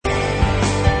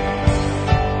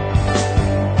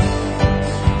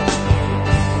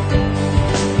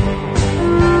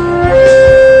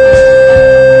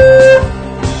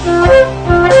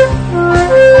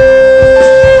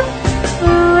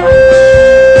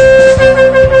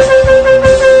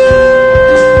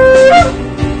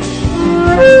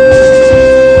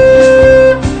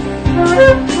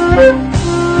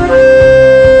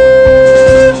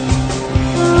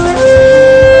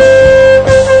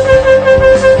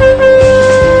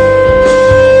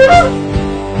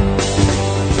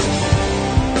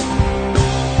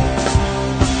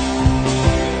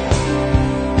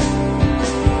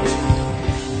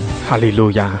哈利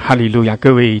路亚，哈利路亚！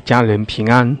各位家人平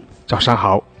安，早上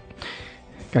好！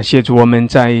感谢主，我们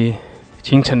在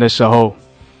清晨的时候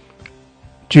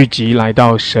聚集来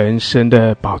到神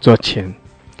的宝座前，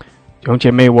弟兄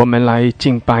姐妹，我们来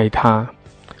敬拜他，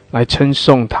来称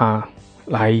颂他，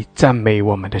来赞美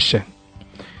我们的神，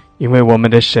因为我们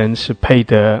的神是配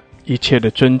得一切的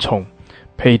尊崇，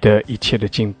配得一切的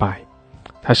敬拜，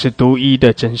他是独一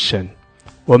的真神，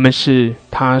我们是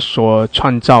他所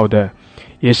创造的，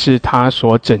也是他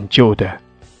所拯救的。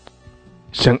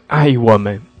神爱我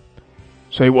们，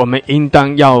所以我们应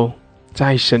当要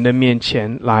在神的面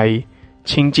前来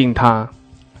亲近他，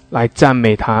来赞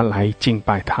美他，来敬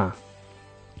拜他。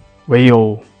唯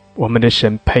有我们的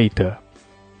神配得，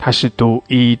他是独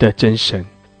一的真神，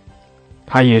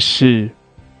他也是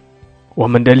我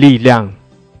们的力量，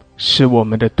是我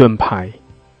们的盾牌。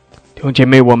弟兄姐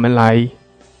妹，我们来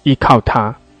依靠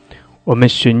他，我们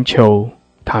寻求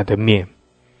他的面。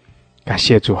感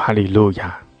谢主，哈利路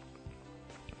亚！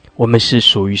我们是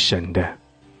属于神的。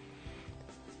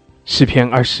诗篇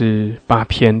28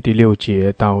篇第6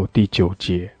节到第9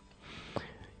节，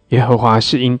耶和华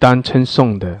是应当称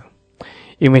颂的，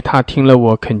因为他听了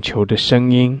我恳求的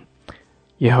声音。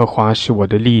耶和华是我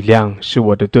的力量，是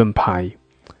我的盾牌，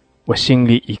我心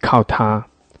里依靠他，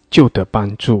就得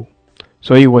帮助，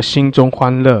所以我心中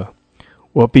欢乐，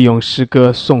我必用诗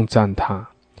歌颂赞他。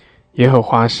耶和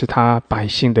华是他百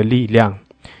姓的力量，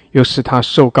又是他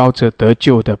受膏者得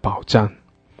救的保障。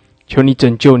求你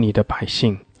拯救你的百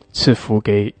姓，赐福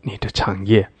给你的产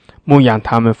业，牧养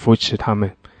他们，扶持他们，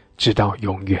直到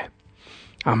永远。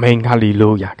阿们，哈利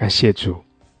路亚！感谢主。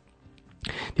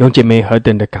弟兄姐妹，何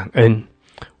等的感恩，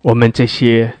我们这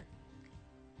些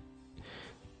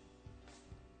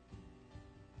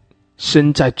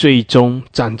生在罪中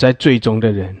长在罪中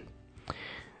的人，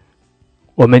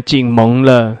我们竟蒙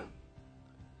了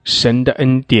神的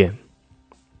恩典。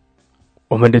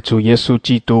我们的主耶稣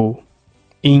基督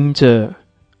因着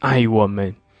爱我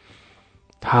们，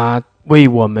他为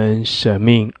我们舍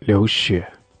命流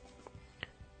血，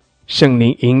圣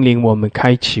灵引领我们，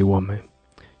开启我们，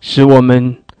使我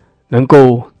们能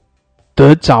够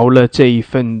得着了这一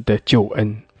份的救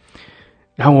恩，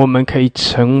让我们可以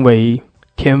成为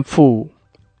天父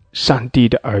上帝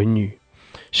的儿女，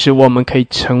使我们可以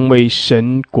成为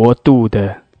神国度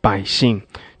的百姓，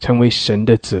成为神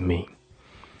的子民，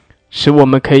使我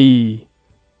们可以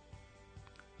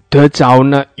得着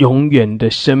那永远的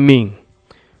生命，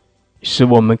使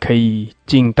我们可以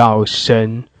进到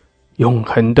神永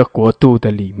恒的国度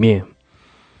的里面。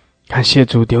感谢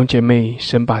主，弟兄姐妹，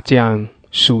神把这样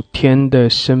属天的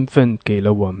身份给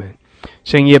了我们，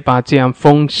神也把这样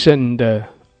丰盛的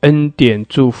恩典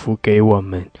祝福给我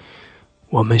们，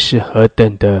我们是何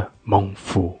等的蒙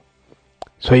福。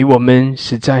所以我们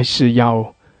实在是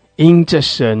要因着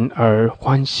神而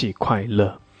欢喜快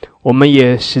乐，我们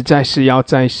也实在是要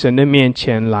在神的面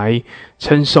前来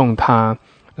称颂他，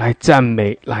来赞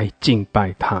美，来敬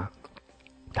拜他。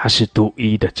他是独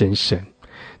一的真神，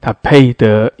他配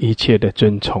得一切的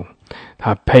尊崇，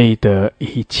他配得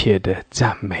一切的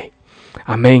赞美。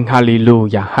阿们，哈利路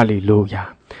亚，哈利路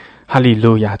亚，哈利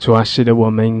路亚！主啊，是的，我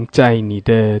们在你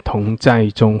的同在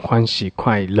中欢喜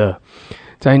快乐，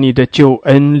在你的救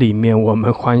恩里面我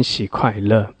们欢喜快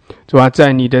乐。主啊，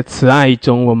在你的慈爱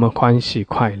中我们欢喜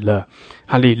快乐。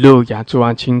哈利路亚！主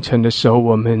啊，清晨的时候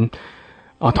我们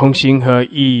同心合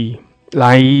意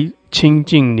来亲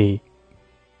近你，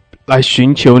来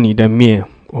寻求你的面，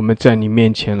我们在你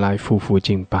面前来匍匐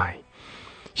敬拜。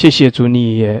谢谢主，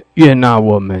你也悦纳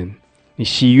我们，你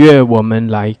喜悦我们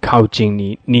来靠近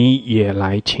你，你也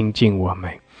来亲近我们。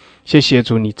谢谢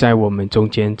主，你在我们中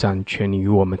间掌权，你与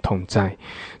我们同在。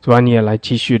主啊，你也来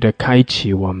继续的开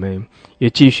启我们，也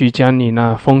继续将你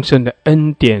那丰盛的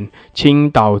恩典倾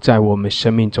倒在我们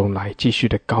生命中来，继续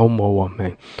的高摩我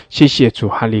们。谢谢主，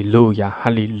哈利路亚，哈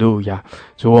利路亚！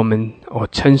主，我们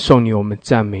称颂你，我们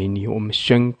赞美你，我们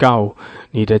宣告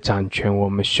你的掌权，我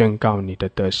们宣告你的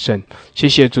得胜。谢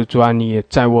谢主，主啊，你也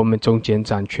在我们中间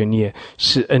掌权，你也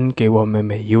施恩给我们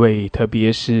每一位，特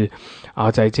别是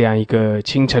在这样一个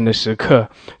清晨的时刻，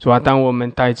主啊，当我们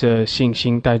带着信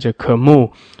心，带着渴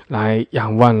慕来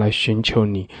仰望，来寻求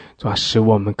你，主啊，使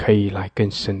我们可以来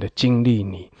更深的经历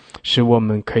你，使我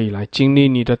们可以来经历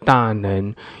你的大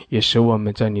能，也使我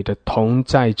们在你的同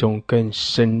在中更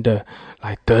深的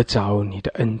来得着你的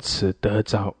恩慈，得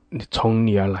着从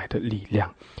你而来的力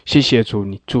量。谢谢主，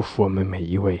你祝福我们每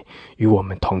一位，与我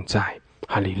们同在。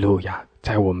哈利路亚，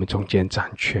在我们中间掌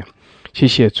权。谢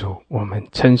谢主，我们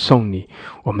称颂你，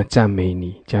我们赞美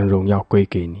你，将荣耀归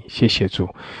给你。谢谢主，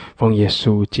奉耶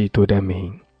稣基督的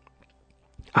名，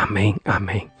阿们，阿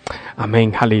们，阿们，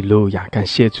哈利路亚！感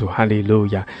谢主，哈利路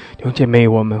亚！弟兄姐妹，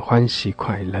我们欢喜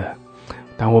快乐。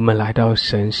当我们来到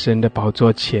神的宝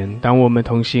座前，当我们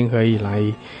同心合意来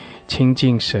亲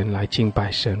近神，来敬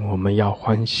拜神，我们要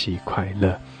欢喜快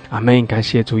乐。阿们！感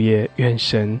谢主，也愿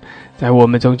神在我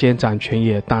们中间掌权，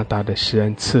也大大的施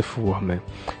恩赐福我们。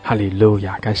哈利路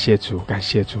亚！感谢主，感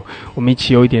谢主。我们一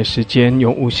起有一点时间，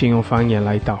用悟性、用方言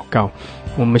来祷告。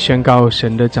我们宣告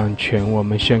神的掌权，我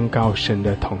们宣告神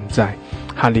的同在。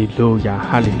哈利路亚，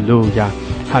哈利路亚，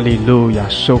哈利路亚。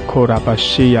Sokora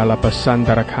basia la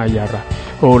basandara kayara.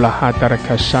 Ola hadara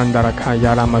kasandara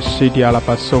kayara masidi la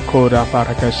basokora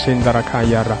baraka sindara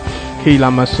kayara.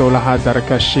 Hila masola hadara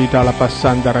kashida la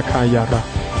basandara kayara.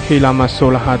 Hila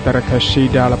masola hadara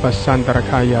kashida la basandara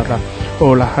kayara.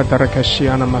 Ola hadara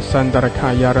kashiana masandara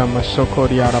kayara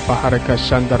masokoriara bahara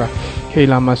kasandara.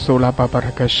 Hila masola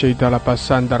babaraka shida la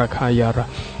basandara kayara.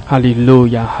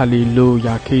 Hallelujah,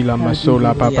 hallelujah. Kila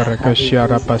masola babaraka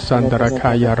shiara basandara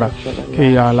kayara.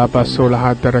 Kila la basola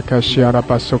hadaraka shiara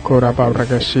basokora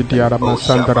babaraka shidiara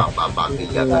masandara.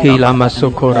 Kila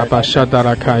masokora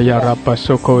bashadara kayara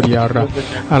basokoriara.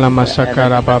 Ala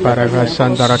masakara babaraka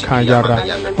sandara kayara.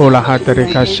 Ola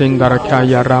hadaraka shindara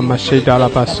kayara mashidala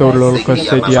basolo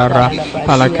kosediara.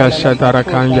 Ala kashadara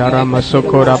kayara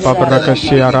masokora babaraka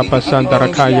shiara basandara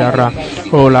kayara.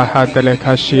 Ola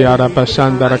hadaraka shiara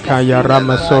basandara kaya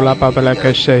rama sola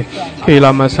babalakashe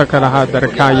kila masakara hadar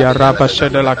kaya raba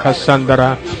shedala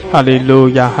kasandara.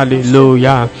 Hallelujah,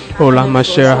 hallelujah. Ola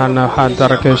mashehana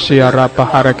hadar kashia raba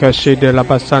harakashi de la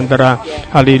basandara.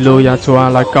 Hallelujah. 主啊，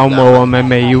来高摩我们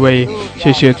每一位，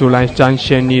谢谢主来彰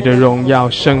显你的荣耀，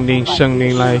圣灵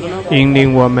来引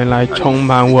领我们，来充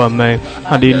满我们。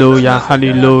哈利路亚，哈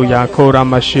利路亚。Kora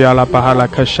mashia la bahala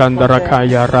kashandara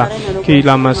kaya ra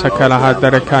kila masakara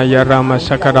hadar kaya rama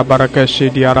sakara barakashi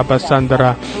dia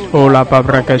Sandra, Ola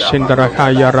Babraka Shindra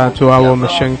Kayara， 主啊，我们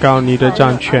宣告你的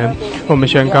掌权，我们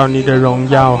宣告你的荣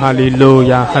耀，哈利路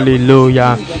亚，哈利路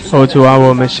亚。哦，主啊，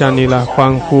我们向你来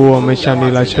欢呼，我们向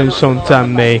你来称颂赞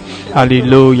美，哈利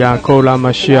路亚。Kola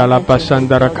Mashiala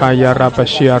Basandra Kayara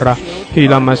Bashiara,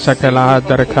 Hila Masakala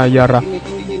Hadar Kayara。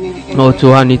哦，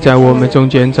主啊，你在我们中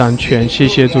间掌权，谢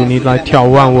谢主，你来眺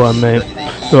望我们。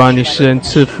主啊，你施恩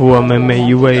赐福我们每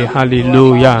一位，哈利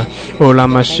路亚。哦，拉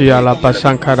玛西亚拉巴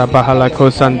桑卡拉巴哈拉科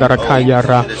桑达拉卡亚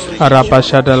拉，阿拉巴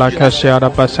沙德拉卡西亚拉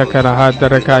巴萨卡拉哈德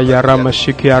拉卡亚拉玛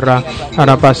西基亚拉，阿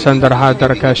拉巴桑德拉哈德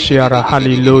拉卡西亚拉，哈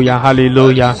利路亚，哈利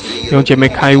路亚。用姐妹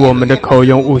开我们的口，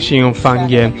用悟性，用方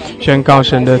言，宣告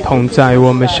神的同在，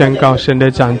我们宣告神的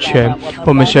掌权，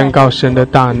我们宣告神的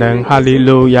大能，哈利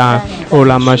路亚。哦，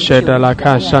拉玛西德拉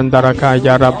卡桑达拉卡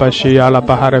亚拉巴西亚拉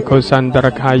巴哈拉科桑达拉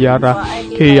卡亚拉。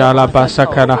Kiyala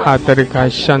basakara hadarika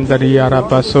shandariara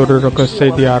basuroko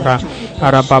sediara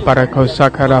araba barako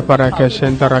sakara baraka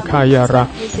shandara kayara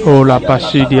ola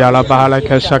pasidiala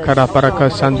bahalaka sakara baraka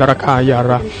sandara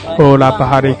kayara ola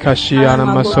baharika shiana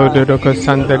masodoko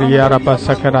sandariara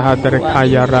basakara hadarika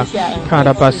yara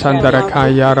karaba sandara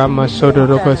kayara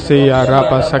masodoko siara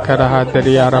basakara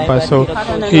hadariara baso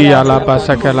Kiyala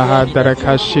basakara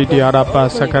hadarika shidiara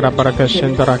basakara baraka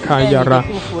shandara kayara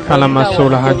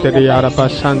kalamasola hadariara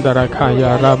Sandara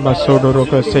kaya rama sodoro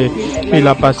kose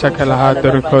ila pasakala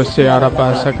hadar kose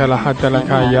araba sakala hadala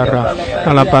kaya ra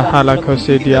ala pahala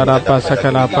kose di araba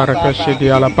sakala parakashe di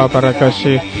ala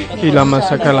paparakashe ila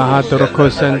masakala hadar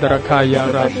kose andara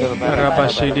kaya ra araba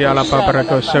she di ala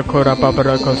paparakashe kora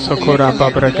paparakashe kora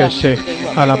paparakashe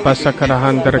ala pasakala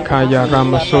handar kaya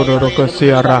rama sodoro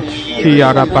kose ara ki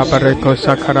ara paparakashe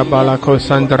sakara bala kose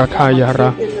andara kaya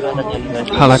ra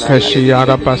Halakashi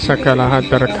araba sakala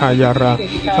hadar kaya ra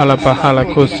ala pahala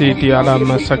kosi di ala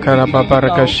masakara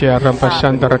babarakashi araba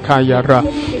shandara kaya ra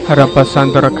araba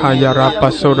sandara kaya ra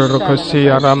pasoro kosi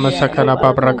arama sakala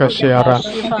babarakashi ara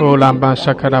ola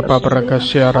masakara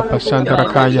babarakashi araba sandara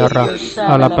kaya ra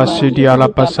ala pasidi ala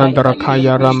pasandara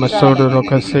kaya ra masoro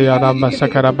kosi arama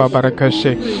sakara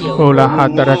babarakashi ola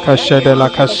hadara kashi de la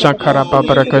kasakara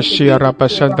babarakashi araba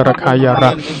shandara kaya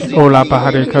ra ola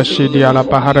baharikashi di ala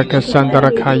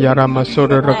baharakasandara kaya ra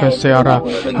masoro kosi ara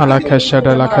ala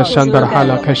kashada la kasandara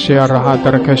hala kashiara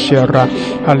hadara kashiara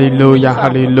hallelujah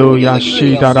hallelujah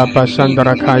shidara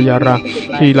basandara kaya ra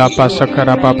hila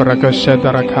pasakara babara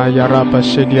kashadara kaya ra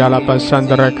basidiala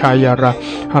basandara kaya ra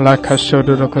hala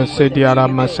kashodoro kasidiala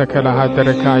masakala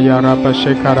hadara kaya ra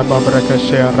basikara babara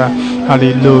kashiara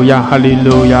hallelujah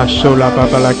hallelujah shola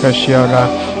babala kashiara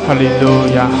哈利路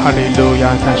亚，哈利路亚，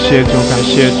感谢主，感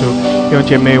谢主。弟兄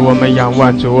姐妹，我们仰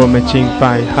望主，我们敬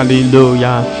拜，哈利路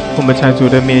亚。我们在主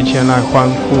的面前来欢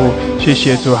呼，谢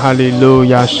谢主，哈利路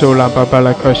亚。苏拉巴巴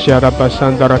拉克西亚拉巴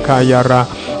桑达拉卡亚拉，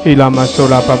伊拉玛苏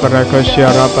拉巴巴拉克西亚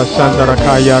拉巴桑达拉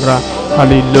卡亚拉，哈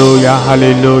利路亚，哈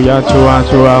利路亚。主啊，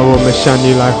主啊，我们向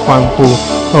你来欢呼。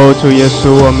哦，主耶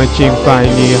稣，我们敬拜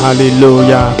你，哈利路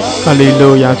亚，哈利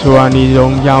路亚。主啊，你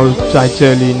荣耀在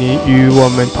这里，你与我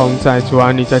们同在。主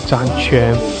啊，你在掌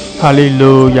权，哈利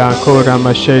路亚。库拉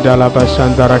玛谢达拉巴桑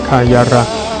达拉卡亚拉，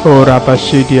库拉巴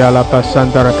西迪阿拉巴桑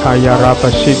达拉卡亚拉巴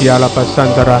西迪阿拉巴桑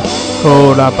达拉，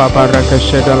库拉巴巴拉克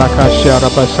谢达拉卡西阿拉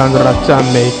巴桑达拉，赞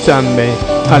美赞美，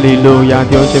哈利路亚。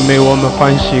弟兄姐妹，我们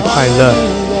欢喜快乐，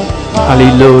哈利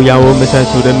路亚。我们在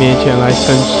主的面前来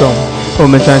称颂，我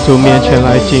们在主面前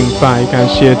来敬拜，感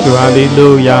谢主，哈利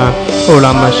路亚。哦，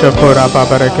拉玛舍库拉巴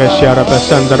巴拉克西阿拉巴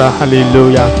桑达拉，哈利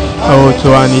路亚。哦，主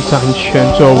啊，你掌权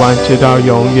做完直到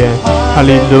永远，哈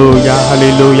利路亚，哈利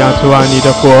路亚。主啊，你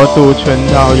的国度存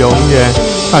到永远，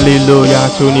哈利路亚。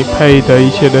主，你配得一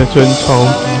切的尊崇。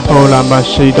哦，拉玛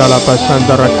西达拉巴桑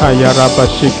达拉卡亚拉巴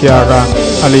西基亚拉，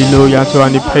哈利路亚。主啊，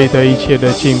你配得一切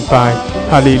的敬拜，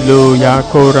哈利路亚。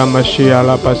库拉玛西亚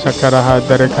拉巴萨卡拉哈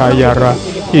德拉卡亚拉，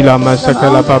伊拉玛萨卡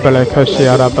拉巴巴拉克西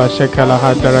亚拉巴萨卡拉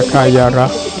哈德拉卡亚拉。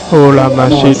哦，拉玛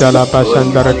西达拉巴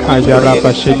桑达拉卡亚拉巴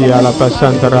西迪亚拉巴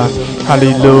桑达拉，哈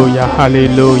利路亚，哈利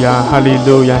路亚，哈利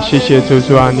路亚。谢谢主，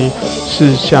主啊，你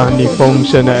赐下你丰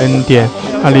盛的恩典，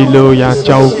哈利路亚，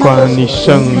浇灌你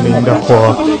圣灵的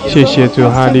火。谢谢主，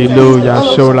哈利路亚。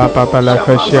苏拉巴巴拉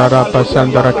克西亚拉巴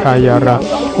桑达拉卡亚拉，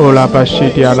哦，拉巴西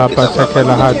迪亚拉巴萨卡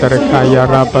拉哈德拉卡亚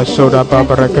拉巴苏拉巴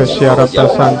巴拉克西亚拉巴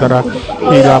桑达拉，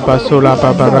伊拉巴苏拉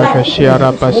巴巴拉克西亚拉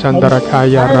巴桑达拉卡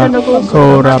亚拉，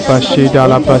哦，拉巴西达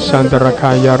拉巴桑达拉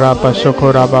卡亚拉巴苏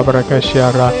库拉巴巴拉克西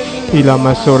亚拉，伊拉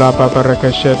玛苏拉巴巴拉克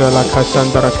西亚拉卡桑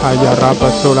达拉卡亚拉巴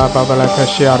苏拉巴巴拉克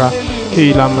西亚拉，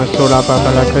伊拉玛苏拉巴巴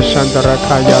拉克桑达拉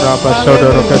卡亚拉巴苏达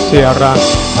拉克西亚拉，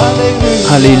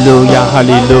哈利路亚，哈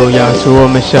利路亚。主，我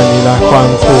们向你来欢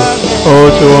呼，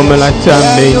哦，主，我们来赞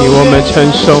美你，我们称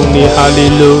颂你，哈利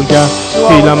路亚。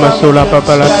伊拉玛苏拉巴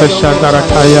巴拉克桑达拉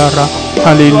卡亚拉，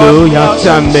哈利路亚，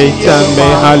赞美赞美，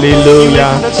哈利路亚。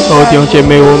哦，弟兄姐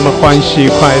妹，我们欢喜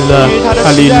快乐，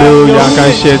哈利路亚，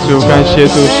感谢主，感谢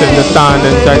主，神的大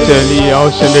能在这里，哦，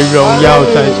神的荣耀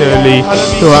在这里。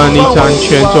主啊，你掌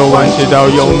权做完直到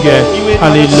永远，哈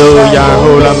利路亚。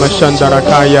哦，拉玛桑达拉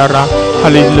卡亚拉，哈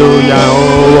利路亚。哦，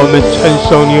我们称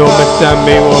颂你，我们赞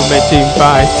美，我们敬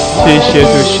拜，谢谢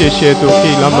主，谢谢主。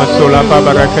伊拉玛苏拉巴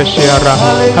巴拉克西亚拉，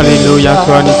哈利路亚。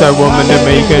主啊，你在我们的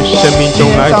每一个生命中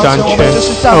来掌权。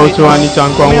哦，主啊，你掌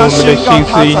管我们的心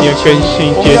思意念，更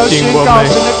新洁净我们。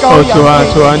哦，主啊，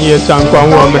主啊，你也掌管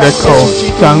我们的口，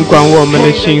掌管我们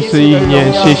的心思意念。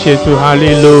谢谢主，哈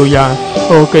利路亚。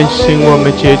哦，更新我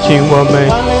们，洁净我们。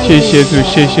谢谢主，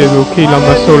谢谢主。基拉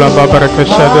玛苏拉巴巴拉克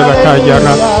沙德拉卡亚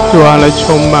拉，主啊，来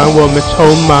充满我们，充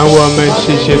满我们。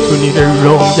谢谢主，你的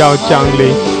荣耀降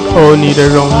临。哦，你的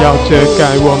荣耀遮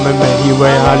盖我们每一位，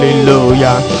哈利路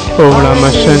亚。哦，拉玛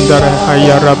圣达拉卡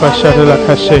亚拉巴沙德拉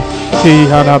卡西，伊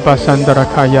哈拉巴桑达拉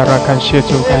卡亚拉，感谢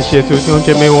主，感谢主。弟兄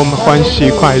姐妹，我们欢喜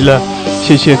快乐。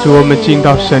谢谢主，我们进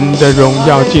到神的荣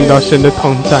耀，进到神的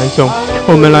同在中，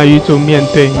我们来与主面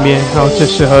对面。哦，这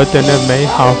是何等的美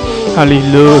好！哈利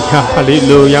路亚，哈利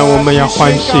路亚！我们要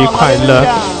欢喜快乐，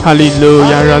哈利路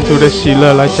亚！让主的喜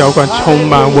乐来浇灌充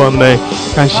满我们。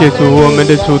感谢主，我们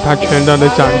的主他全然的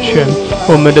掌权，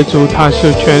我们的主他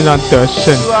是全然得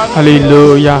胜。哈利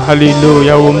路亚，哈利路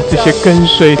亚！我们这些跟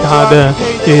随他的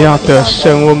也要得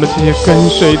胜，我们这些跟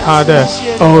随他的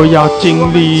哦，要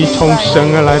经历从神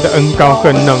而来的恩膏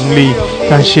和能力。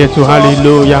感谢主，哈利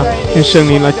路亚！愿圣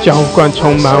灵来浇灌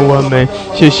充满我们。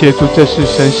谢谢主，这是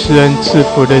神施恩赐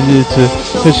福的日子，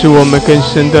这是我们更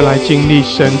深的来经历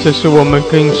神，这是我们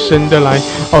更深的来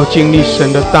经历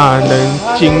神的大能，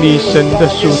经历神的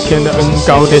属天的恩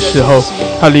膏的时候。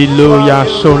哈利路亚，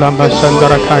苏拉巴山达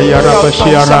拉卡亚拉巴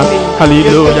西亚拉，哈利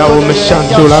路亚！我们向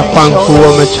主来欢呼，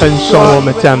我们称颂，我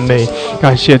们赞美。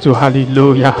感谢主，哈利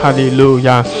路亚，哈利路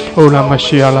亚！哦，拉玛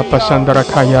西亚拉巴山达拉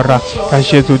卡亚拉，感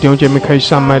谢主，弟兄姐妹可以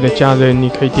上麦的家人，你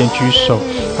可以点举手。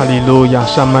哈利路亚，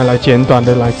上麦来简短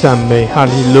的来赞美。哈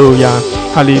利路亚，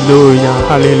哈利路亚，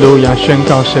哈利路亚！宣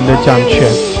告神的掌权，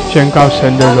宣告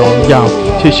神的荣耀。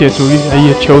谢谢主，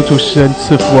也求主施恩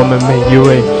赐福我们每一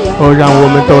位。哦，让我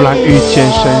们都来遇见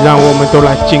神，让我们都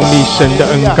来经历神的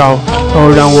恩膏。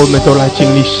哦，让我们都来经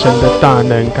历神的大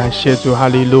能。感谢主，哈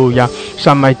利路亚！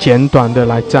上麦简短的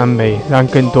来赞美，让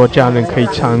更多家人可以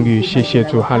参与。谢谢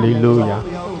主，哈利路亚！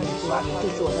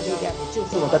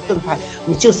的盾牌，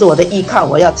你就是我的依靠，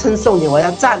我要称颂你，我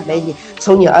要赞美你。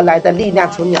从你而来的力量，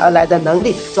从你而来的能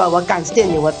力。主啊，我感谢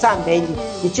你，我赞美你，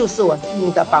你就是我生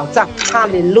命的保障。哈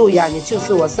利路亚，你就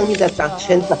是我生命的掌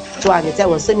权者。主啊，你在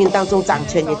我生命当中掌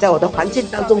权，你在我的环境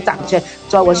当中掌权。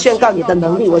主啊，我宣告你的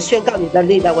能力，我宣告你的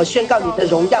力量，我宣告你的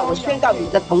荣耀，我宣告你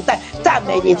的同在，赞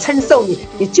美你，称颂你，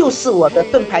你就是我的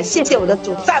盾牌。谢谢我的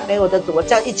主，赞美我的主，我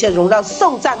将一切荣耀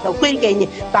颂赞都归给你。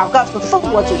祷告是奉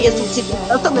我主耶稣基督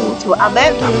得胜的名求，阿门，阿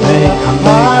门，阿门，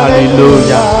哈利路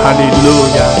亚，哈利路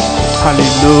亚，哈利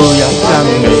路亚，赞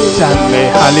美赞美，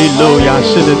哈利路亚。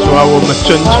是的，主啊，我们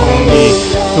尊崇你，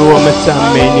主，我们赞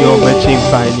美你，我们敬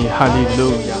拜你，哈利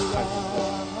路亚。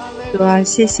主啊，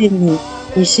谢谢你，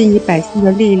你是你百姓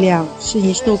的力量，是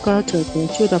你受膏者得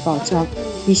救的保障，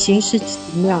你行事奇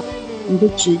妙，你的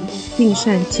旨意尽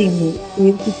善尽美。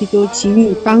耶稣基督，请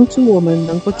你帮助我们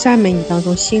能够赞美你当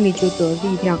中，心里就得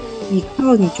力量，依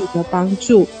靠你就得帮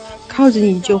助，靠着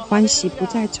你就欢喜，不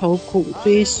再愁苦。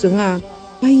所以神啊，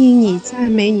欢迎你，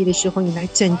赞美你的时候，你来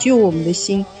拯救我们的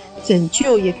心，拯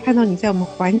救也看到你在我们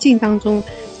环境当中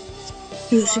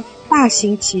就是大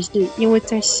行其事，因为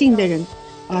在信的人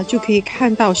就可以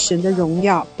看到神的荣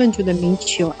耀。奉主的名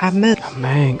求，阿门，阿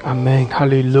门，阿门，哈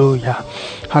利路亚，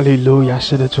哈利路亚。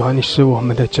是的，主啊，你是我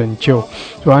们的拯救，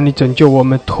主啊，你拯救我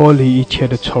们脱离一切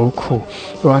的愁苦，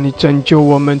主啊，你拯救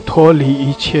我们脱离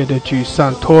一切的沮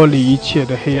丧，脱离一切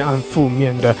的黑暗负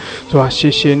面的。主啊，谢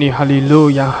谢你，哈利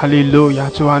路亚，哈利路亚。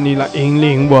主啊，你来引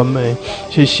领我们，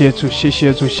谢谢主，谢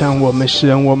谢主。向我们诗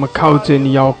人，我们靠着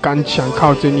你要刚强，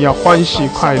靠着你要欢喜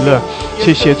快乐。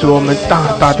谢谢主，我们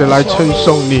大大的来称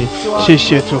颂你，谢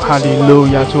谢主，哈利路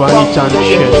亚。主啊，你掌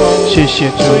权，谢谢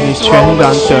主，你全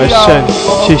然得胜，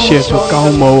谢谢主，高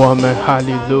摩我们，哈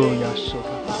利路亚。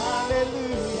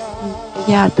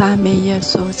呀，赞美耶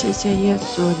稣，谢谢耶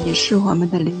稣，你是我们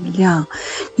的力量，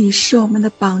你是我们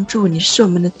的帮助，你是我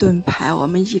们的盾牌，我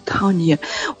们依靠你，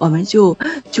我们就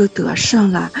得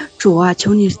胜了。主啊，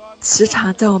求你时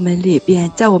常在我们里边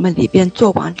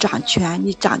做王掌权，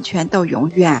你掌权到永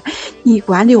远，你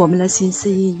管理我们的心思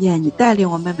意念，你带领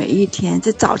我们每一天。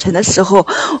在早晨的时候，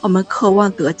我们渴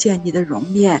望得见你的容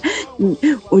面，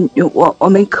我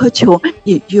们渴求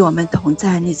你与我们同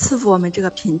在，你赐福我们这个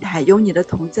平台，有你的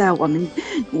同在，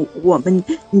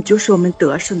你就是我们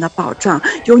得胜的保障，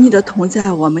有你的同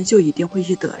在，我们就一定会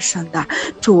去得胜的。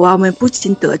主啊，我们不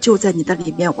仅得救在你的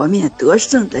里面，我们也得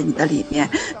胜在你的里面。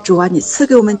主啊，你赐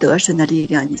给我们得胜的力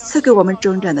量，你赐给我们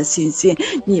征战的信心，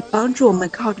你帮助我们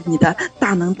靠着你的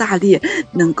大能大力，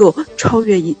能够超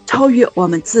越我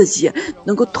们自己，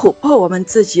能够突破我们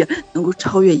自己，能够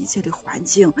超越一切的环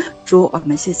境。主，我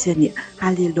们谢谢你，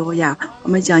哈利路亚。我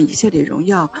们将一切的荣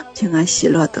耀、平安、喜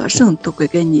乐、得胜都归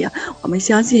给你。我们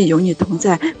相信有你同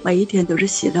在，每一天都是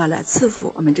喜乐来赐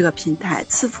福我们这个平台，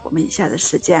赐福我们以下的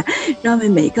时间，让我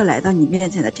们每一个来到你面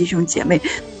前的弟兄姐妹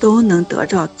都能得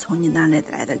到从你那里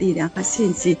来的力量和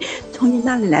信息，从你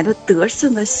那里来的得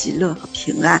胜的喜乐和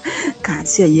平安。感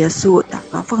谢耶稣，祷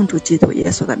告奉主基督耶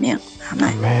稣的名，阿门，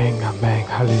阿门，阿门，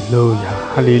哈利路亚，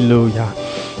哈利路亚。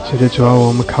是的，主啊，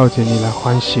我们靠着你来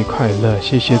欢喜快乐。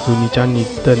谢谢主，你将你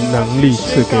的能力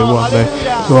赐给我们。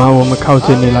主啊，我们靠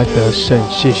着你来得胜。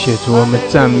谢谢主，我们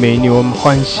赞美你，我们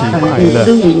欢喜快乐。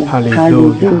哈利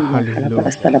路亚，哈利路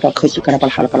亚，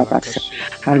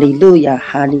哈利路亚，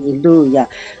哈利路亚。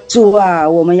主啊，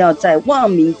我们要在万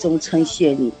民中称谢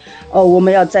你，我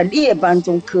们要在列邦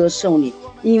中歌颂你，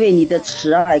因为你的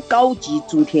慈爱高及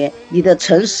诸天，你的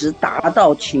诚实达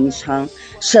到群苍。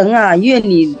神啊，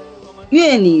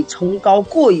愿你崇高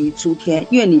过于诸天，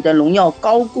愿你的荣耀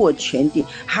高过全地。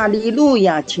哈利路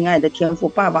亚，亲爱的天父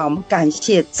爸爸，我们感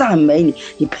谢赞美你，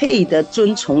你配得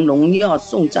尊崇荣耀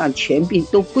颂赞权柄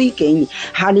都归给你。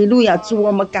哈利路亚，主，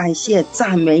我们感谢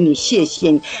赞美你，谢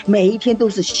谢你，每一天都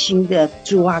是新的。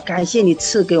主啊，感谢你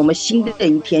赐给我们新的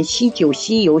一天，新酒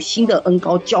新油，新的恩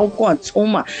膏浇灌，充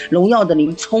满荣耀的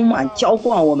灵，充满浇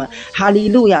灌我们。哈利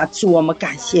路亚，主，我们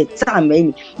感谢赞美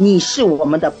你，你是我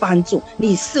们的帮助，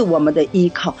你是我们的依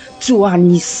靠。主啊，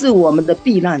你是我们的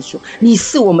避难所，你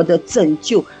是我们的拯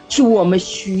救。主，我们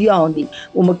需要你，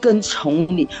我们跟从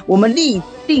你，我们立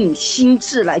定心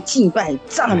志来敬拜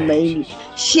赞美你。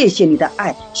谢谢你的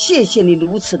爱，谢谢你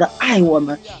如此的爱我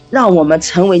们，让我们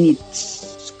成为你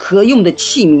可用的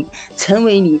器皿，成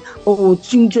为你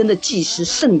君尊的祭司，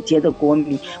圣洁的国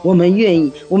民。我们愿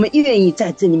意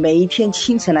在这里每一天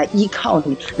清晨来依靠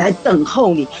你，来等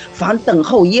候你。凡等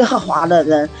候耶和华的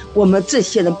人，我们这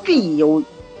些人必有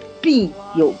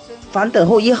凡等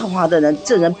候耶和华的人，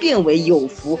这人变为有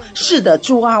福。是的，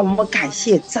主啊，我们感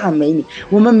谢赞美你，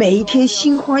我们每一天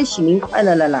心欢喜灵快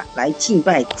乐的来敬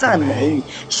拜赞美你。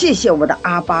谢谢我们的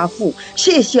阿爸父，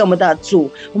谢谢我们的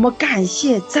主，我们感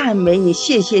谢赞美你，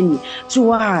谢谢你，主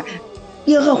啊，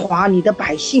耶和华你的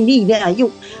百姓力量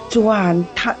用。主啊，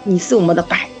你是我们的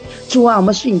主啊，我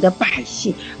们是你的百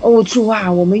姓。哦，主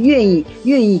啊，我们愿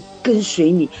意跟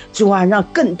随你。主啊，让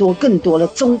更多的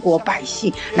中国百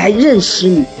姓来认识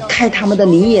你，开他们的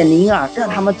灵眼灵耳，让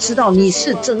他们知道你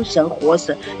是真神活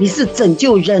神，你是拯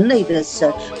救人类的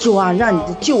神。主啊，让你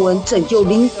的救恩拯救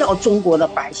临到中国的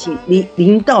百姓，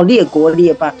临到列国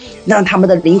列邦，让他们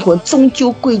的灵魂终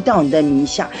究归到你的名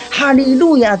下。哈利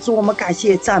路亚！主，我们感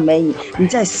谢赞美你，你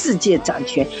在世界掌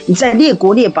权，你在列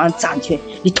国列邦掌权，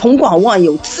你统管万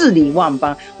有，治理万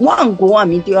邦，万国万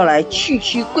民都要来区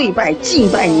跪拜敬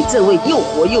拜你这位又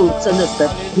活又真的神。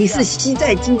你是昔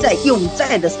在今在永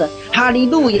在的神。哈利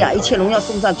路亚！一切荣耀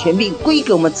颂赞权柄归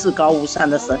给我们至高无上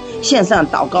的神。献上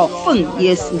祷告，奉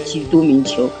耶稣基督名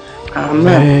求，阿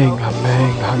门。阿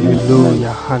门，哈利路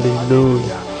亚，哈利路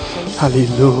亚，哈利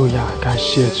路亚！感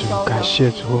谢主，感谢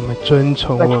主，我们尊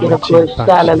崇，我们敬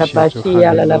拜，谢谢主，哈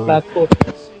利路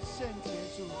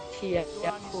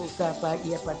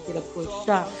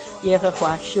亚。耶和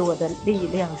华是我的力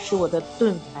量，是我的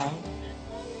盾牌，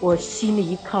我心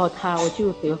里依靠他，我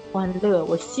就得欢乐；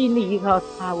我心里依靠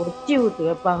他，我就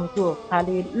得帮助。哈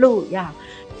利路亚！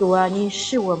主啊，你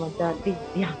是我们的力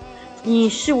量，你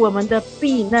是我们的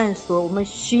避难所，我们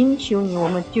寻求你，我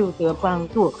们就得帮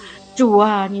助。主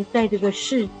啊，你在这个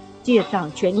世界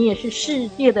掌权，你也是世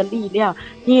界的力量，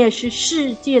你也是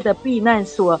世界的避难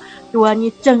所。主啊，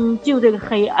你拯救这个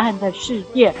黑暗的世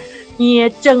界，你也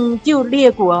拯救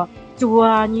列国。主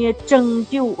啊，你也拯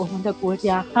救我们的国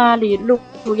家。哈利路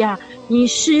亚！你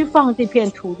释放这片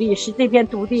土地，使这片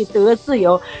土地得自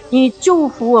由。你祝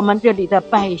福我们这里的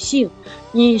百姓，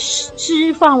你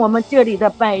释放我们这里的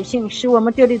百姓，使我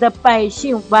们这里的百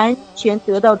姓完全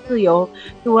得到自由。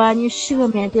主啊，你赦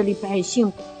免这里百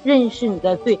姓认识你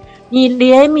的罪，你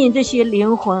怜悯这些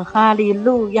灵魂。哈利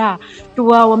路亚！主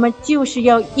啊，我们就是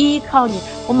要依靠你，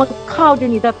我们靠着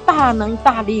你的大能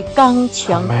大力刚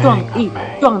强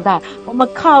壮大，我们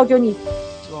靠着你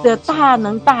的大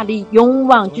能大力勇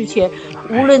往直前。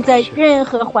无论在任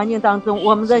何环境当中，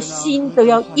我们的心都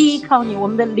要依靠你，我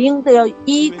们的灵都要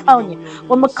依靠你，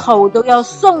我们口都要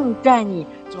颂赞你。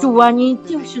主啊，你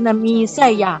就是那弥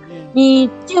赛亚，你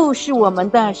就是我们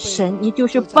的神，你就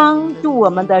是帮助我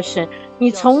们的神。你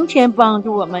从前帮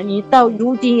助我们，你到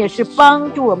如今也是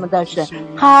帮助我们的神。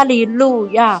哈利路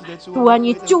亚！主啊，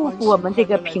你祝福我们这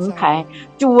个平台。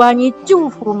主啊，你祝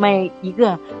福每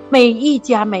一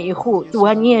家每一户。主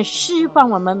啊，你也释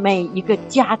放我们每一个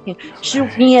家庭，使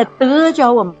你也得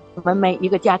着我们每一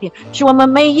个家庭，使我们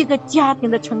每一个家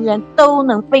庭的成员都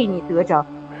能被你得着。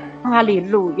哈利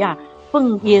路亚！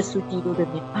奉耶稣基督的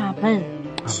名，阿门。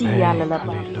哈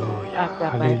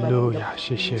利路亚，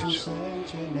谢谢主，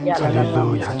哈利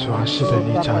路亚！主啊，是的，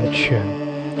你掌权，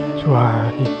主啊，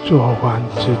你做完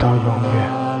直到永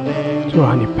远，主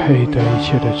啊，你配得一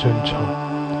切的尊崇。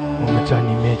我们在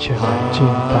你面前来敬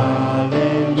拜，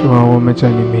主啊，我们在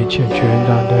你面前全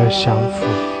然的降服。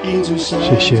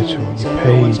谢谢主，你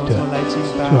配的，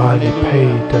主啊，你配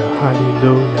的，哈利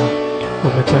路亚！我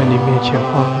们在你面前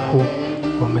欢呼，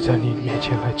我们在你面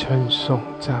前来称颂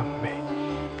赞美。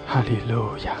哈利路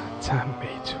亚，赞美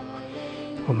主！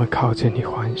我们靠着你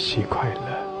欢喜快乐。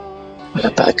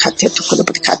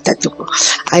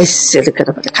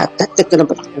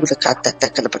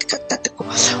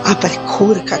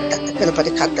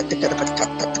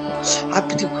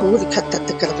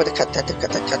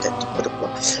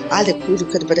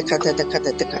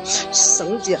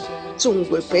圣洁尊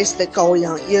贵白色的羔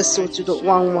羊，耶稣基督，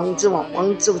王王之王，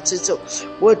王主之主，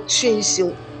我全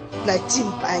心来敬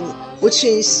拜你，我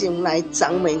全心来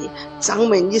赞美你。赞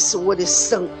美你是我的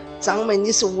神，赞美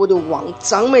你是我的王，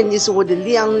赞美你是我的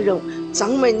良人，赞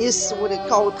美你是我的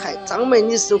高台，赞美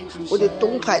你是我的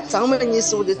东派，赞美你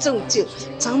是我的正经，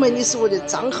赞美你是我的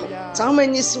张口，赞美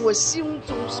你是我心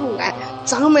中所爱，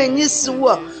赞美你是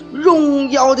我荣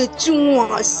耀的君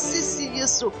王。谢谢耶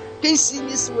稣，感谢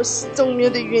你是我生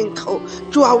命的源头。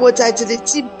主啊，我在这里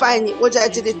敬拜你，我在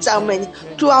这里赞美你。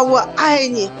主啊，我爱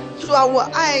你，主啊，我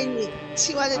爱你，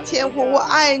亲爱的天父，我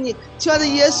爱你，亲爱的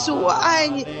耶稣，我爱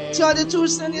你，亲爱的主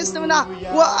圣灵圣呐，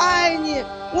我爱你，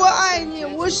我爱你，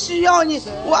我需要你，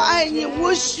我爱你，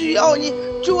我需要你。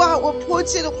主啊，我迫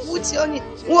切的呼求你，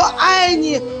我爱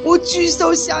你，我举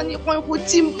手向你欢呼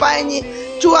敬拜你。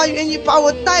主啊，愿你把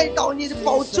我带到你的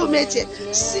宝座面前，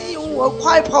使用我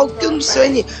快跑跟随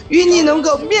你，与你能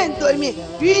够面对面，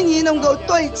与你能够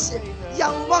对齐，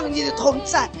仰望你的同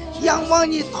在，仰望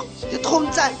你的同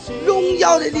在，荣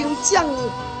耀的灵降临，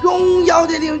荣耀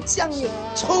的灵降临，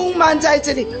充满在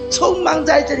这里，充满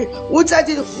在这里。我在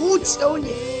这里呼求你，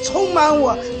充满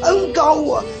我，恩膏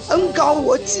我，恩膏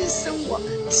我，提升我，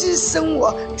提升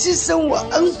我，提升我，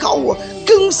恩膏我，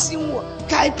更新我，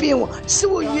改变我，使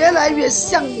我越来越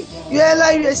像你，越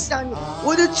来越像你。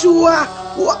我的主啊，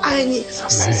我爱你，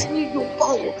谢谢你拥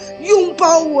抱我，拥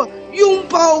抱我，拥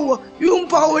抱我，拥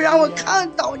抱我，让我看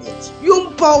到你，拥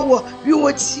抱我，与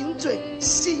我亲嘴，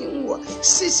吸引我。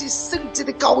谢谢圣洁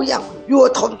的羔羊与我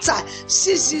同在，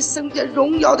谢谢圣洁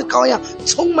荣耀的羔羊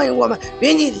充满我们。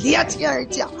愿你裂天而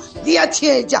降，裂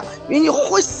天而降，愿你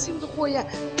活性的火焰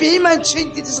遍满全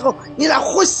地的时候，你来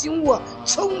活醒我，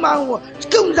充满我，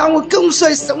更让我跟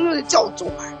随圣灵的教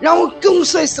主，让我跟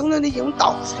随圣灵的引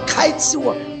导，开启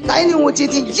我，带领我接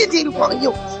近一定的光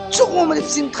佑，做我们的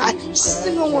平台，使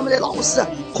用我们的老师，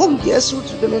奉耶稣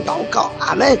基督的名祷告，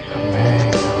阿门。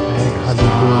哈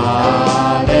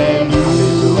利路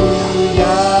亚，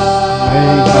哈利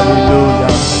路亚，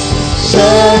圣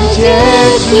洁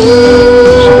主，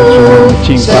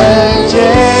圣洁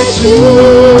主，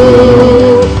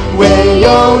唯有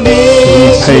你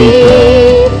配的。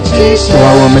主啊，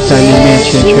我们在你面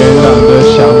前全然的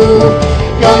降服，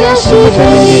我们在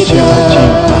你面前的敬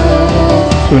拜，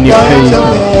主你配的，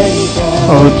哦，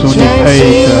主你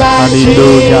配的，哈利路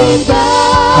亚。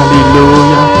哈利路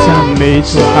亚，赞美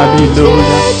主，哈利路亚，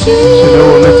使得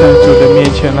我们在主的面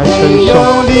前来称颂，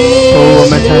我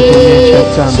们在主面前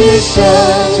赞美，感谢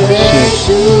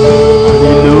主，哈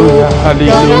利路亚，哈利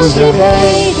路亚，是的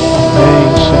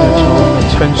主，我们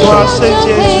称颂，主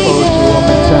我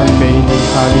们赞美你，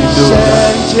哈利路亚，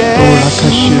哦拉卡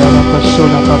西拉拉巴苏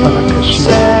拉巴巴拉卡西，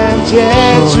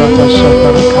苏拉巴沙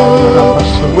巴拉卡拉拉巴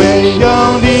苏，哈利路亚，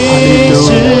哈利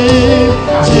路亚，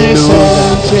感谢主。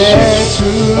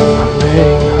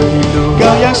羔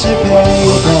羊是配的，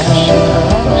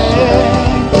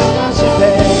羔羊是配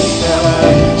的，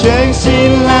全心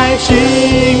来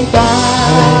敬拜。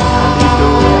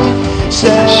感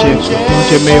谢主，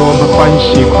姐妹，我们欢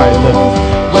喜快乐，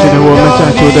使得我们在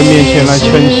主的面前来称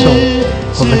颂，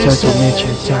我们在主面前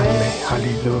赞美，哈利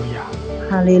路亚，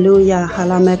哈利路亚，哈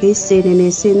拉麦给谁的那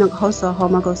些能好说好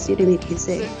吗？给谁的没给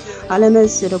谁？阿拉们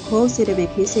是的，可谁的没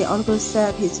给谁？阿拉个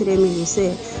谁给谁的没给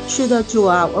谁？是的，主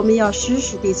啊，我们要时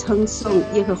时地称颂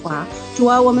耶和华。主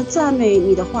啊，我们赞美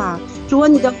你的话。主啊，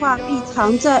你的话必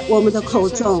藏在我们的口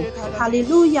中。哈利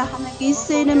路亚，哈麦给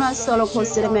谁的嘛？所罗可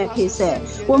谁的没给谁？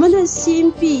我们的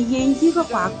心必因耶和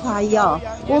华夸耀。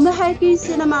我们还给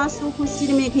谁的嘛？属乎谁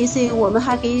的没给谁？我们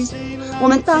还给。我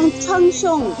们当称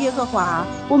颂耶和华，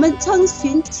我们称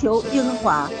寻求耶和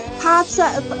华。他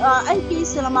在爱给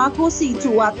谁了吗？可是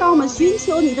主啊，当我们寻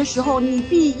求你的时候，你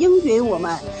必应允我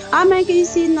们。阿门给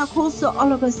谁呢？可是阿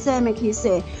拉个谁没给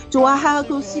谁？主啊，还有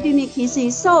个西里面给谁？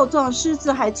少壮狮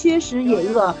子还缺食也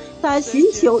饿，但寻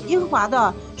求耶和华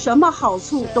的，什么好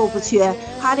处都不缺。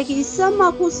还得给什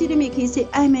么？可是里面给谁？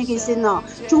爱没给谁呢？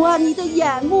主啊，你的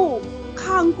眼目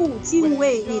看顾敬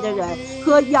畏你的人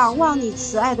和仰望你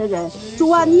慈爱的人。主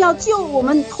啊，你要救我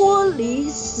们脱离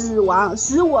死亡，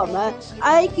使我们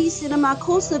爱给谁了吗？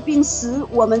可是并使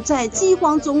我们在饥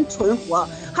荒中存活。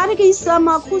还得给什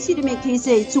么？呼吸里面给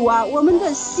谁？主啊，我们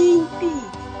的心必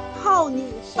靠你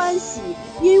欢喜，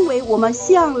因为我们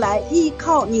向来依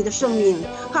靠你的圣名。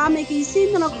哈梅给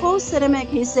心的呢，口舌的没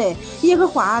给谁？耶和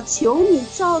华，求你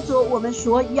照着我们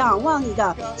所仰望你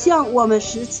的，向我们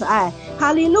施慈爱。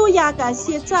哈利路亚，感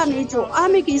谢赞美主。阿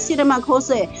梅给心的嘛口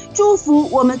舌，祝福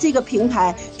我们这个平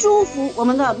台，祝福我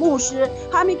们的牧师。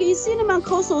哈梅给心的嘛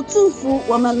口舌，祝福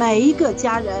我们每一个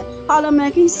家人。好了，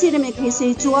没给心的没给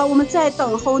谁？主啊，我们在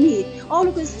等候你。奥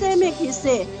鲁个谁没给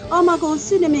谁？阿玛公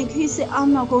司里面给谁？阿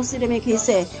玛公司里面给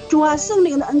谁？主啊，圣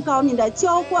灵的恩膏你来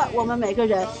浇灌我们每个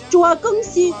人。主啊，更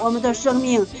新我们的生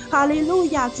命。哈利路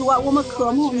亚，主啊，我们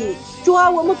渴慕你。主啊，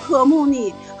我们渴慕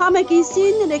你。哈没给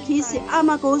心的给谁？阿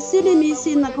玛公司里面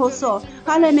心的口说。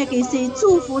哈利没给谁？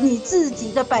祝福你自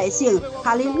己的百姓。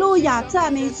哈利路亚，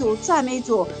赞美主，赞美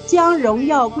主，将荣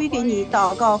耀归给你。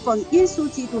祷告奉耶稣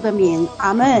基督的名，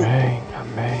阿门。阿门，阿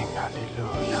门，哈利路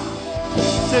亚。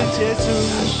圣洁主，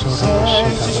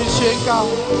继续宣告，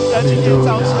在今天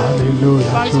早晨，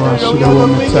把一切的荣耀都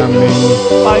归给你，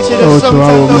把一切的颂赞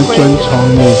都归给你，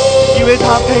因为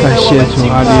他配得我们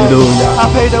敬拜，他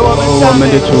配得我们赞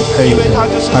美，因为他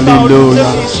就是道路真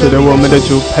理生命的主，是的，我们的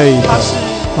主配的。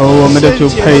我们的主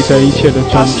配得一切的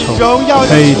尊崇，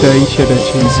配得一切的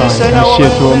敬拜。感谢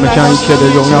主，我们将一切的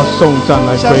荣耀颂赞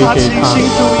来归给他，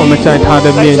我们在他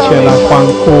的面前来欢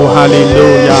呼，哈利路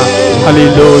亚。哈利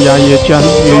路亚！也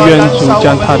愿主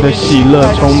将他的喜乐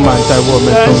充满在我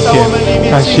们中间。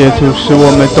感谢主，使我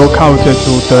们都靠着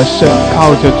主得胜，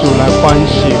靠着主来欢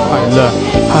喜快乐。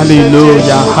哈利路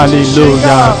亚，哈利路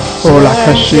亚！哦，拉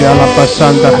克西亚拉巴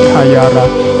桑达卡亚拉，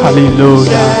哈利路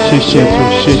亚！谢谢主，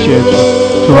谢谢主，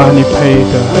主啊，你配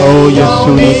的，哦，耶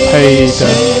稣你配的，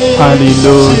哈利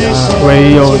路亚！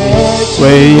唯有你，唯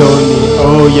有你，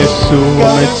哦，耶稣，我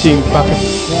们敬拜。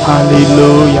哈利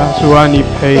路亚，主啊，你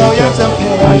配的，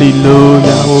哈利路亚，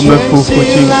我们夫妇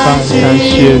敬拜，感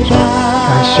谢主，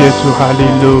感谢主，哈利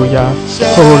路亚。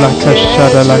哦，拉克沙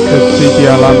的拉克西迪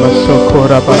阿拉马索科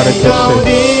拉巴拉克西，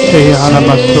嘿阿拉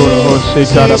马索罗西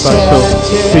达拉巴索，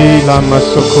嘿拉马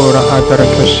索科拉哈达拉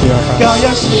克西阿拉，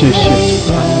谢谢主，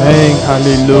阿门，哈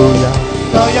利路亚。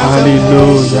哈利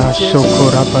路亚，索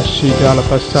科拉巴西达拉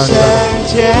巴桑达拉，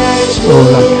哦，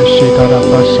拉克西达拉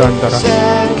巴桑达拉。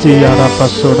基亚拉巴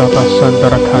索拉巴桑达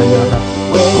拉卡亚拉，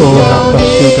哦拉巴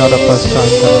西达拉巴桑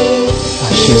达拉，感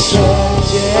谢主，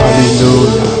哈利路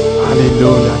亚，哈利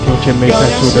路亚，弟兄姐妹在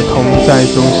主的同在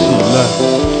中喜乐，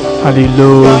哈利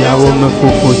路亚，我们夫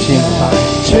妇敬拜，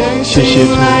谢谢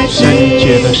主，圣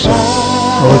洁的神，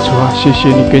哦主啊，谢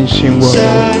谢你更新我们，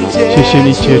谢谢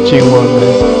你洁净我们，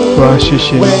主啊，谢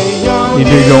谢你，你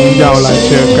的荣耀来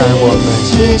遮盖我们，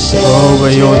哦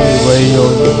唯有你，唯有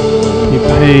你。你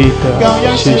配的，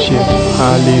谢谢主，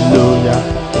哈利路亚，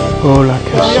哦拉克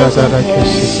沙达拉克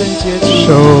西，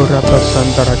收拉巴桑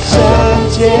达拉卡亚，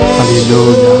哈利路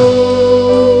亚，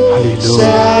哈利路亚。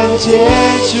弟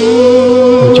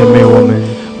兄姐妹，我们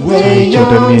在主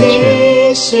的面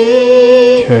前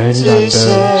全然的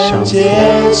降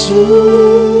服，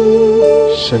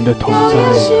神的同在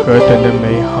何等的美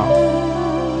好，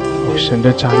神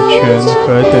的掌权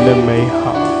何等的美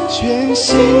好。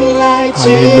哈利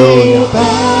路亚，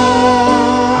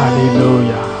哈利路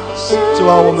亚！主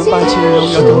啊，我们把一切的荣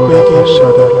耀都归给你。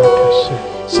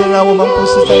虽然我们不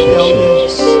是在表演，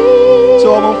主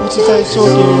啊，我们不是在做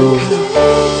给人看，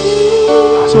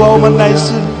主啊，我们乃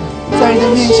是在你的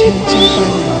面前敬拜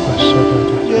你。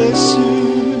耶稣，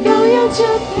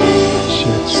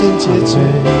圣洁主，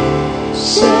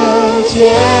圣洁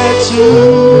主，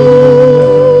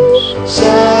圣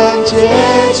洁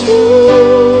主。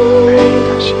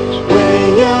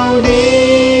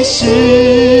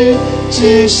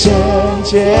是圣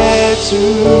洁主，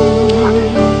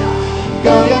羔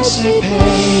羊是配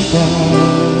的，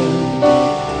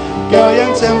羔羊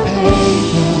真配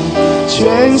的，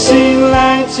全心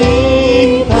来敬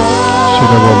拜。是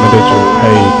的，我们的主配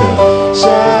的，圣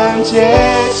洁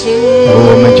主，我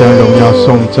们将荣耀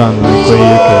颂赞来归给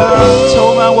他，充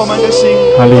满我们的心。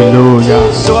哈利路亚！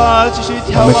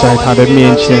我们在他的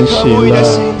面前喜乐，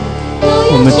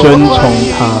我们尊崇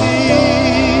他，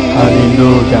哈利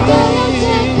路亚！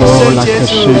哦，拉克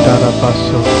西达拉巴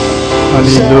索，哈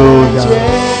利路亚！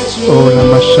哦，拉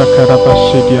玛沙卡拉巴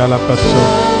西迪阿拉巴索，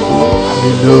哈利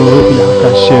路亚！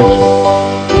感谢主！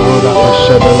哦，拉巴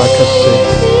沙的拉克西，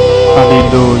哈利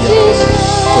路亚！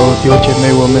哦，弟兄姐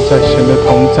妹，我们在神的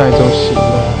同在中喜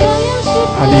乐，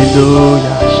哈利路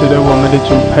亚！是的，我们的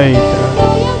主配的，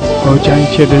哦，将一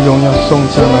切的荣耀颂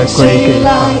赞来归给他，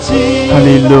哈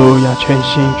利路亚！全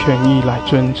心全意来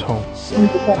尊崇。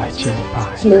来敬拜，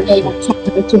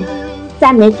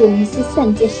赞美主，你是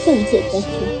圣洁圣洁的主，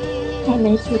赞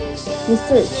美主，你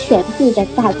是全地的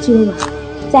大君王，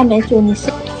赞美主，你是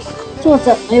作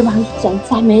者为王神，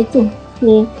赞美主，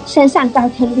你身上高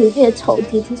天履略仇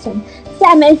敌的神，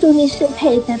赞美主，你是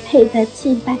配的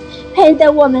敬拜，配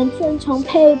的我们尊崇，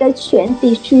配的全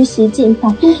地虚席敬拜。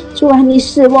主啊，你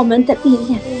是我们的力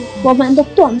量，我们的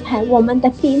盾牌，我们的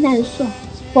避难所，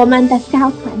我们的高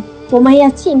台。我们要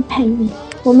敬佩你，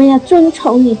我们要尊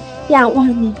崇你，仰望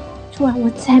你。主啊，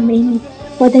我赞美你，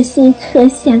我的心可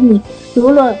想你，如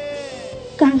若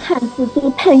干旱不滴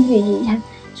喷雨一样。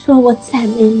说我赞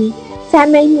美你，赞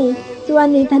美你。主啊，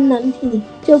你的能力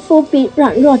就扶庇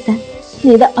软弱的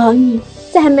你的儿女，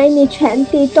赞美你，全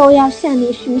地都要向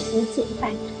你虚席敬拜。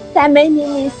赞美你，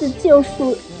你是救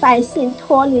赎百姓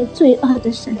脱离罪恶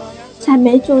的神。赞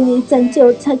美主，你拯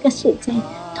救这个世界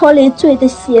脱离罪的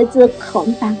鞋子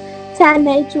捆绑。赞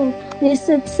美主，你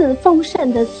是赐丰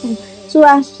盛的主，主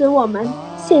啊，使我们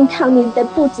信靠你的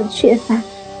不止缺乏，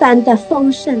反的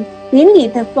丰盛，邻里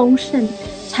的丰盛，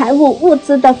财务物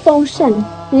资的丰盛，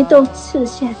你都赐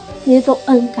下，你都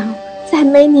恩膏。赞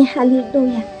美你，哈利路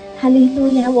亚，哈利路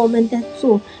亚，我们的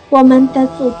主，我们的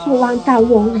主，主王到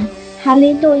永远，哈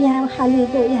利路亚，哈利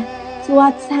路亚。主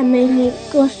啊，赞美你，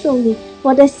歌颂你，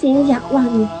我的心仰望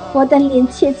你，我的灵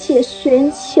切切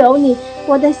寻求你，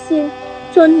我的心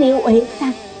尊你为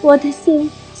大，我的心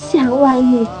向往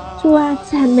你。主啊，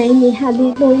赞美你，哈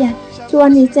利路亚。主啊，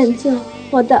你拯救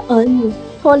我的儿女，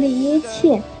脱离一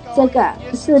切这个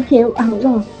视频网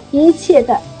络一切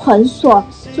的捆锁。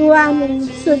主啊，你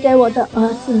赐给我的儿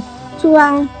子，主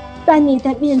啊，在你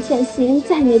的面前行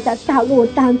在你的道路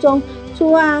当中。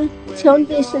主啊，求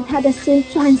你使他的心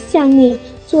转向你。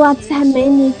主啊，赞美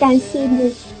你，感谢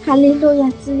你，哈利路亚！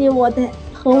只有我的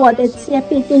和我的家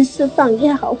必定侍奉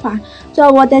耶和华。主啊，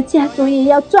我的家族也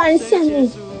要转向你，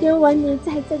因为你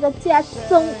在这个家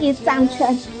中已掌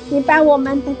权，你把我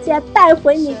们的家带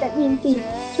回你的命地。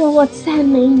主啊，我赞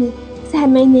美你，赞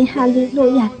美你，哈利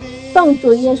路亚！奉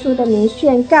主耶稣的名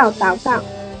宣告祷告。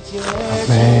阿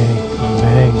门，阿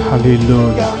门，哈利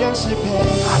路亚，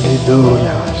哈利路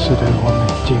亚！是的，我们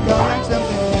敬拜。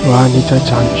主啊，你在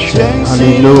掌权，哈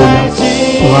利路亚！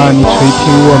主啊，你垂听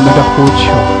我们的呼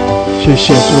求，谢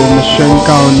谢主，我们宣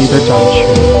告你的掌权，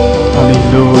哈利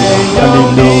路亚，哈利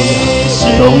路亚！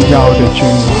荣耀的君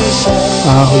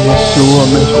王，啊，耶稣，我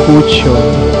们呼求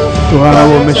你，主啊，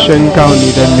我们宣告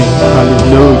你的名，哈利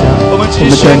路亚！我们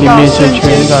在你面前全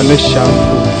然的降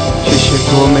服。谢谢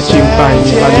主，我们敬拜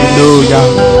你，哈利路亚，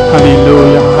哈利路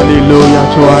亚，哈利路亚！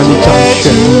主啊，你掌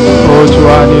权，主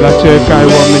啊，你来遮盖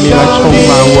我们，你来充满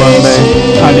我们，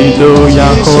哈利路亚！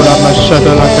哦，拉玛沙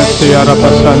德拉卡西亚拉巴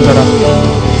桑德拉，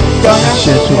感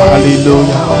谢主，哈利路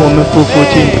亚！我们夫妇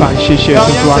敬拜，谢谢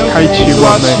主啊，开启我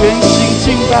们，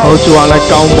主啊，来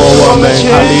高摩我们，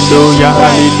哈利路亚，哈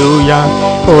利路亚！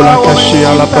哦，拉卡西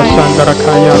亚拉巴桑德拉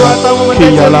卡亚拉，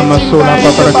基亚拉玛苏拉巴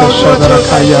巴拉卡沙德拉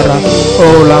卡亚拉，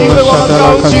哦，拉玛沙德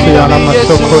拉卡西亚拉玛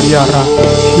苏科亚拉，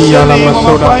基亚拉玛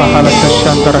苏拉巴哈拉卡沙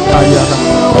德拉卡亚拉，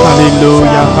哈利路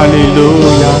亚，哈利路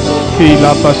亚！基拉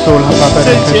巴苏拉巴巴拉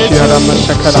卡西亚拉玛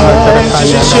沙卡拉哈德拉卡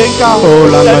亚拉，哦，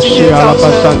拉玛西亚拉巴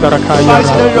桑德拉卡亚拉，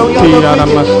基亚拉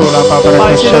玛苏拉巴巴拉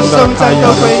卡沙德拉卡亚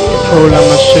拉，哦，拉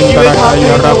玛辛德拉卡亚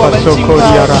拉巴苏科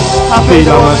亚拉，基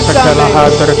拉玛沙卡拉哈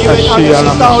德拉卡西亚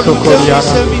拉玛苏科亚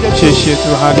拉，谢谢主，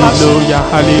哈利路亚，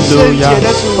哈利路亚！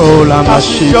哦，拉玛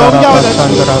西达拉巴桑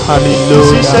德拉，哈利路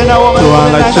亚！主啊，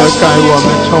来遮盖我们，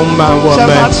充满我们，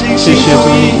谢谢主，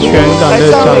你全然的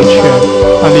掌权，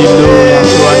哈利路亚！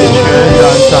主啊，你全然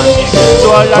掌权。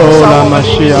哦，拉玛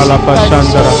西亚拉巴桑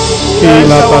德拉，基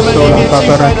拉巴苏拉巴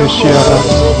巴拉克西亚拉，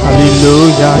哈利路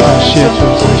亚！感谢主，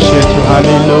感谢主，哈利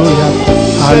路亚，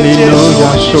哈利路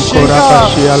亚！苏库拉巴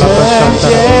西亚拉巴桑德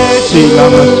拉，基拉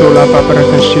玛苏拉巴巴拉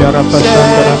克西亚拉巴桑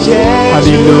德拉，哈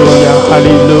利路亚，哈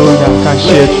利路亚！感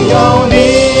谢主，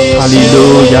哈利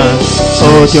路亚！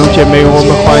哦，弟兄姐妹，我们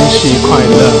欢喜快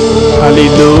乐，哈利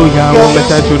路亚！我们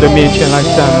在主的面前来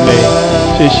赞美。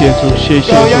谢谢主，谢谢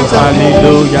主，哈利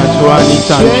路亚！主啊，你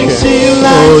掌权，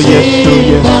哦，耶稣，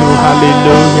耶稣，哈利路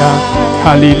亚，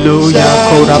哈利路亚！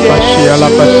哦，拉巴西亚拉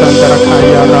巴桑德拉卡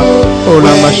亚拉，哦，拉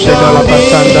玛西达拉巴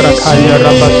桑德拉卡亚拉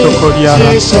巴苏科亚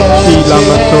拉，基拉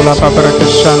玛苏拉巴巴拉克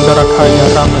桑德拉卡亚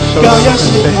拉玛苏拉克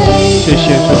塞，谢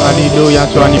谢主，哈利路亚！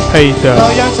主啊，你配的，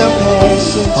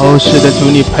哦，是的，主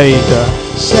你配的，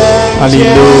哈利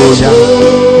路亚！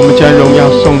我们将荣耀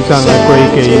颂赞来归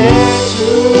给你。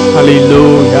哈利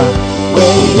路亚，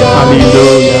哈利路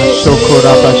亚，苏库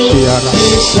拉巴西亚拉，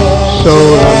苏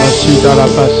拉玛西达拉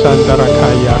巴桑达拉卡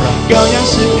亚拉，感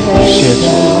谢主，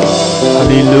哈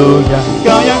利路亚，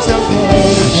感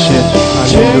谢主，哈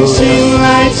利路亚，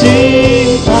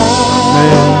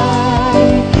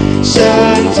圣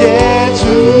洁主，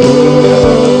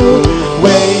唯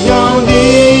有你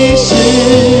是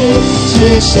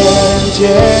圣洁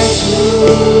主。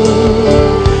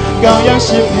羔羊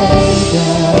是配的，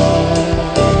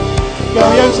羔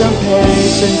羊真配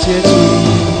圣洁主，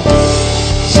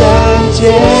圣洁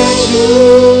主，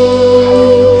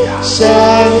圣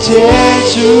洁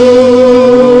主，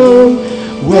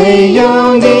唯有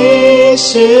你是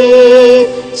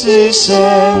至圣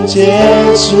洁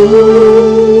主。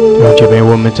弟兄姐妹，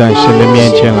我们在神的面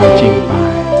前来敬拜，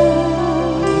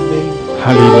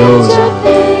哈利路亚！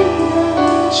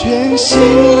是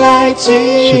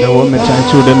的，我们在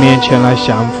主的面前来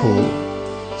降服，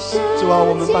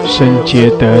圣洁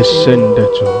得胜的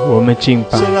主，我们敬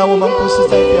拜，哈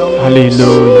利路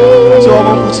亚！主啊，我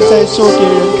们不是在做给人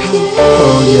看，哦，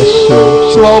耶稣！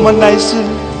主啊，我们来是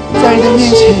在你的面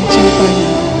前敬拜你，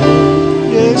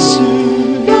耶稣！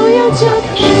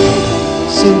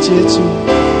圣洁主，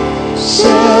圣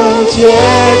洁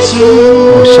主，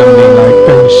哦，圣灵来更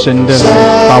深的来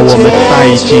把我们带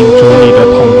进主你的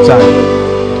同在。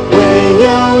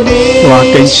主啊，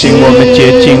更新我们，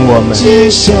洁净我们，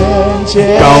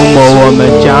高摩我们，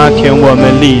加添我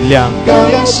们力量。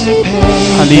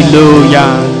哈利路亚！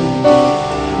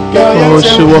哦，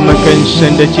使我们更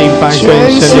深的敬拜，更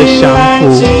深的降服。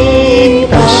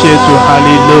感谢主，哈利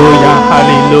路亚，哈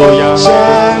利路亚！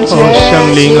哦，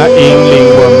圣灵来引领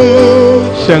我们。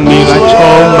圣灵来充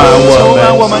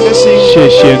满我们。谢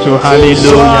谢主，哈利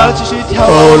路亚。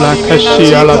哦，拉克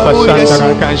西亚拉巴桑德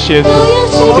拉，感谢主。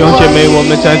弟兄姐妹，我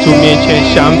们在主面前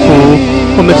降服，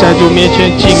我们在主面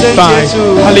前敬拜，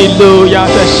哈利路亚，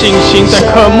在信心在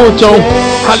渴慕中，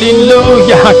哈利路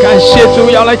亚，感谢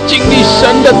主，要来经历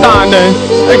神的大能，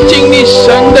来经历神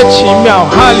的奇妙，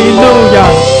哈利路亚，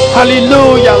哈利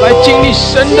路亚，来经历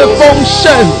神的丰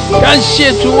盛。感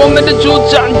谢主，我们的主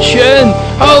掌权，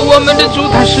我们的主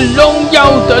他是荣耀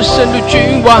的神的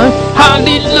君王，哈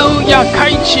利路亚，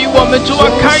开启我们，主啊，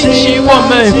开启我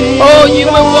们，因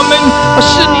为我们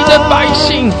是你的百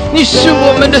姓，你是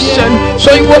我们的神，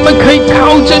所以我们可以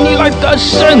靠着你来得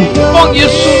胜。奉耶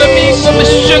稣的名，我们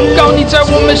宣告你在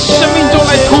我们生命中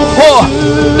来突破，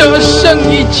得胜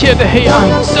一切的黑暗，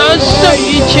得胜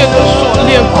一切的锁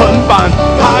链捆绑。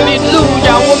哈利路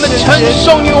亚，我们称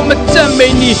颂你，我们赞美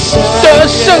你，得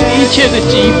胜一切的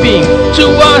疾病，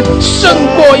主啊，胜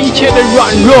过一切的软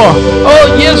弱，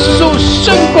耶稣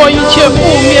胜过一切负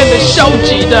面的消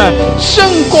极的，胜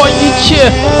过一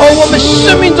切我们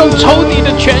生命中仇敌的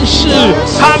权势。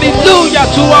哈利路亚，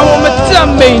主啊，我们赞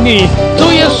美你，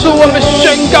主耶稣，我们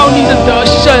宣告你的得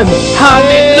胜。哈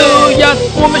利路亚，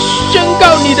我们宣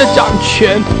告你的掌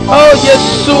权。耶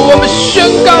稣，我们宣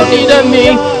告你的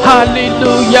名。哈利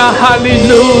路亚，哈利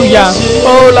路亚。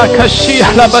拉卡西亚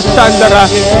拉巴桑德拉，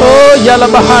亚拉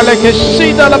巴哈勒克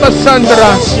西达拉巴桑德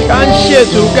拉。感谢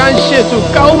主，感谢主，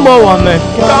高摩我们，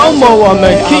高摩我们。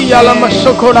基亚拉马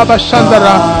索科拉巴桑德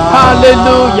拉，哈利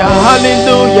路亚，哈利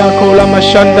路亚，科拉马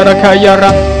桑德拉卡亚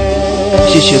拉。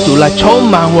谢谢主来充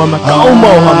满我们，高摩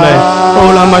我们。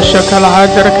拉马沙卡拉哈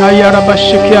德拉卡亚拉巴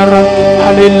西卡拉，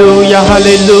哈利路亚，哈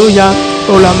利路亚。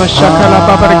拉马沙卡拉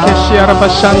巴巴拉克西亚拉巴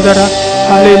桑德拉。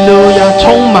哈利路亚，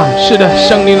充满，是的，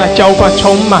圣灵来浇灌，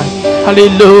充满。哈利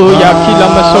路亚，基拉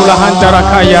马索拉汉达拉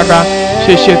卡亚拉，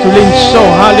谢谢主领受，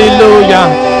哈利路亚。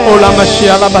拉马西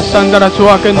亚拉巴桑德拉，主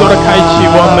啊，更多的开启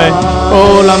我们。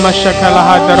拉马沙卡拉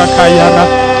哈达拉卡亚拉，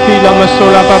基拉马索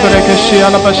拉巴巴拉克西亚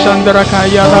拉巴桑德拉卡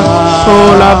亚拉，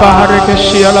拉巴哈拉克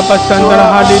西亚拉巴桑德拉，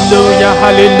哈利路亚，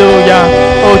哈利路亚。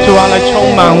主啊，来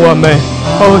充满我们。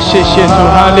谢谢主，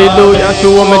哈利路亚，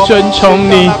主我们尊崇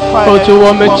你，主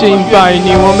我们敬拜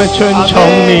你，我们尊崇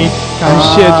你，感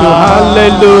谢主，哈利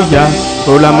路亚。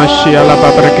拉玛西亚拉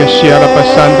巴巴拉克西亚拉巴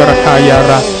桑德拉卡亚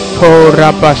拉，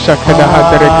拉巴沙克达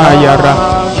哈德拉卡亚拉，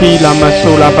基拉玛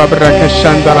苏拉巴巴拉克桑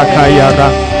德拉卡亚拉，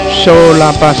苏拉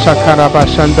巴沙卡拉巴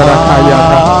桑德拉卡亚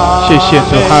拉，谢谢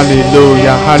主，哈利路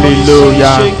亚，哈利路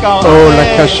亚。拉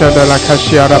卡沙德拉卡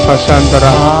西亚拉巴桑德拉。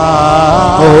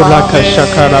拉卡沙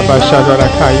卡拉巴沙德拉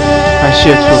卡亚，感谢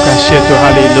主，感谢主，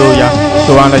哈利路亚，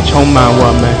主啊，来充满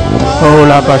我们。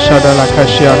拉巴沙德拉卡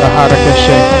西亚拉哈拉克西，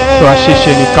主啊，谢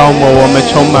谢你高摩我们，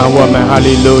充满我们，哈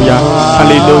利路亚，哈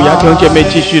利路亚。弟兄姐妹，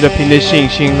继续的凭着信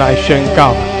心来宣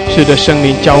告，是的，圣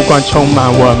灵浇灌充满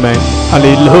我们，哈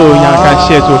利路亚，感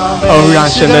谢主。让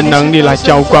神的能力来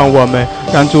浇灌我们，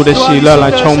让主的喜乐来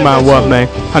充满我们，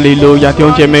哈利路亚。弟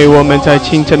兄姐妹，我们在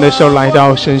清晨的时候来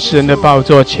到神施恩的宝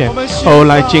座前，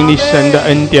来经历神的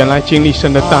恩典，来经历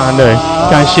神的大能，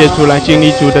感谢主，来经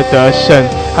历主的得胜，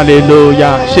哈利路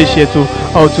亚，谢谢主。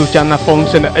主将那丰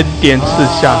盛的恩典赐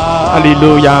下，哈利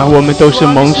路亚，我们都是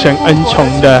蒙神恩宠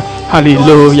的，哈利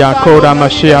路亚。主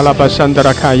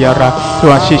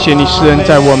啊，谢谢你施恩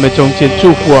在我们中间，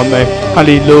祝福我们，哈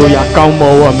利路亚，高摩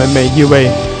我们每一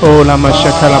位。主，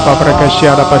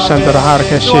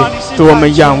我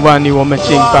们仰望你，我们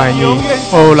敬拜你。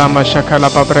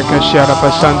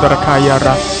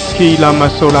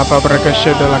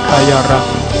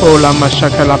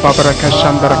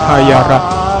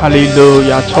哈利路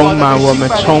亚，充满我们，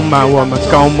充满我们，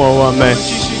高摩我们。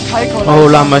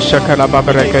拉玛沙卡拉巴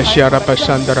巴拉克西亚拉巴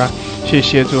桑德拉，谢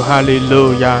谢主，哈利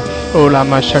路亚。拉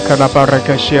玛沙卡拉巴巴拉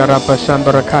克西亚拉巴桑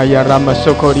德拉卡亚拉玛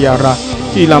苏科利亚拉，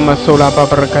伊拉玛苏拉巴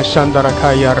巴拉克桑德拉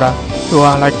卡亚拉，主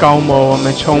啊，来高摩我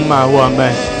们，充满我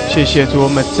们，谢谢主，我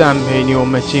们赞美你，我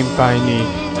们敬拜你。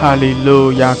哈利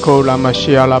路亚，库拉玛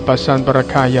西亚拉巴桑德拉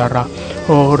卡亚拉，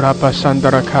拉巴桑德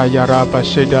拉卡亚拉巴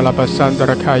西德拉巴桑德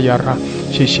拉卡亚拉，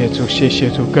谢谢主，谢谢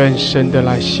主，更深的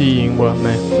来吸引我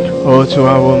们。主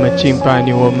啊，我们敬拜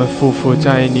你，我们匍匐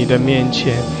在你的面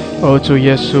前。主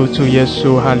耶稣，主耶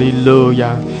稣，哈利路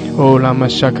亚。拉玛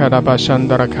沙卡拉巴桑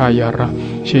德拉卡亚拉，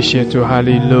谢谢主，哈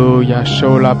利路亚。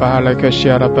收拉巴哈拉克西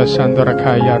亚拉巴桑德拉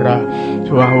卡亚拉，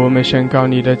主啊，我们宣告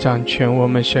你的掌权，我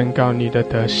们宣告你的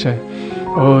得胜。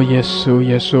耶稣，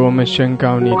耶稣，我们宣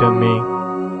告你的名，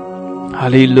哈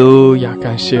利路亚，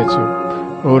感谢主。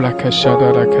拉克西亚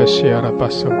拉克西亚拉巴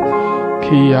索，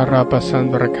基亚拉巴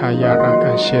桑德拉卡亚拉，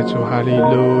感谢主，哈利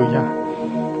路亚，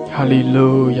哈利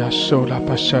路亚。收拉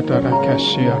巴沙德拉克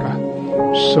西亚拉，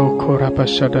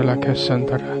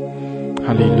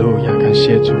哈利路亚，感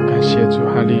谢主，感谢主，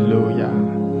哈利路亚。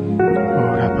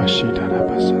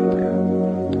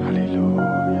哈利路亚。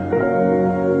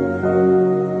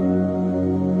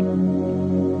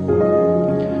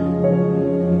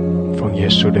奉耶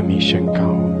稣的名宣告，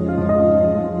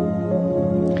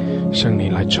圣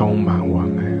灵来充满我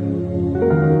们。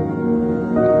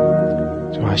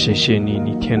主啊，谢谢你，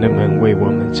你天的门为我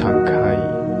们敞开。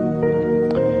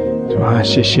主啊，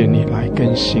谢谢你来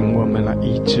更新我们，来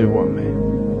医治我们。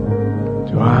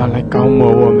主啊，来高摩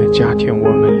我们，加添我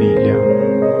们力量。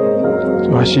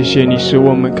主啊，谢谢你使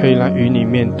我们可以来与你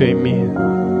面对面，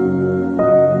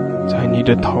在你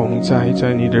的同在，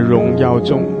在你的荣耀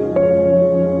中。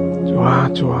主啊，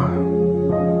主啊，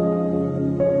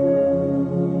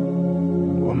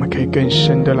我们可以更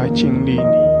深的来经历你，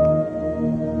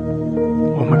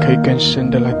我们可以更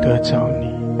深的来得着你。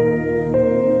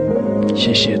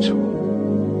谢谢主，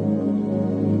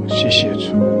谢谢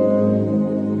主，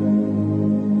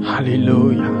哈利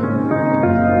路亚，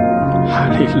哈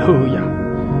利路亚！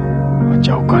我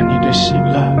浇灌你的喜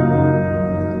乐，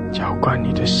浇灌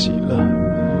你的喜乐，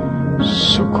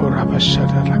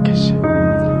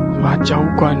我浇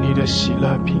灌你的喜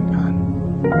乐平安。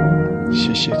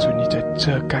谢谢主，你在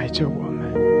遮盖着我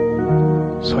们，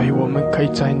所以我们可以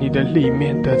在你的里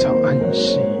面得着安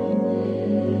息。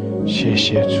谢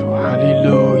谢主，哈利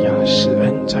路亚！施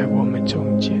恩在我们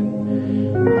中间。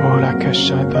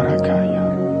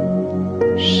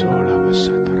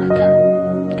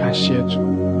感谢主，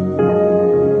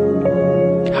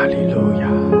哈利路亚。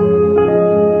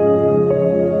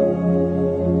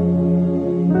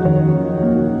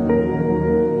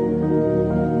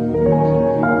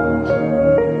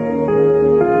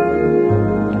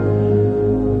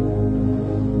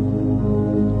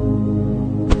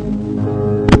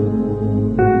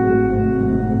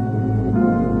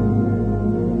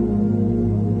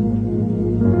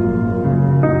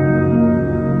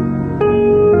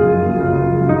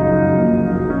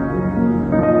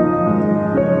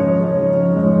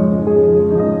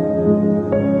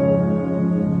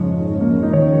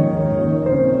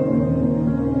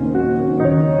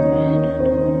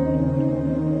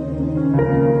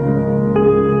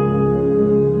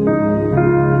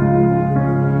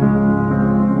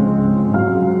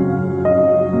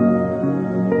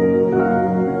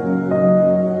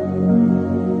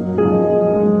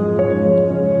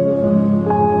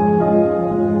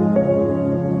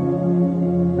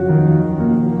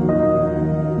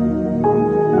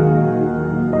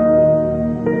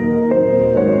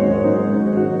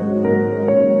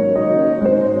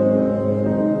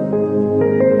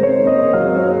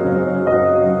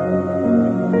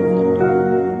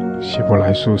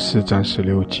书4章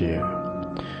16节，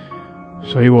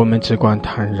所以我们只管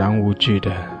坦然无惧的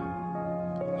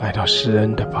来到施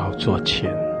恩的宝座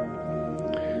前，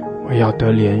我要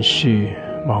得连续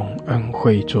蒙恩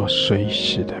惠做随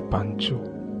时的帮助。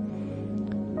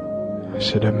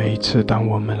是的，每一次当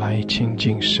我们来亲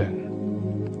近神，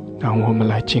当我们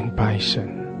来敬拜神，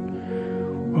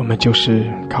我们就是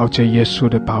靠着耶稣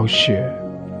的宝血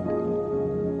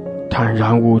坦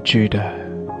然无惧的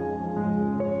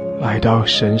来到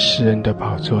神施恩的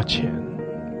宝座前。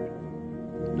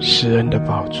施恩的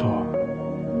宝座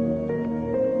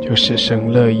就是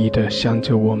神乐意的向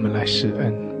着我们来施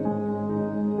恩，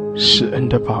施恩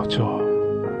的宝座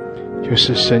就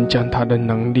是神将他的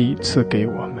能力赐给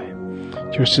我们，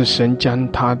就是神将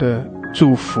他的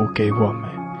祝福给我们。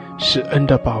施恩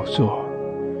的宝座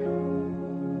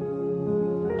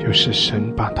就是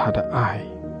神把他的爱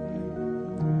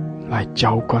来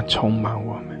浇灌充满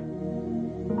我们。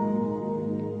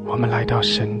我们来到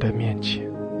神的面前，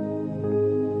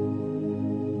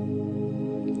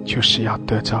就是要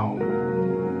得着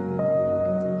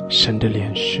神的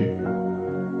连续，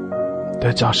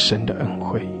得着神的恩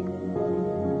惠，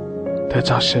得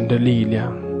着神的力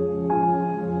量，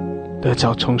得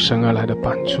着从神而来的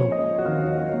帮助。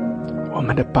我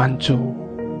们的帮助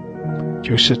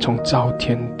就是从造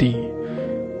天地，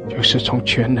就是从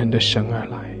全能的神而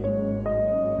来，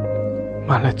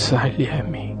满了慈爱怜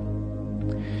悯。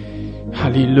哈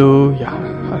利路亚，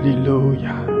哈利路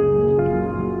亚！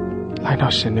来到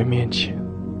神的面前，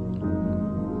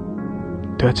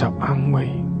得着安慰，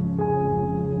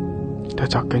得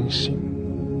着更新，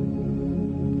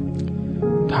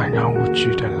坦然无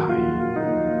惧的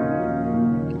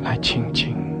来亲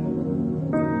近，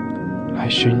来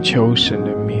寻求神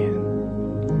的面。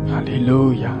哈利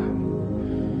路亚，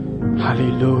哈利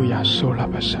路亚！苏拉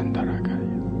巴山达拉盖亚，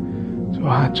主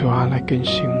啊，主啊，来更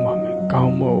新我们，高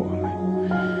摩我们。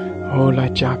来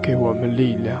加给我们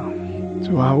力量。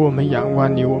主啊，我们仰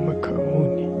望你，我们渴慕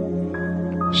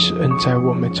施恩在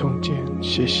我们中间。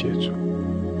谢谢主，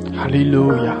哈利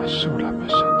路亚，苏拉巴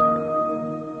沙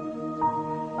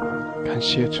达，感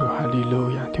谢主，哈利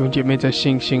路亚。弟兄姐妹，在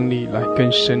信心里来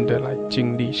更深的来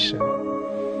经历神，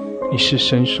你是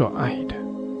神所爱的，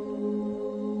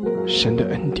神的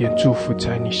恩典祝福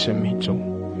在你生命中，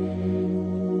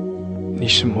你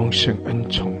是蒙神恩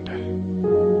宠的，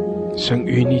神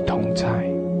与你同在，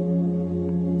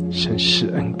神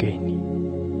施恩给你。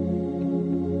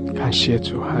感谢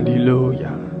主，哈利路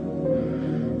亚，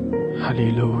哈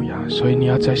利路亚。所以你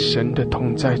要在神的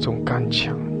同在中刚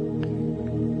强，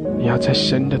你要在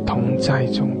神的同在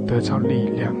中得到力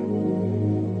量。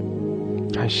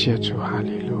感谢主，哈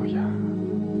利路亚，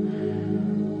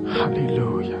哈利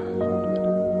路亚。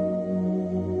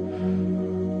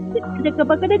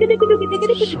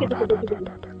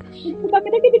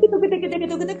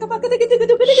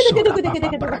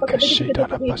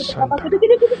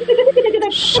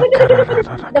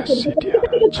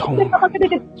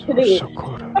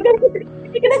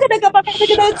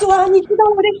主啊，你知道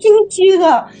我的心饥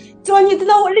饿，主啊，你知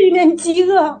道我里面饥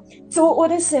饿，主我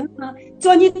的神啊，主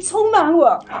啊，你充满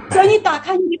我，主啊，你打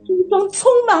开你的心中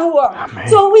充满我，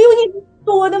主啊，唯有你是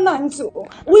我的满足，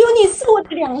唯有你是我的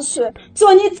粮食。主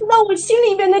啊，你知道我心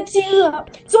里面的饥饿，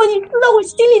主啊，你知道我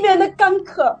心里面的干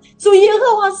渴。主耶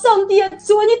和华上帝啊，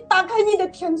主啊，你打开你的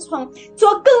天窗，主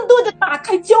啊，更多的打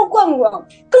开浇灌我，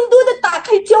更多的打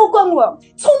开浇灌我，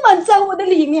充满在我的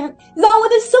里面，让我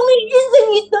的生命因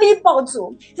着你得以饱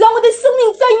足，让我的生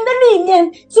命在你的里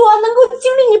面，主啊，能够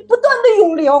经历你不断的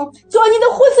涌流，主啊，你的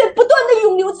活水不断的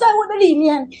涌流在我的里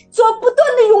面，主啊，不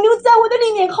断的涌流在我的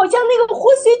里面，好像那个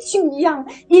活水井一样，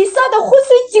以撒的活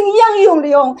水井一样涌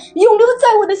流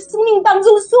在我的生命当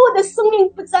中，使我的生命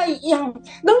不再一样，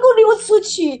能够流出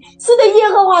去。是的，耶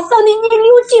和华上帝，你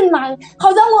流进来，好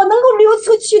让我能够流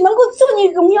出去，能够做你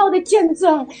荣耀的见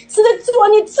证。是的，主啊，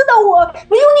你知道我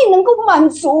唯有你能够满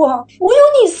足我，唯有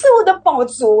你是我的饱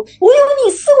足，唯有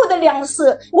你是我的粮食，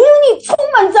唯有你充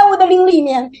满在我的灵里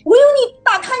面，唯有你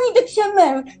打开你的天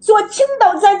门，主啊，倾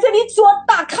倒在这里，主啊，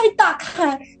打开，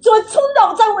主啊，冲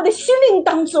倒在我的心灵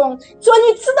当中。主啊，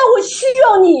你知道我需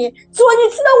要你，主啊，你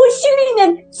知道我心里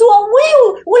面，主啊，唯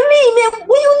有我里面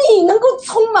唯有你能够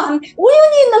充满，唯有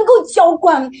你能够浇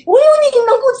灌，唯有你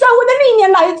能够在我的里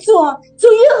面来做。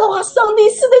主耶和华上帝，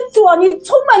是的，主啊，你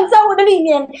充满在我的里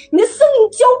面，你的生命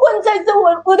浇灌在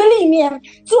我的里面。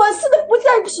主啊，是的，不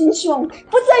再贫穷，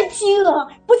不再饥饿，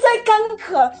不再干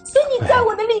渴，是你在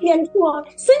我的里面做，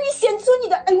是你显出你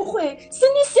的恩惠，是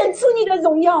你显出你的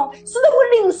荣耀。是的，我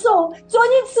领受，主啊，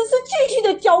你此时继续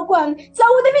的浇灌在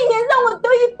我的里面，让我得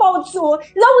以饱足，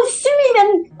让我心里面，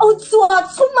哦，主啊，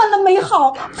充满了美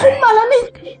好，充满了那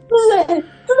滋润。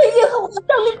是的，耶和华上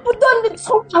帝不断的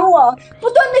充满我，不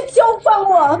断的浇灌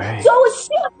我，主啊，我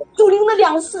需要属灵的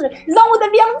粮食，让我的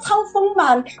粮仓丰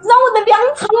满，让我的粮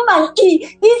仓满意，以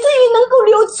至于能够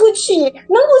流出去，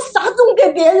能够撒种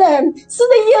给别人。是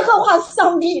的，耶和华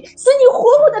上帝，是你活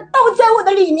活的道在我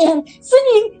的里面，是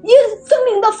你生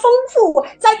命的丰富，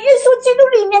在耶稣基督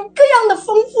里面各样的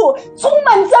丰富充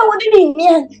满在我的里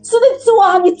面。是的，主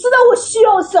啊，你知道我需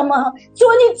要什么，主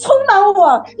啊，你充满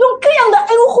我，用各样的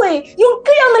恩惠，用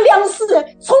各样的粮食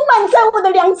充满在我的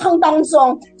粮仓当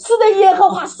中。是的，耶和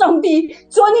华上帝，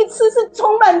主啊，你此时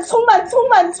充满浇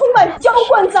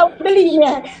灌在我的里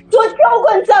面，主啊，浇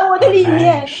灌在我的里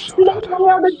面。是的，荣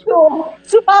耀的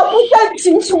主啊，不再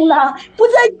贫穷了，不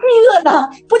再饥饿了，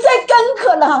不再干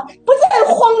渴了，不再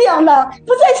荒凉了，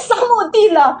不再沙漠地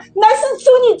了，乃是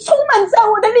主你充满在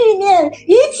我的里面，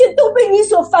一切都被你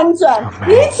所翻转，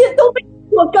一切都被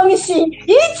我更新，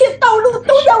一切道路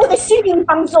都在我的心灵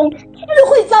当中，智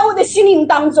慧在我的心灵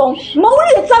当中，谋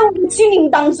略在我的心灵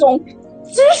当中，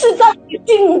知识在我的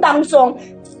心灵当中，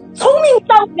聪明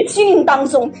在我的心灵当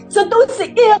中，这都是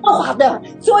耶和华的。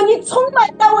主啊，你充满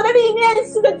在我的里面。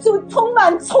是的，主，充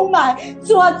满，主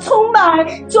啊，充满。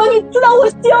主啊，你知道我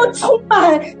需要充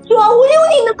满。主啊，唯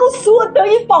有你能够使我得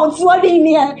以饱足啊，里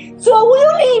面。主啊，唯有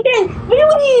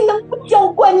你能够浇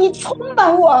灌，你充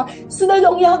满我。是的，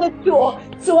荣耀的主。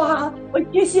主啊，我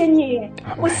谢谢你，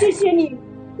我谢谢你。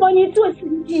主啊，你做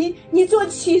神迹，你做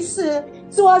奇事。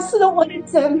主啊，是的，我的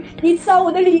神，你在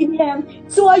我的里面。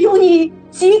主啊，用你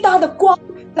极大的光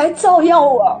来照耀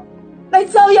我，来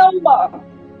照耀我，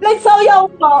来照耀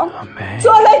我。主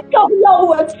啊，来照耀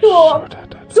我。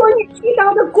主，你极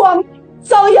大的光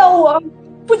照耀我，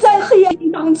不不在黑暗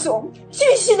当中，继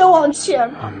续的往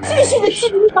前，继续的进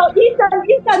入到一扇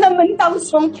一扇的门当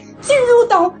中，进入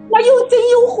到那又真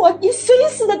又活，你随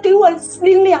时的给我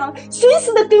灵粮，随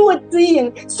时的给我指引，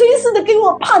随时的给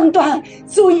我判断。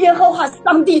主耶和华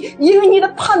上帝，因为你的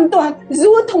判断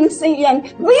如同深渊，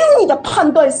唯有你的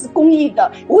判断是公义的，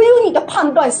唯有你的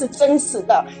判断是真实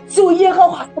的。主耶和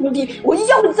华上帝，我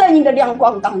要在你的亮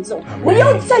光当中，我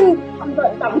要在你的判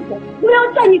断当中，我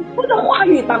要在你说的话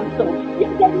语当中，要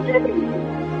在这里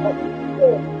谢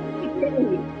谢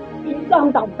你，以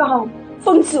上祷告，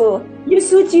奉主耶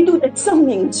稣基督的圣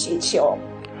名祈求。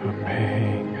阿门，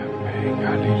阿门，哈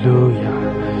利路亚，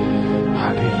哈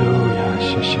利路亚，谢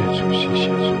谢主，谢谢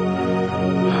主，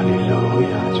哈利路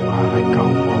亚，主啊，来高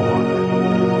摩我们，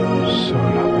受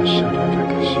了吧，受了那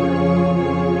个心，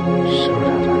受了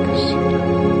那个心，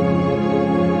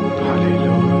哈利路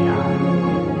亚，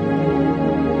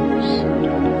受了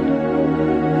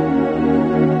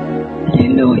哈利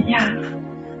路亚，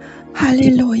哈利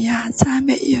路亚，赞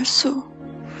美耶稣，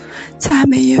赞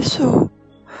美耶稣，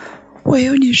唯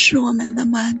有你是我们的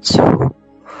满足。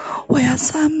我要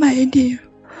赞美你，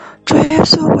主耶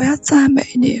稣，我要赞美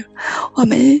你。我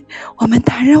们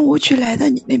坦然无惧来到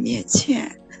你的面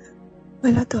前，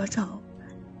为了得着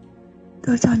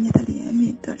你的怜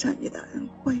悯，得着你的恩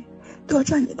惠，得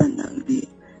着你的能力，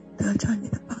得着你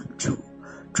的帮助。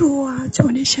主啊，求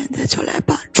你现在就来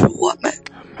帮助我们。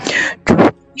主，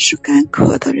你是干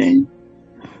渴的人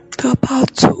得饱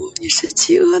足，你是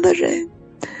饥饿的人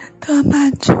得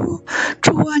满足。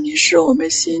主啊，你是我们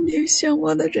心灵向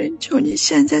往的人，求你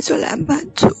现在就来满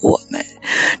足我们。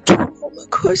主，我们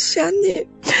渴想你，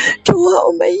主啊，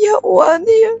我们仰望你，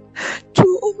主，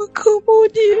我们渴慕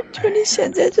你，求你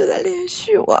现在就来连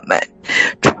续我们。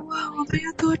主啊，我们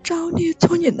要得着你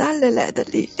从你那里来的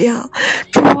力量。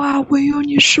主啊，唯有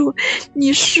你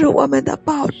是我们的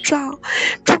保障。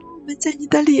主，我们在你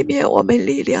的里面，我们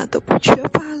力量都不缺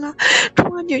乏了。主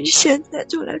啊，你现在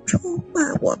就来充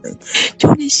满我们，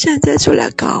求你现在就来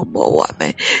高摩我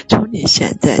们，求你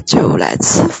现在就来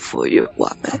赐福于我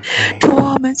们。主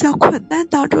啊，我们在困难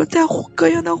当中，在各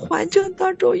样的环境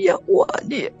当中仰望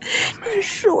你，你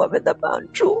是我们的帮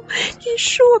助，你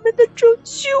是我们的拯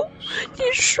救，你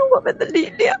是我们的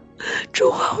力量。主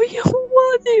啊，我仰望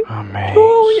你，主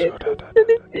啊，我也更多的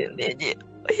经历你，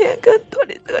我也更多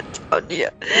的得着你。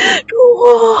主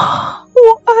啊，我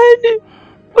爱你，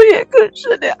我也更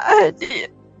深的爱你，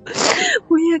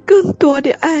我也更多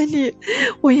的爱你，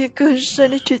我也更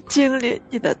深的去经历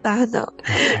你的大能。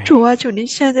主啊，求你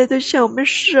现在就向我们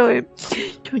施恩，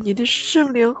求你的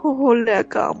圣灵厚厚来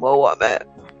高摩我们。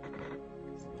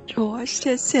主啊，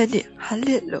谢谢你，哈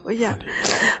利路亚，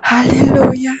哈利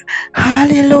路亚，哈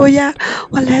利路亚！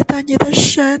我来到你的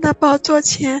神的宝座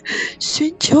前，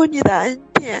寻求你的恩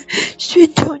典，寻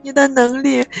求你的能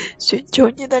力，寻求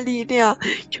你的力量，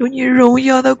求你荣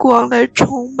耀的光来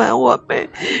充满我们。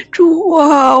主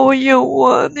啊，我仰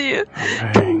望你，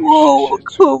主啊，我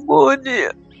渴慕你。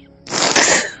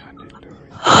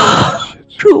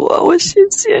主啊，我谢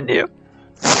谢你，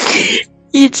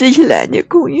一直以来你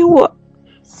供应我。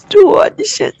主啊，你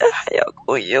现在还要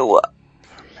供应我。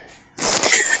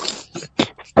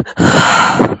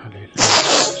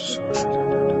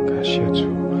感谢主，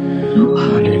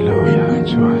哈利路亚！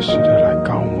主啊，是的，来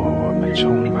高摩我们，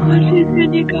充满我。谢谢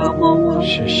你高摩我，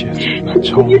谢谢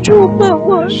主，来充满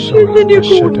我，谢谢你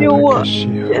供应我，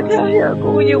现在还要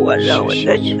供应我，让我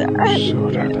在你的爱里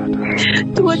面。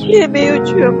昨天没有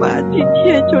缺乏，今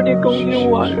天求你供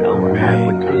应我，让我还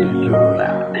不至于缺乏。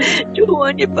主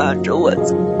啊，你帮助我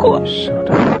走过。感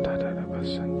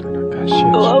谢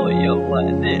主，我仰望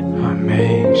你。阿门！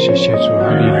谢谢主，哈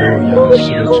利路亚！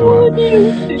是的，主啊，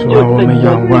主啊，我们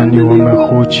仰望你，我们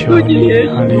呼求你，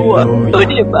哈利路亚！求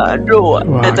你帮助我，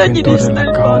哇，更多的来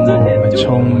高摩我们，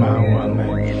充满我们。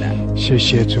谢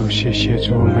谢主，谢谢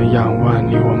主，我们仰望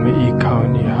你，我们依靠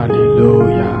你，哈利路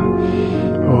亚！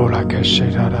哦，拉克西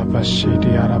达拉巴西迪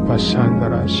阿拉巴山达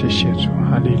拉，谢谢主，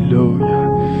哈利路亚！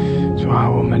主啊，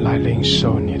我们来领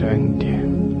受你的恩典，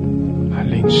来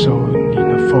领受你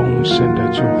的丰盛的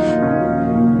祝福。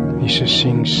你是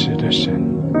信实的神，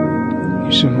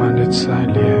你是满了慈爱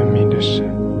怜悯的神。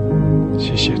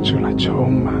谢谢主来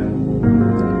充满，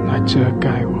来遮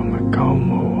盖我们，高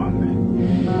摩我们。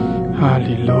哈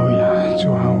利路亚！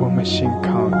主啊，我们信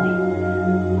靠你，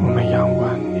我们仰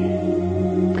望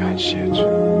你，感谢主。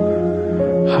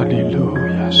哈利路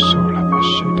亚！苏拉巴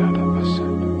西达拉巴萨，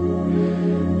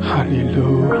哈利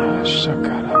路亚！沙卡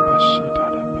拉巴西达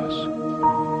拉巴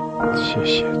萨，谢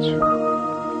谢主。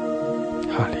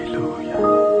哈利路亚！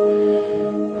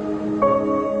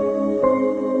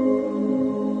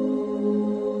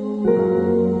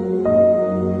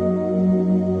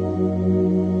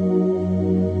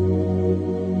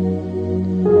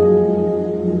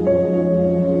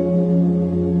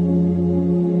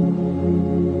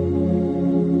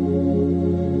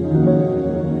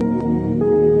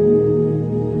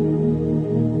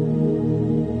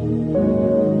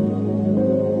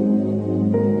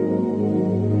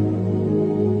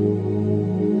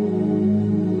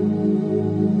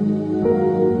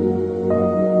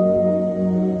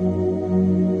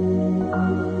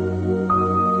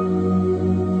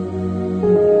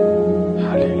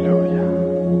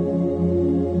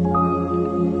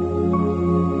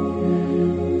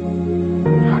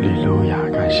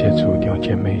谢主，弟兄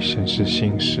姐妹，神是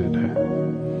信实的。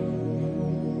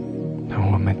让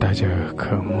我们带着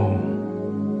渴慕，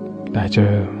带着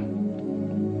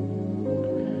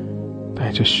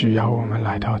需要，我们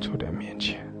来到主的面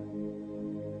前。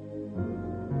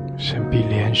神必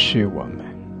连续我们，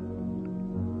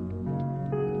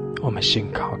我们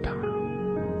信靠他，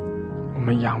我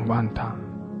们仰望他，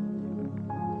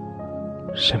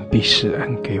神必施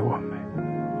恩给我们，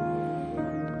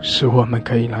使我们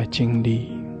可以来经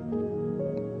历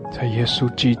在耶稣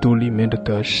基督里面的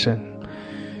得胜，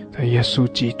在耶稣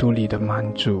基督里的满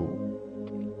足。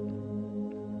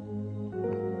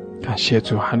感谢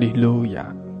主，哈利路亚！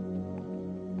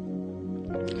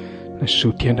那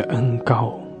属天的恩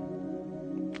膏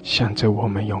向着我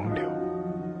们涌流，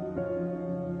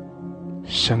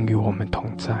神与我们同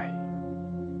在，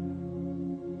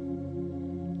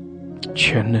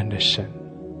全能的神，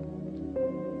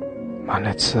满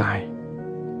了慈爱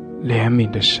怜悯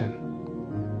的神，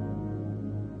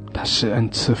他施恩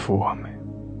赐福我们，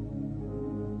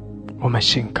我们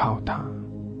信靠他，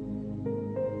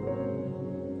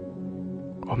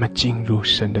我们进入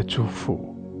神的祝福。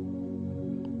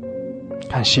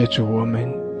感谢主，我们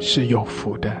是有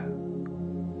福的，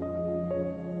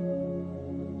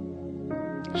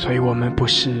所以我们不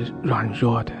是软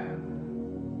弱的，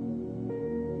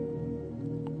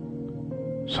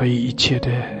所以一切的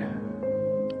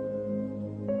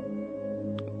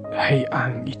黑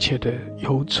暗，一切的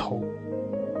忧愁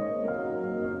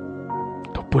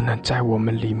都不能在我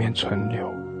们里面存留，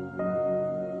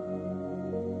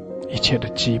一切的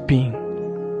疾病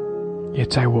也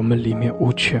在我们里面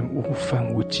无权无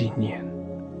分无纪念。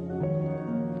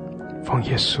奉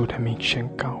耶稣的名宣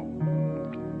告，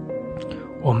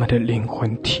我们的灵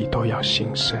魂体都要新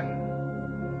生。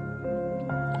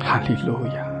哈利路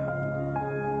亚！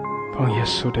奉耶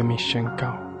稣的名宣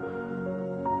告，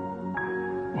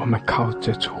我们靠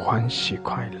着主欢喜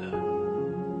快乐，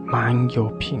满有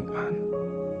平安。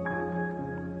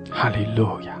哈利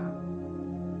路亚！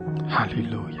哈利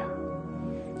路亚！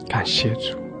感谢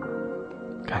主，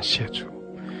感谢主，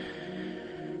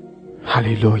哈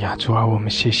利路亚！主啊，我们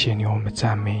谢谢你，我们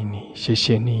赞美你，谢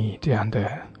谢你这样的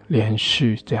连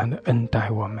续，这样的恩待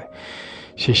我们，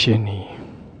谢谢你，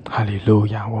哈利路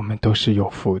亚！我们都是有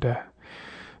福的，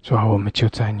主啊，我们就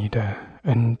在你的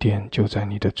恩典，就在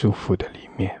你的祝福的里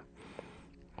面，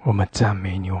我们赞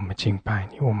美你，我们敬拜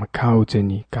你，我们靠着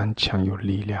你刚强有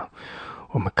力量，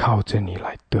我们靠着你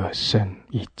来得胜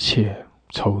一切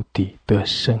仇敌，得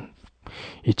胜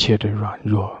一切的软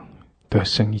弱，得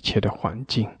胜一切的环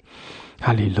境。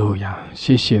哈利路亚！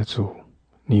谢谢主，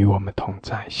你与我们同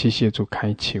在，谢谢主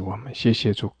开启我们，谢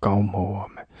谢主高摩我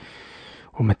们，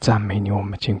我们赞美你，我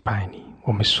们敬拜你，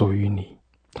我们属于你。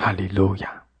哈利路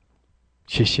亚！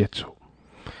谢谢主，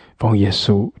奉耶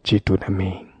稣基督的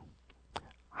名，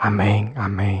阿们，阿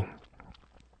们，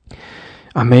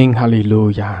阿们！哈利路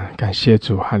亚！感谢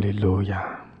主，哈利路亚，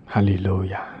哈利路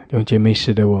亚！弟兄姐妹，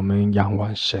是的，我们仰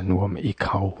望神，我们依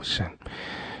靠神，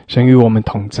神与我们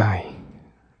同在，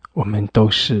我们都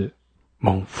是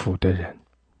蒙福的人。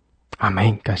阿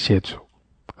们！感谢主，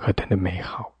何等的美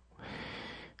好！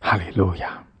哈利路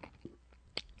亚！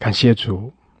感谢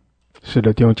主，是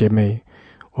的，弟兄姐妹，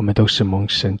我们都是蒙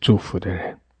神祝福的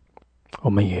人，我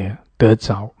们也得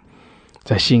着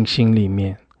在信心里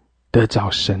面得着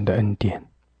神的恩典。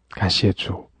感谢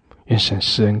主，愿神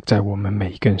施恩在我们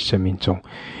每一个人生命中，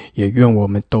也愿我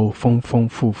们都丰丰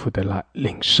富富的来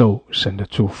领受神的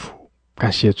祝福。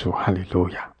感谢主，哈利路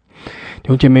亚！弟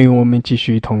兄姐妹，我们继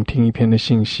续一同听一篇的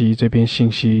信息，这篇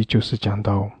信息就是讲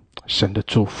到神的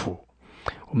祝福，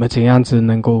我们怎样子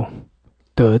能够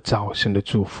得着神的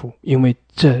祝福，因为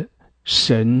这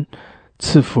神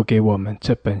赐福给我们，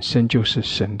这本身就是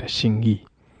神的心意。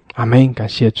阿们！感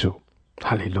谢主，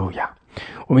哈利路亚！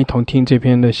我们一同听这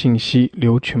篇的信息，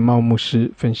刘群茂牧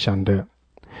师分享的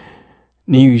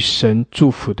你与神祝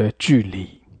福的距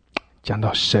离，讲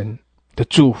到神的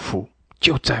祝福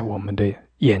就在我们的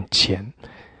眼前，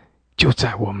就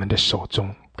在我们的手中。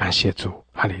感谢主，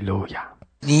哈利路亚！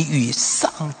你与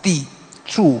上帝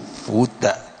祝福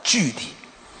的距离，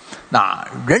那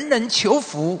人人求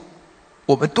福，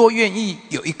我们多愿意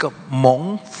有一个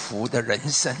蒙福的人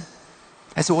生。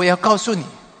但是我要告诉你，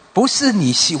不是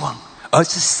你希望，而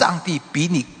是上帝比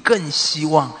你更希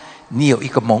望你有一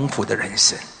个蒙福的人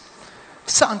生。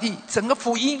上帝整个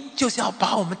福音就是要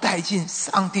把我们带进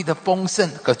上帝的丰盛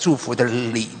和祝福的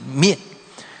里面。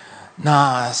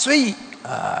那所以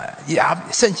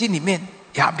圣经里面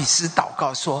雅比斯祷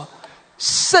告说，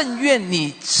甚愿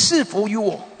你赐福于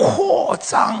我，扩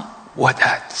张我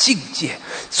的境界。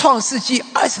创世纪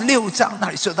26章那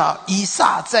里说到，以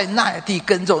撒在那地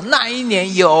耕种，那一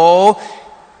年有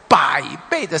100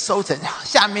倍的收成，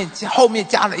后面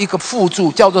加了一个附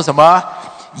注，叫做什么？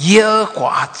耶和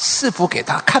华赐福给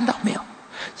他。看到没有？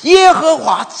耶和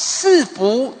华赐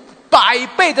福100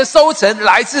倍的收成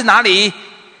来自哪里？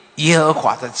耶和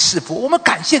华的赐福。我们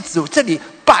感谢主，这里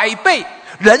100倍，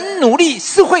人努力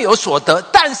是会有所得，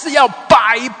但是要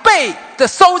100倍的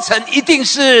收成，一定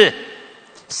是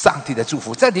上帝的祝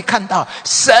福。这里看到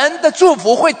神的祝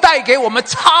福会带给我们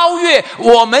超越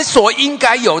我们所应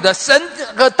该有的，神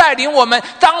带领我们，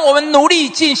当我们努力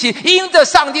进行，因着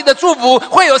上帝的祝福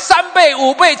会有3倍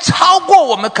5倍超过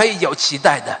我们可以有期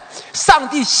待的。上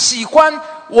帝喜欢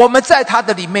我们在他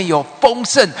的里面有丰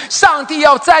盛，上帝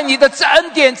要在你的恩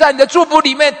典，在你的祝福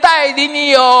里面带领你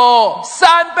有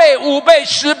3倍5倍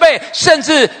10倍甚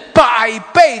至100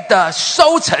倍的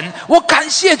收成。我感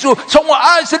谢主，从我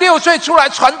26岁出来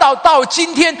传道到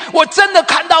今天，我真的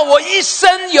看到我一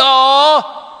生有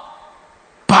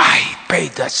100倍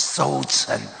的收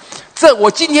成。这我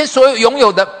今天所有拥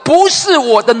有的，不是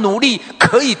我的努力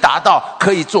可以达到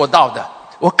可以做到的。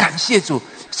我感谢主，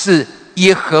是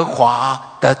耶和华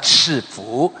的赐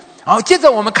福。然后接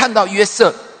着我们看到约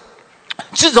瑟，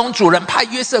自从主人派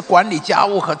约瑟管理家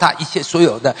务和他一切所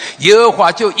有的，耶和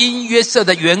华就因约瑟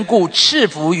的缘故赐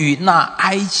福于那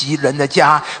埃及人的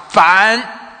家，凡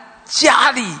家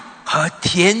里和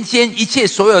田间一切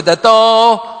所有的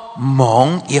都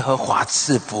蒙耶和华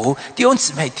赐福。弟兄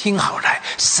姊妹听好了，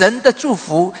神的祝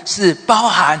福是包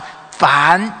含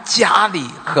凡家里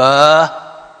和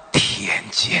田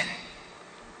间。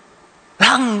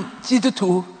让基督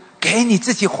徒给你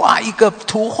自己画一个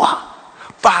图画，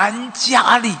凡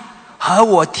家里和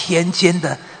我田间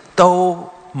的都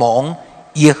蒙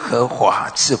耶和华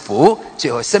赐福。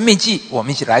最后申命记我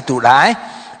们一起来读，来，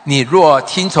你若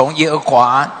听从耶和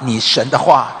华你神的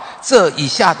话，这以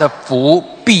下的福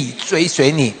必追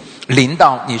随你，临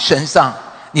到你身上。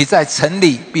你在城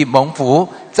里必蒙福，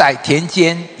在田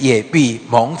间也必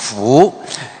蒙福。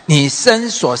你生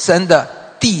所生的，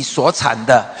地所产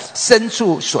的，牲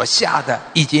畜所下的，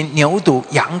以及牛犊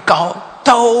羊羔，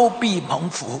都必蒙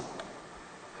福。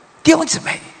弟兄姊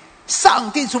妹，上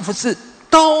帝祝福是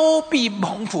都必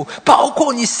蒙福，包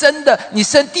括你生的，你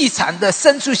生地产的，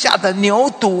牲畜下的，牛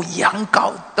犊羊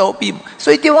羔都必蒙。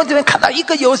所以弟兄姊妹看到一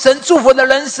个有神祝福的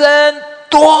人生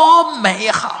多美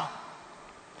好，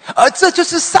而这就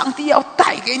是上帝要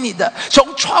带给你的。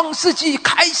从创世纪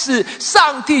开始，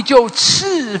上帝就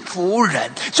赐福人。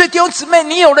所以弟兄姊妹，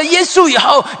你有了耶稣以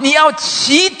后，你要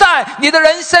期待你的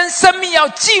人生生命要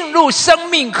进入生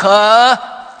命和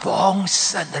丰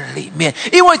盛的里面，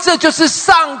因为这就是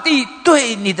上帝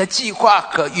对你的计划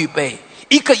和预备。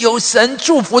一个有神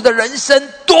祝福的人生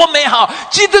多美好！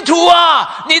基督徒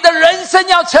啊，你的人生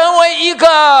要成为一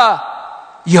个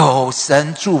有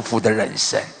神祝福的人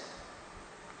生。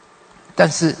但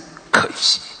是可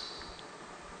惜，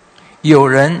有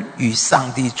人与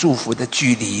上帝祝福的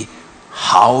距离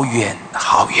好远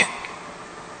好远。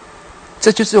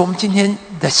这就是我们今天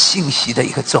的信息的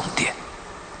一个重点。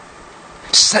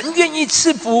神愿意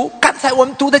赐福，刚才我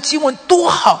们读的经文多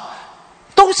好，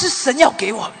都是神要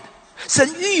给我们的，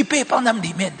神预备放在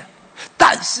里面的。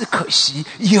但是可惜，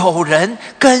有人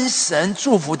跟神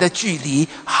祝福的距离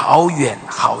好远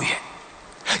好远。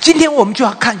今天我们就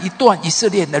要看一段以色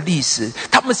列的历史，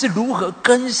他们是如何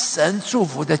跟神祝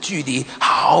福的距离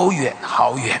好远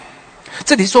好远。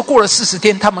这里说过了40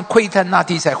天，他们窥探那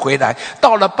地才回来，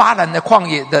到了巴兰的旷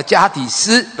野的加底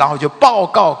斯，然后就报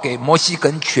告给摩西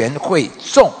跟全会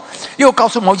众，又告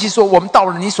诉摩西说，我们到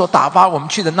了你所打发我们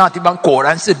去的那地方，果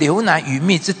然是流奶与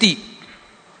蜜之地。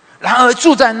然而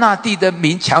住在那地的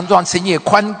民强壮，城也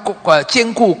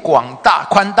坚固宽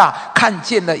大，看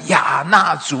见了亚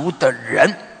衲族的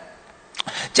人。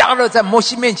迦勒在摩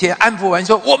西面前安抚完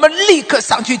说，我们立刻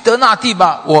上去得那地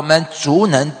吧，我们足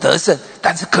能得胜。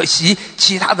但是可惜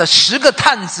其他的10个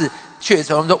探子却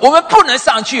说，我们不能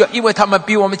上去，因为他们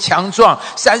比我们强壮。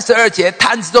32节，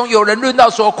探子中有人论到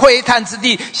所窥探之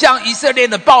地，向以色列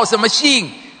人报什么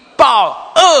信？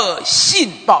报恶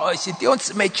信。报恶信。弟兄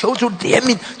姊妹，求主怜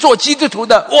悯做基督徒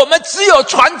的，我们只有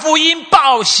传福音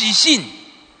报喜信。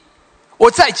我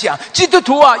再讲，基督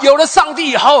徒啊，有了上帝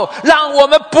以后，让我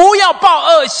们不要报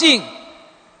恶信，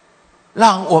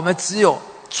让我们只有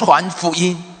传福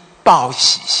音报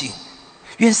喜信。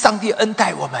愿上帝恩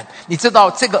待我们。你知道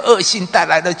这个恶信带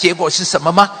来的结果是什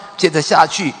么吗？接着下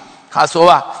去他说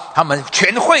啊，他们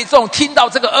全会众听到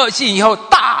这个恶信以后，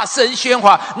大大声喧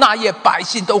哗，那夜百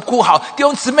姓都哭嚎。弟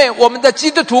兄姊妹，我们的基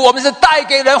督徒，我们是带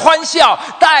给人欢笑，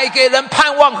带给人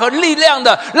盼望和力量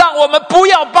的。让我们不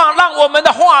要让我们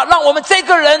的话，让我们这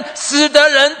个人使得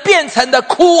人变成的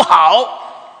哭嚎。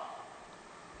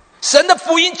神的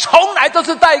福音从来都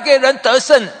是带给人得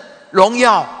胜、荣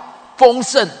耀、丰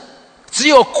盛，只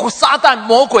有撒旦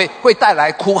魔鬼会带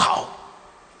来哭嚎。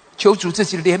求主自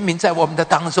己怜悯在我们的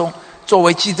当中，作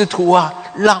为基督徒啊，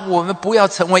让我们不要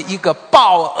成为一个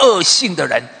报恶性的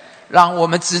人，让我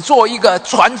们只做一个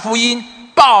传福音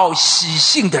报喜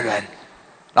信的人。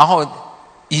然后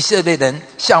以色列人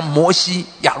向摩西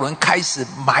亚伦开始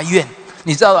埋怨，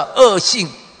你知道吗？恶性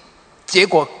结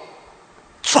果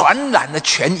传染了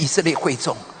全以色列会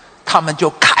众，他们就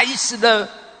开始了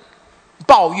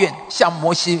抱怨，向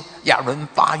摩西亚伦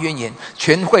发怨言。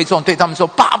全会众对他们说，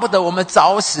巴不得我们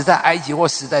早死在埃及或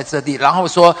死在这地。然后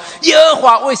说，耶和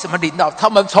华为什么临到他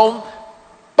们？从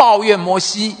抱怨摩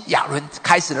西亚伦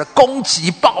开始了攻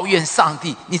击抱怨上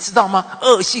帝。你知道吗？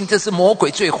恶性，这是魔鬼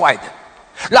最坏的，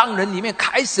让人里面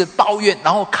开始抱怨，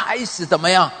然后开始怎么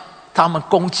样？他们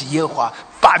攻击耶和华，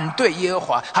反对耶和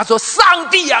华。他说，上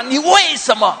帝啊，你为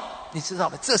什么？你知道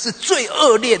吗？这是最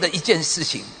恶劣的一件事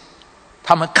情。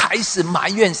他们开始埋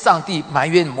怨上帝，埋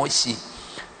怨摩西，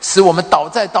使我们倒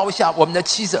在刀下，我们的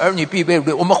妻子儿女必被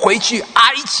掳，我们回去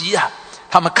埃及啊。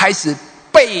他们开始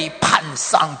背叛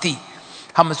上帝。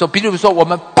他们说，比如说，我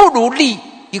们不如立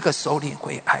一个首领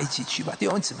回埃及去吧。弟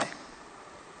兄姊妹，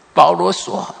保罗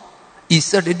说，以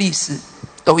色列历史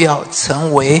都要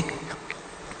成为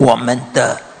我们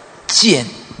的见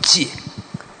解。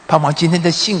盼望今天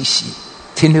的信息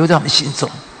停留在我们心中，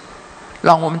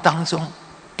让我们当中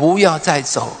不要再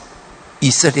走以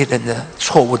色列人的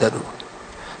错误的路。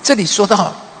这里说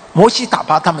到摩西打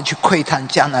发他们去窥探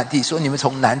迦南地，说你们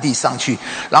从南地上去。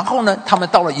然后呢，他们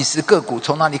到了以实各谷，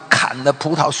从那里砍了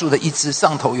葡萄树的一枝，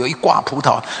上头有一挂葡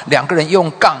萄，两个人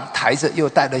用杠抬着，又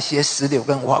带了些石榴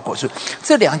跟无花果树。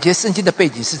这两节圣经的背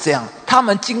景是这样：他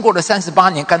们经过了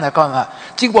38年，刚才告诉他，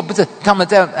经过不是他们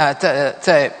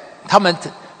他们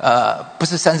不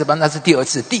是38，那是第二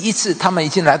次。第一次他们已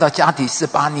经来到加底斯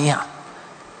巴尼亚，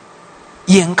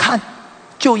眼看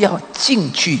就要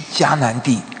进去迦南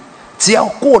地，只要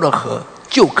过了河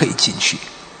就可以进去。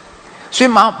所以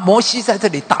摩西在这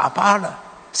里打发了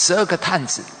12个探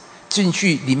子进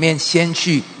去里面，先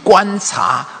去观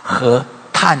察和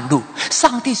探路。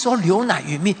上帝说流奶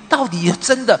与蜜，到底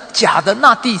真的假的？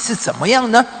那地是怎么样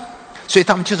呢？所以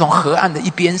他们就从河岸的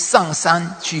一边上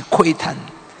山去窥探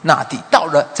那地。到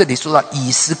了这里说到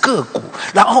以实各谷，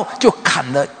然后就砍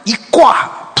了一挂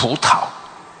葡萄。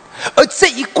而这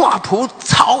一挂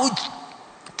超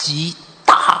级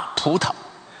大葡萄，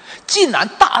竟然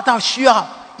大到需要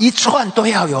一串都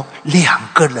要有2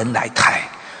个人来抬。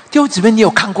弟兄姊妹，你有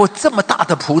看过这么大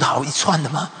的葡萄一串的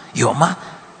吗？有吗？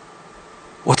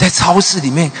我在超市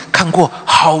里面看过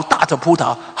好大的葡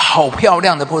萄，好漂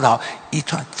亮的葡萄，一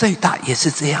串最大也是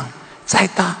这样，再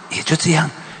大也就这样，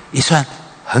一串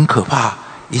很可怕，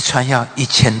一串要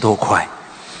1000多块。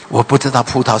我不知道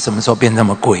葡萄什么时候变那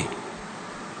么贵。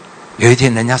有一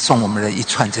天人家送我们了一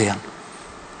串这样，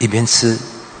一边吃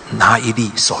拿一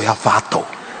粒手要发抖，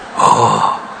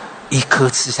一颗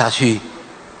吃下去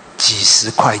几十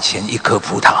块钱一颗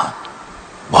葡萄，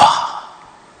哇！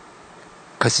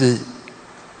可是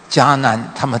迦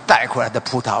南他们带回来的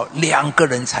葡萄，2个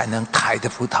人才能抬的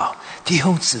葡萄。弟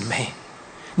兄姊妹，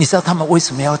你知道他们为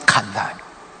什么要砍来？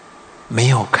没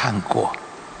有看过。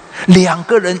2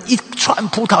个人一串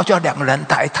葡萄就要2个人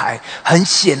抬，很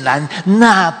显然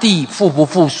那地富不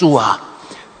富庶啊？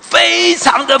非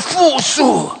常的富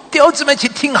庶。弟兄姊妹，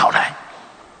请听好来，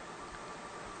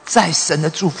在神的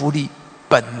祝福里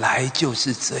本来就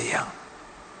是这样。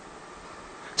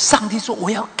上帝说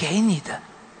我要给你的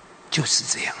就是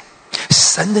这样，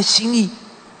神的心意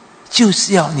就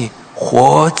是要你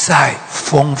活在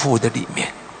丰富的里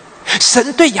面。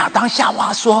神对亚当夏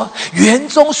娃说，园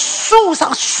中树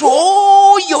上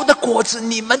所有的果子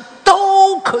你们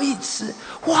都可以吃。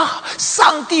哇！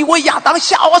上帝为亚当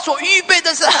夏娃所预备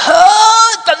的是何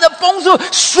等的丰富，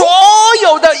所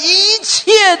有的一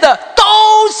切的都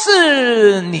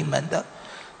是你们的。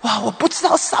哇！我不知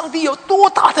道上帝有多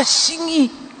大的心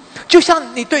意，就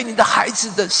像你对你的孩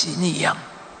子的心意一样。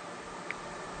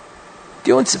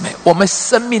弟兄姊妹，我们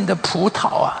生命的葡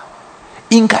萄啊，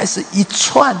应该是一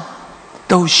串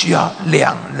都需要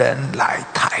2人来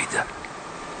抬的。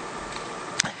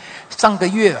上个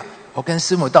月我跟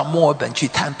师母到墨尔本去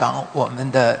探访我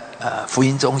们的福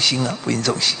音中心。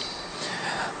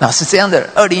那是这样的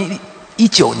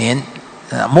，2019年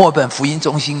墨尔本福音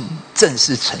中心正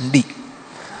式成立。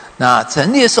那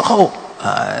成立的时候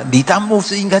李丹牧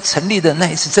师应该成立的那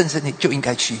一次正式你就应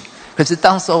该去，可是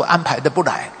当时候安排的不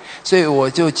来，所以我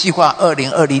就计划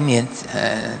2020年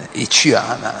也去啊。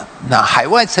那海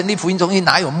外成立福音中心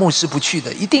哪有牧师不去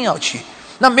的，一定要去。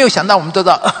那没有想到我们都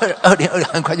到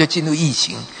2020很快就进入疫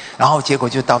情，然后结果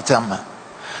就到这样嘛。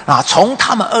从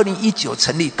他们2019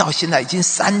成立到现在已经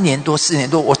3年多4年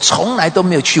多，我从来都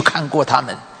没有去看过他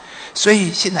们。所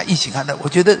以现在疫情看了，我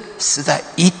觉得实在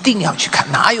一定要去看，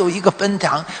哪有一个分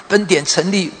点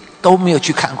成立都没有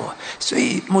去看过。所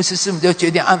以牧师师母就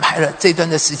决定安排了这段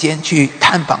的时间去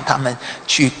探访他们，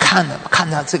去看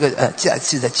到这个再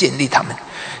次的建立他们。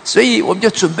所以我们就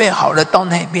准备好了到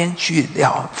那边去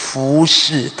要服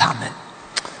侍他们。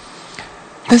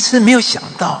但是没有想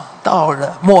到，到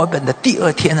了墨尔本的第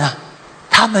2天啊，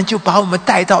他们就把我们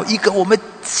带到一个我们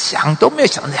想都没有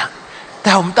想这样，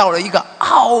带我们到了一个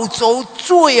澳洲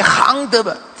最夯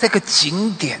的这个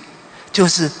景点，就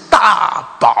是大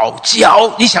堡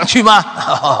礁。你想去吗？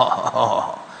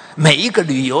每一个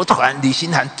旅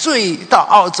行团到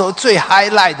澳洲最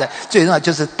highlight 的最重要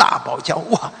就是大堡礁。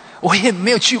哇，我也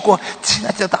没有去过，现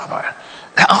在叫大堡礁。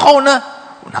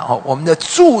然后我们就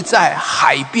住在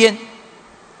海边，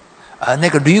那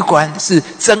个旅馆是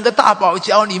整个大堡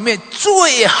礁里面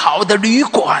最好的旅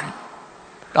馆。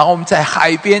然后我们在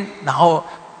海边，然后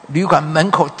旅馆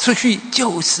门口出去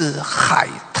就是海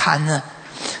滩呢。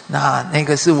那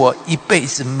个是我一辈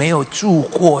子没有住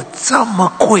过这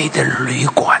么贵的旅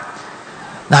馆。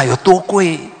那有多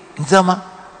贵你知道吗？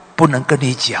不能跟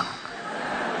你讲，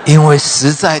因为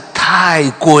实在太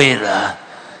贵了，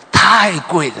太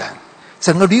贵了。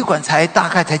整个旅馆大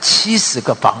概才70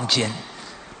个房间，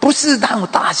不是那种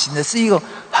大型的，是一个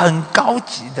很高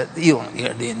级的一种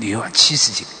旅馆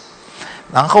，70几个。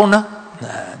然后呢，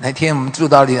那天我们住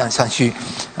到旅馆上去，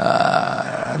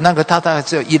那个它大概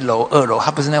只有1楼2楼，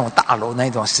它不是那种大楼那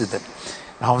种似的。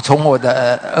然后从我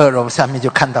的2楼上面就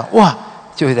看到，哇，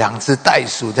就2只袋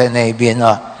鼠在那边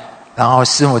啊。然后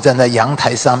师母站在阳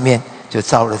台上面，就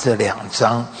照了这2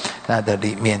张它的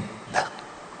里面。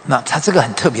那它这个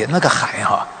很特别，那个海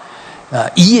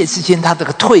一夜之间它这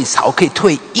个退潮可以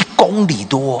退1公里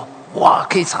多，哇，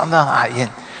可以尝到海燕。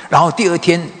然后第2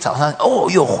天早上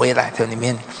又回来在里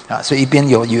面所以一边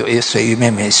有水一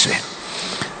边没水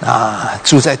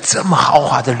住在这么豪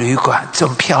华的旅馆，这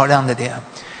么漂亮的地方。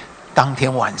当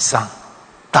天晚上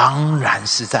当然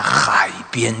是在海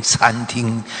边餐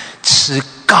厅吃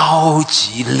高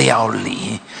级料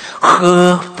理，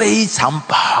喝非常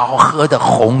好喝的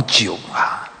红酒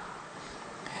啊。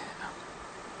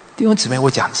弟兄姊妹，我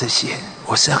讲这些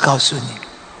我是要告诉你，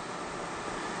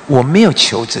我没有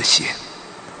求这些，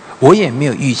我也没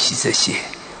有预期这些，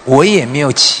我也没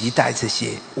有期待这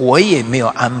些，我也没有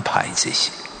安排这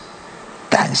些。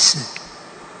但是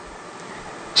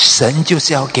神就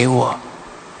是要给我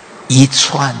一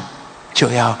串就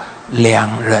要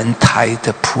2人抬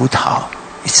的葡萄。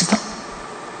你知道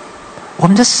我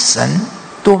们的神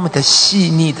多么的细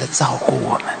腻的照顾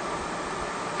我们，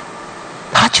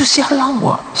他就是要让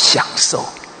我享受。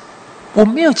我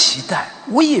没有期待，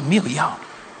我也没有要，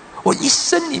我一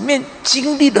生里面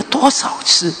经历了多少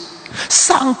次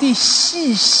上帝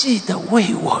细细的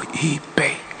为我预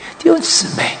备。弟兄姊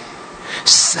妹，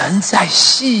神在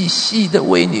细细的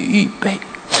为你预备，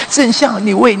正像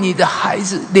你为你的孩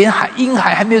子，连婴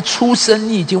孩还没有出生，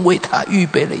你已经为他预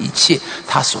备了一切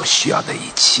他所需要的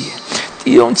一切。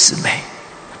弟兄姊妹，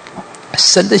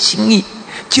神的心意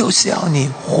就是要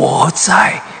你活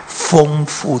在丰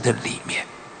富的里面。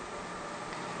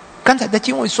刚才的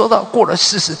经文说到，过了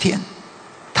40天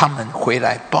他们回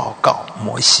来报告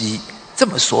摩西这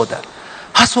么说的，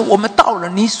他说我们到了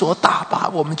你所打发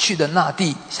我们去的那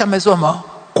地，下面说什么？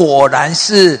果然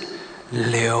是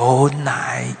流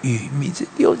奶与蜜。弟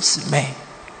兄姊妹，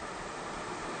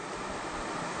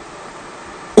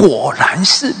果然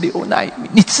是流奶与蜜，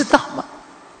你知道吗？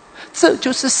这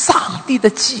就是上帝的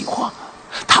计划，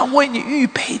他为你预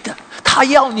备的，他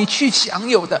要你去享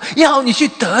有的，要你去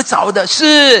得着的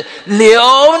是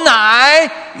流奶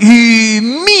与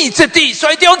蜜之地。所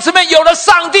以弟兄姊妹，有了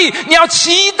上帝，你要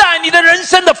期待你的人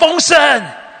生的丰盛。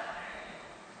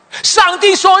上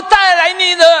帝所带来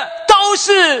你的都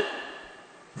是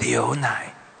流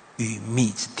奶与蜜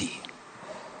之地。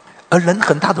而人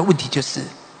很大的问题就是，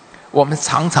我们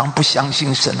常常不相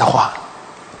信神的话。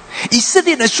以色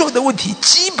列人所有的问题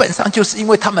基本上就是因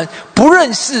为他们不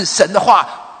认识神的话，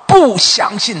不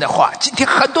相信的话。今天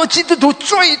很多基督徒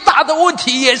最大的问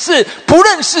题也是不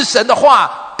认识神的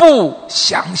话，不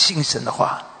相信神的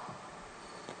话。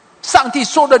上帝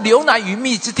说的流奶与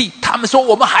蜜之地，他们说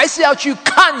我们还是要去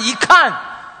看一看。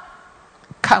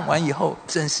看完以后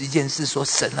证实一件事，说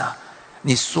神啊，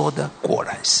你说的果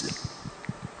然是。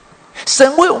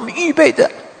神为我们预备的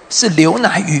是流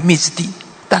奶与蜜之地，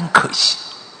但可惜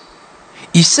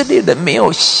以色列人没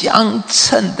有相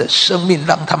称的生命，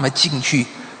让他们进去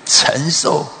承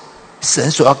受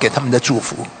神所要给他们的祝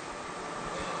福。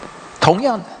同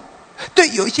样的，对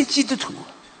有一些基督徒，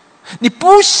你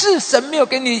不是神没有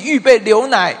给你预备流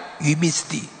奶与蜜之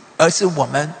地，而是我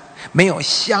们没有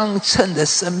相称的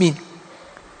生命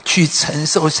去承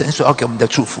受神所要给我们的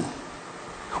祝福。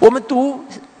我们读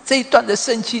这一段的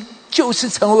圣经，就是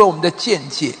成为我们的见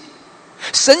解。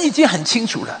神已经很清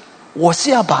楚了，我是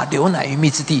要把流奶与蜜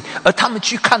之地，而他们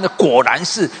去看的果然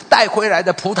是带回来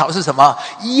的葡萄是什么？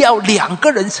要2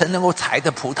个人才能够采的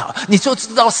葡萄。你就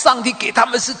知道上帝给他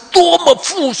们是多么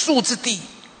富庶之地。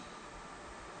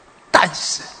但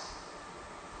是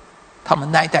他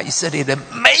们那一代以色列人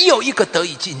没有一个得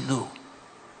以进入。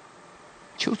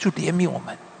求主怜悯我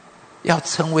们，要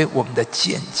成为我们的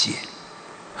见解。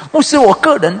牧师，我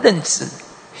个人认知，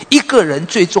一个人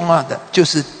最重要的就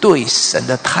是对神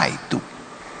的态度。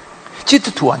基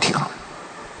督徒啊，听好，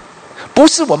不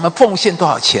是我们奉献多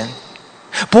少钱，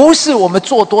不是我们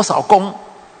做多少工，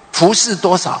服侍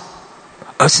多少，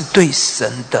而是对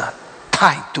神的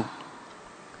态度。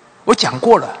我讲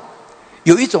过了，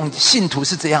有一种信徒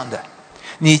是这样的，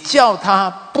你叫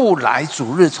他不来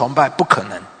主日崇拜不可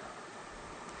能，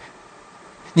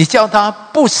你叫他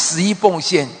不11奉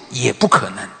献也不可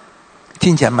能。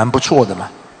听起来蛮不错的嘛，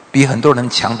比很多人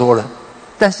强多了。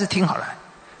但是听好了，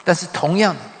但是同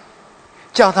样的，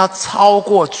叫他超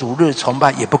过主日崇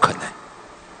拜也不可能，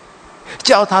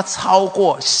叫他超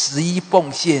过11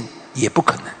奉献也不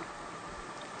可能。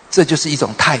这就是一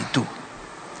种态度。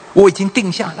我已经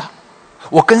定下了，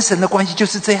我跟神的关系就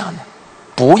是这样的，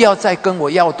不要再跟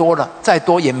我要多了，再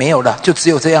多也没有了，就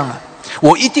只有这样了。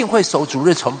我一定会守主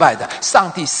日崇拜的，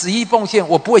上帝11奉献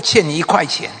我不会欠你1块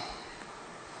钱。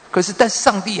可是但是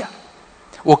上帝啊，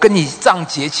我跟你账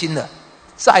结清了，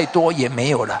再多也没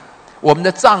有了，我们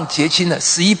的账结清了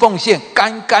，11奉献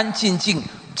干干净净，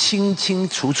清清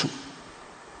楚楚。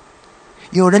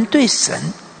有人对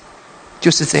神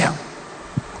就是这样，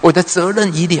我的责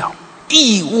任已了，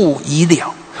义务已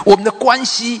了，我们的关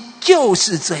系就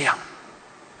是这样。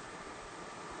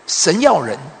神要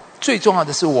人最重要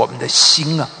的是我们的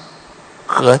心啊，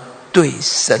和对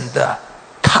神的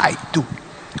态度。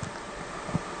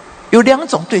有2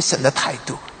种对神的态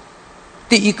度，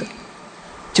第一个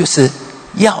就是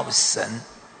要神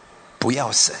不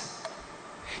要神。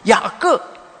雅各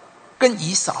跟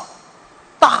以扫，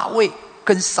大卫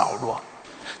跟扫罗，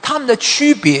他们的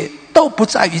区别都不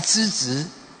在于资质、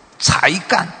才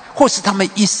干，或是他们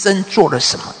一生做了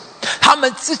什么。他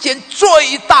们之间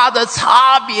最大的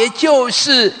差别就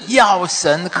是要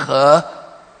神和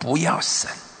不要神。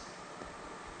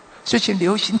所以请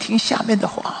留心听下面的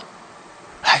话，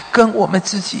来跟我们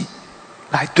自己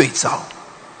来对照。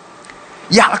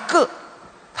雅各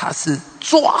他是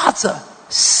抓着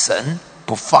神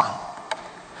不放，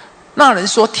那人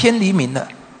说天黎明了，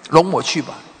容我去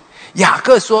吧。雅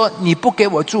各说你不给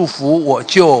我祝福，我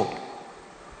就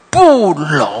不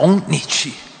容你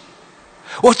去。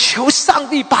我求上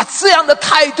帝把这样的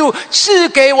态度赐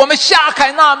给我们夏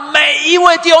凯纳每一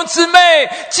位弟兄姊妹，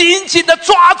紧紧的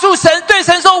抓住神，对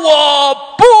神说我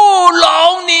不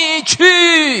容你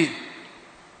去。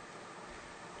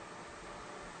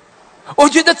我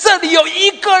觉得这里有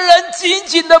一个人紧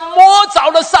紧的摸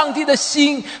着了上帝的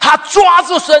心，他抓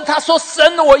住神，他说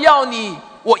神我要你，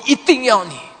我一定要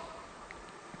你。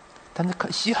但是可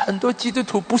惜很多基督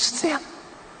徒不是这样，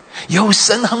有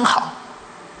神很好，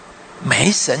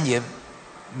没神也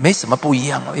没什么不一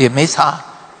样，也没差。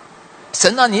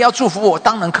神啊，你要祝福我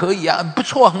当然可以啊，不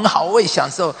错很好，我也享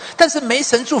受。但是没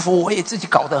神祝福我也自己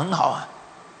搞得很好啊。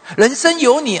人生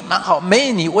有你蛮好，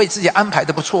没你我也自己安排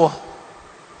的不错。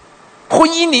婚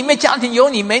姻里面家庭有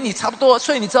你没你差不多。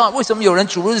所以你知道为什么有人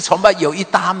主日崇拜有一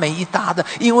搭没一搭的？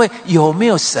因为有没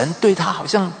有神对他好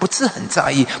像不是很在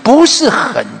意，不是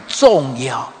很重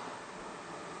要。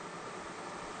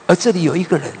而这里有一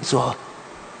个人说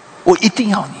我一定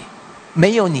要你，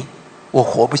没有你我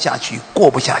活不下去，过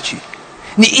不下去，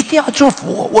你一定要祝福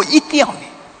我，我一定要你。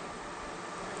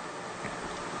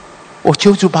我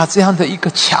求主把这样的一个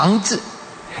强制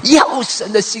要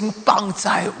神的心放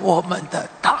在我们的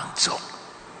当中。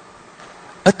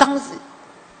而当时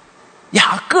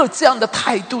雅各这样的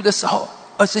态度的时候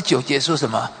，29节说什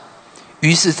么？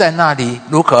于是在那里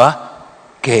如何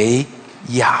给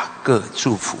雅各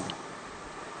祝福。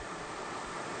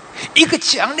一个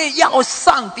强烈要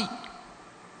上帝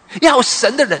要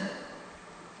神的人，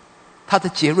他的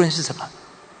结论是什么？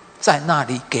在那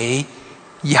里给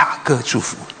雅各祝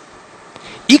福。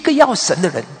一个要神的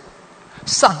人，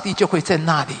上帝就会在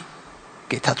那里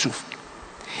给他祝福。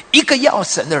一个要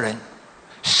神的人，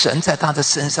神在他的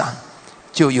身上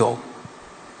就有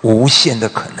无限的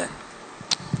可能。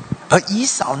而以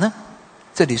扫呢，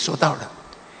这里说到了，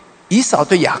以扫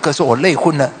对雅各说，我累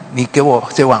昏了，你给我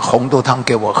这碗红豆汤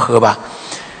给我喝吧。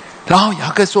然后雅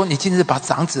各说，你今日把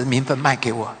长子的名分卖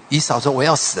给我。以扫说，我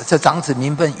要死了，这长子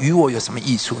名分与我有什么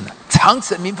益处呢？长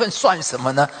子的名分算什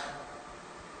么呢？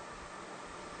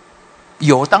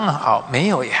有当然好，没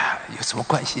有呀有什么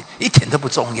关系？一点都不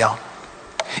重要。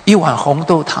一碗红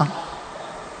豆汤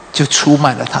就出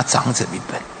卖了他长子名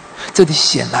分。这里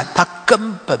显然他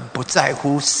根本不在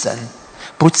乎神，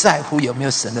不在乎有没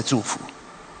有神的祝福，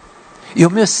有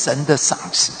没有神的赏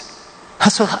赐。他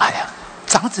说，哎呀，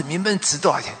长子名分值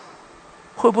多少钱？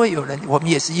会不会有人，我们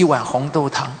也是一碗红豆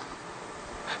汤，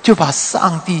就把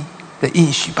上帝的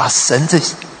应许，把神的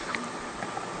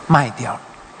卖掉了？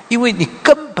因为你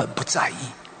根本不在意，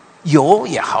有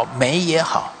也好，没也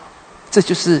好，这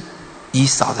就是以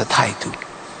扫的态度。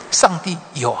上帝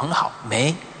有很好，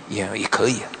没也可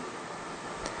以。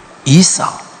以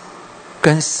扫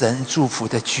跟神祝福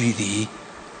的距离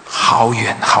好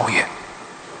远好远。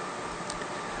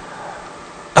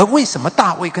而为什么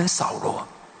大卫跟扫罗，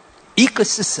一个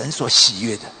是神所喜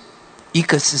悦的，一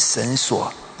个是神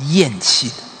所厌弃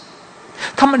的？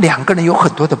他们两个人有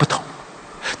很多的不同，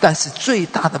但是最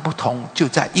大的不同就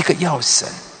在一个要神，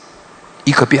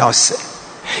一个不要神，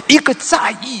一个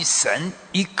在意神，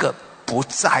一个不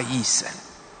在意神。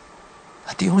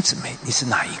弟兄姊妹，你是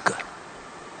哪一个？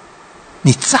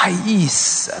你在意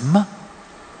神吗？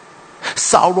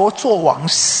扫罗做王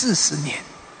40年，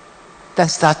但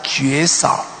是他绝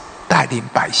少带领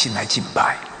百姓来敬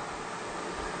拜。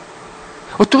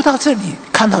我读到这里，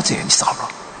看到这里，扫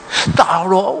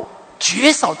罗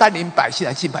绝少带领百姓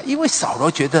来敬拜，因为扫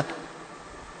罗觉得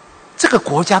这个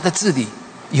国家的治理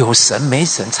有神没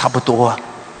神差不多啊，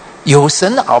有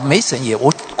神好没神也，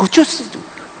我就是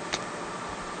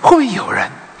会有人，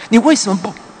你为什么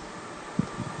不？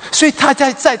所以他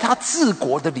在他治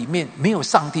国的里面没有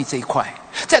上帝这一块，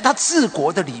在他治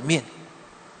国的里面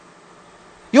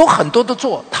有很多的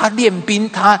做，他练兵，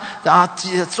他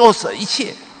做一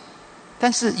切，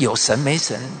但是有神没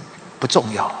神不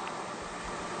重要，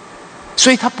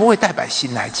所以他不会带百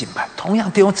姓来敬拜。同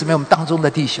样弟兄姊妹，我们当中的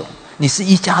弟兄，你是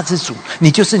一家之主，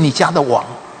你就是你家的王，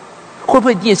会不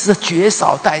会你也是绝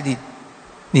少带领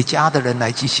你家的人来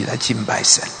一起来敬拜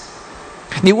神？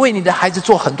你为你的孩子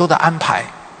做很多的安排，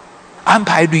安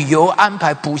排旅游，安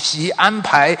排补习，安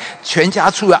排全家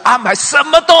出游，安排什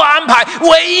么都安排，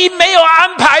唯一没有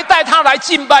安排带他来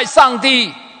敬拜上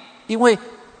帝。因为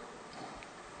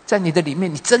在你的里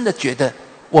面，你真的觉得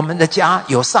我们的家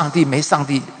有上帝没上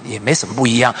帝也没什么不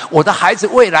一样，我的孩子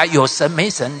未来有神没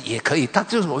神也可以，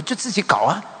我就自己搞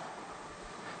啊。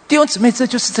弟兄姊妹，这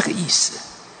就是这个意思。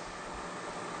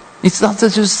你知道，这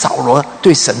就是扫罗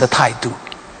对神的态度。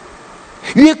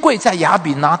约柜在亚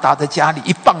比拿达的家里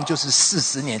一放就是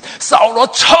40年，扫罗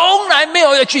从来没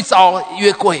有要去找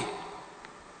约柜。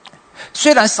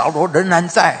虽然扫罗仍然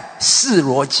在示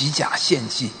罗吉甲献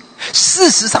祭，事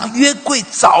实上约柜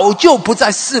早就不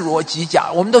在示罗吉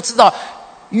甲。我们都知道，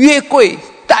约柜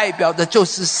代表的就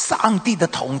是上帝的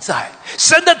同在，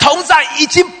神的同在已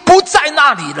经不在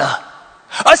那里了。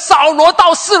而扫罗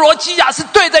到示罗吉甲是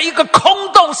对着一个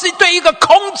空洞，是对一个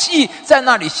空气在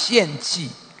那里献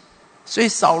祭。所以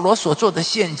扫罗所做的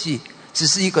献祭只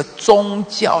是一个宗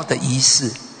教的仪式，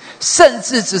甚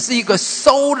至只是一个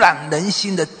收揽人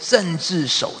心的政治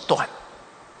手段。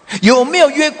有没有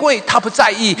约柜他不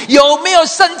在意，有没有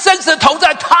神真实的同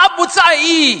在他不在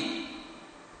意。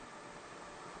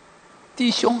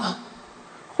弟兄啊，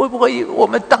会不会我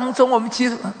们当中，我们其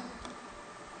实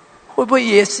会不会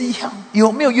也是一样？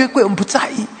有没有约柜我们不在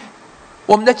意，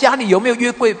我们的家里有没有约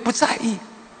柜不在意，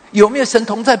有没有神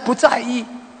同在不在意，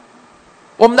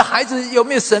我们的孩子有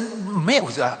没有神没有，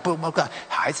不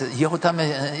孩子以后他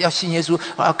们要信耶稣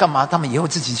要干嘛，他们以后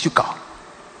自己去搞。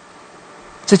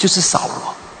这就是扫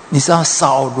罗。你知道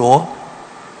扫罗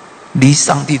离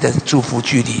上帝的祝福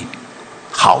距离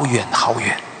好远好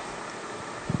远，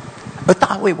而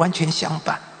大卫完全相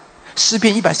反。诗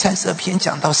篇132篇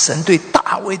讲到神对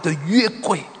大卫的约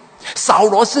柜，扫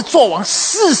罗是做王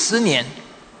40年，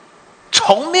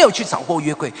从没有去找过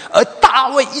约柜，而大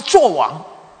卫一做王，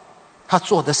他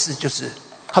做的事就是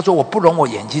他说，我不容我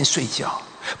眼睛睡觉，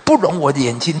不容我的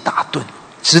眼睛打盹，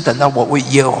只等到我为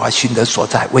耶和华寻得所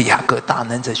在，为雅各大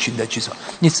能者寻得居所。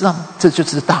你知道吗？这就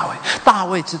是大卫。大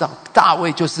卫知道，大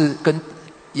卫就是跟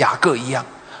雅各一样，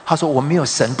他说我没有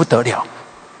神不得了。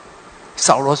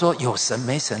扫罗说有神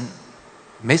没神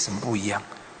没什么不一样。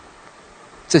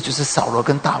这就是扫罗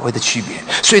跟大卫的区别。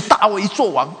所以大卫一做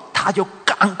王，他就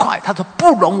赶赶快，他说不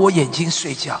容我眼睛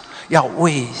睡觉，要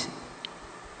为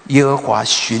耶和华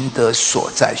寻得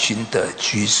所在，寻得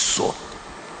居所。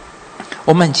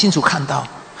我们很清楚看到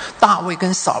大卫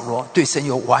跟扫罗对神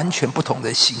有完全不同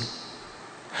的心，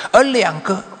而两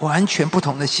个完全不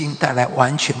同的心带来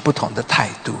完全不同的态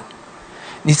度。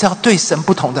你知道对神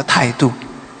不同的态度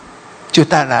就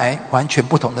带来完全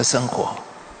不同的生活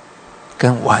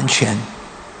跟完全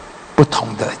不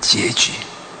同的结局。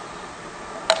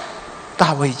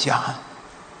大卫家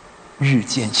日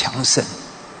渐强盛，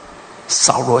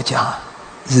扫罗家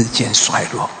日渐衰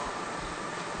落。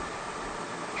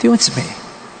弟兄姊妹，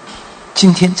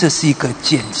今天这是一个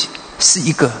见解，是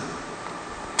一个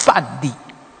范例。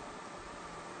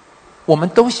我们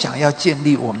都想要建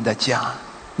立我们的家，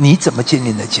你怎么建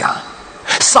立你的家？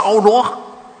扫罗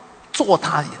做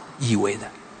他以为的，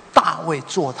大卫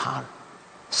做他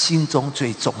心中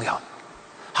最重要的。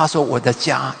他说我的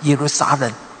家耶路撒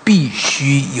冷必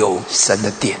须有神的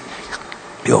殿，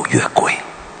有约柜。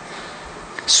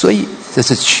所以这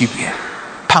是区别。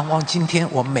盼望今天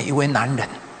我们每一位男人，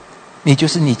你就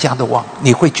是你家的王，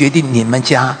你会决定你们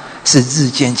家是日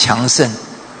渐强盛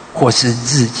或是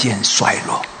日渐衰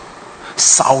落。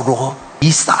扫罗离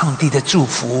上帝的祝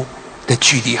福的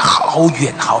距离好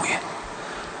远好远，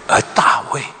而大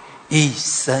卫一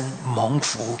生蒙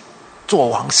福，做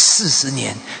王40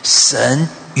年，神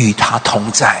与他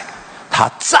同在，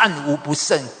他战无不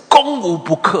胜，攻无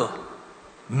不克，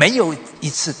没有一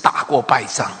次打过败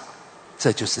仗。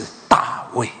这就是大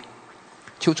卫。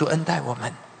求主恩待我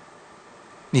们，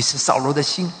你是扫罗的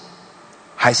心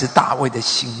还是大卫的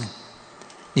心？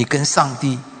你跟上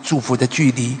帝祝福的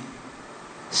距离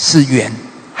是远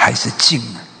还是近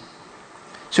呢？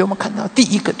所以我们看到第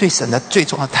一个对神的最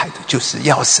重要的态度就是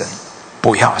要神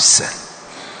不要神。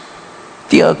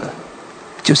第二个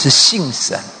就是信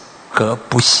神和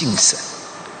不信神，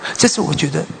这是我觉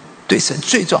得对神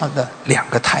最重要的两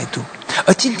个态度。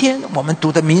而今天我们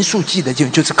读的民数记的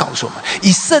就是告诉我们，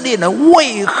以色列人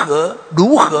为何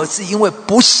如何，是因为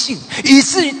不信，以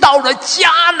至于到了迦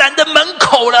南的门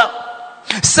口了，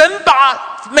神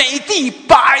把美地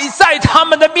摆在他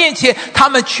们的面前，他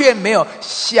们却没有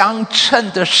相称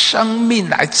的生命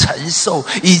来承受，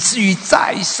以至于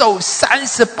再受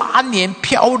38年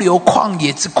漂流旷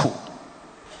野之苦。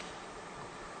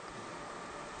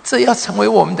这要成为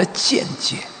我们的见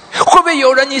解。会不会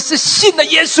有人你是信了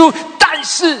耶稣，但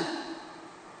是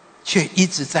却一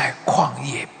直在旷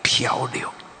野漂流？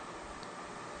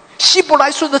希伯来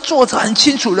书的作者很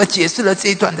清楚地解释了这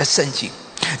一段的圣经，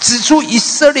指出以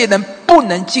色列人不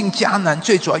能进迦南，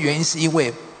最主要原因是因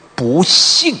为不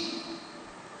信。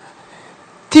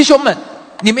弟兄们，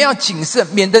你们要谨慎，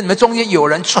免得你们中间有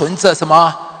人存着什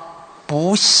么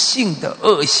不信的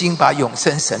恶心，把永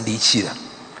生神离弃了。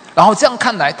然后这样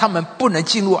看来，他们不能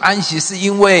进入安息，是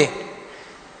因为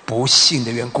不信的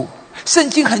缘故。圣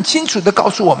经很清楚地告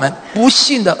诉我们，不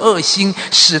信的恶心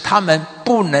使他们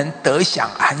不能得享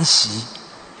安息，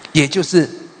也就是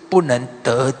不能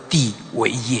得地为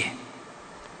业。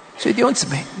所以弟兄姊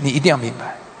妹，你一定要明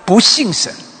白，不信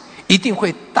神一定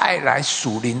会带来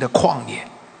属灵的旷野，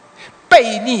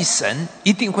背逆神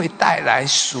一定会带来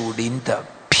属灵的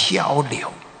漂流。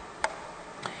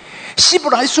希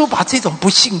伯来书把这种不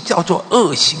信叫做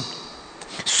恶心，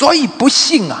所以不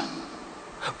信啊，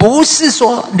不是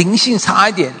说灵性差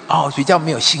一点比较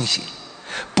没有信心，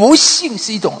不信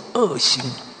是一种恶心，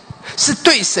是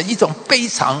对神一种非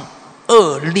常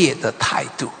恶劣的态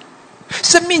度。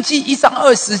申命记1章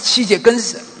27节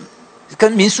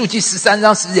跟民数记13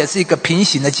章10节是一个平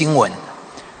行的经文，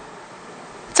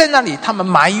在那里他们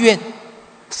埋怨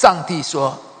上帝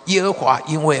说，耶和华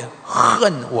因为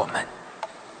恨我们。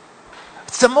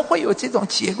怎么会有这种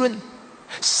结论？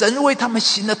神为他们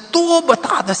行了多么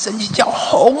大的神迹，叫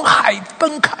红海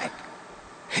分开，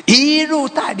一路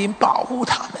带领保护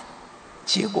他们，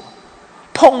结果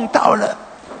碰到了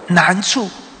难处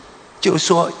就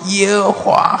说耶和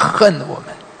华恨我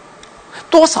们。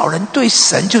多少人对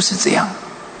神就是这样，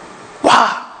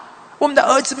哇，我们的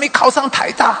儿子没考上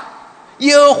台大，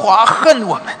耶和华恨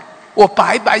我们，我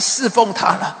白白侍奉他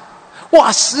了。哇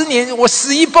，10年我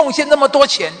11奉献那么多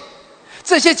钱，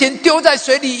这些钱丢在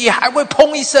水里也还会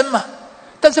砰一声嘛？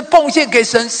但是奉献给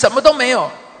神什么都没有。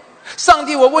上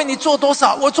帝，我为你做多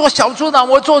少？我做小组长，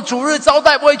我做主日招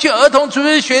待，我也去儿童主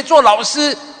日学做老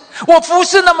师，我服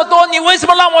侍那么多，你为什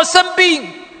么让我生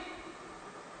病？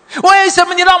为什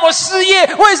么你让我失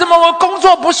业？为什么我工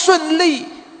作不顺利？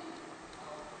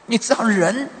你知道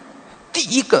人第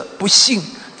一个不信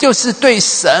就是对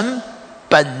神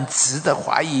本质的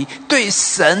怀疑，对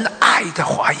神爱的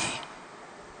怀疑。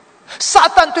撒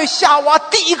旦对夏娃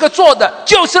第一个做的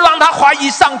就是让他怀疑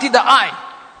上帝的爱。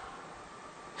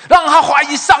让他怀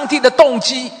疑上帝的动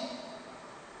机。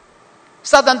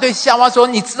撒旦对夏娃说：“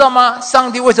你知道吗？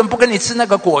上帝为什么不跟你吃那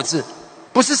个果子？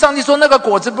不是上帝说那个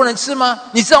果子不能吃吗？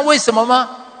你知道为什么吗？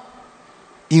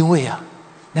因为啊，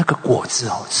那个果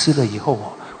子吃了以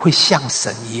后会像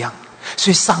神一样，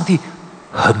所以上帝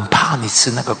很怕你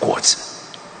吃那个果子。”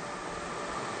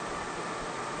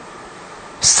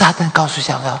撒旦告诉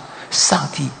夏娃，上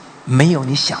帝没有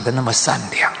你想的那么善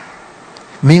良，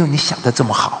没有你想的这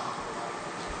么好。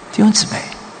弟兄姊妹，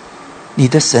你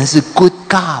的神是 good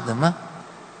God 吗？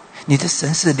你的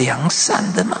神是良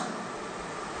善的吗？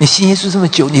你信耶稣这么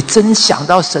久，你真想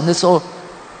到神的时候，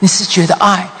你是觉得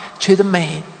爱，觉得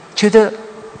美，觉得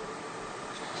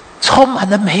充满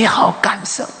了美好感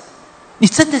受？你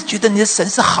真的觉得你的神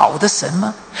是好的神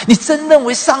吗？你真认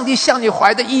为上帝向你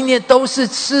怀的意念都是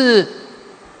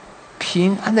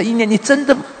平安的意念？你真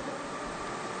的吗？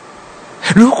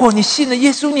如果你信了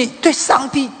耶稣，你对上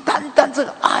帝单单这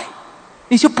个爱，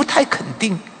你就不太肯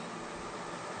定，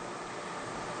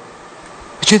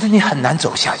觉得你很难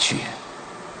走下去。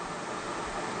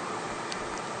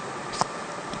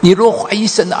你若怀疑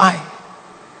神的爱，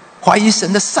怀疑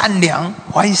神的善良，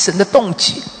怀疑神的动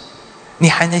机，你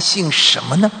还能信什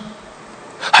么呢？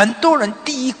很多人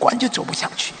第一关就走不下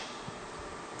去，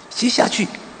接下去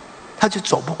他就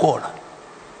走不过了。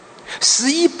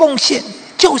11奉献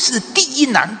就是第一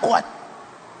难关，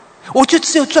我就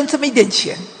只有赚这么一点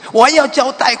钱，我还要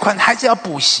交贷款，还是要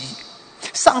补习。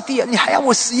上帝啊，你还要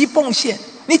我11奉献？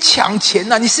你抢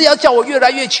钱啊？你是要叫我越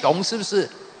来越穷是不是？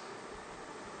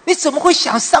你怎么会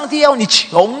想上帝要你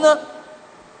穷呢？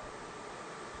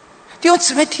弟兄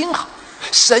姊妹听好，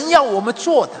神要我们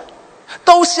做的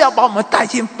都是要把我们带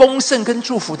进丰盛跟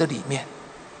祝福的里面。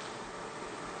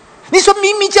你说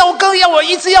明明叫我哥要我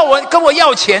一直要我跟我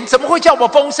要钱，怎么会叫我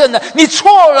丰盛呢？你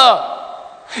错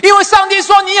了，因为上帝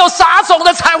说你有撒种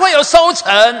的才会有收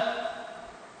成。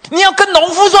你要跟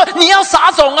农夫说你要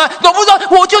撒种啊，农夫说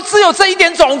我就只有这一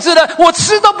点种子了，我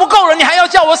吃都不够了，你还要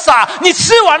叫我撒？你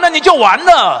吃完了你就完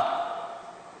了。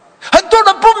很多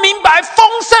人不明白丰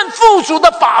盛富足的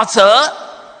法则。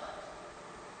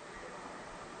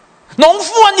农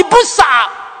夫啊，你不撒，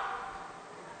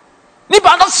你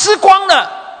把它吃光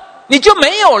了，你就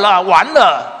没有了，完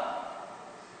了。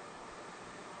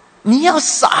你要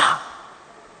撒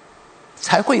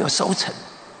才会有收成，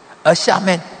而下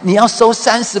面你要收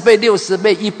30倍、60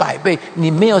倍、100倍，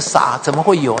你没有撒怎么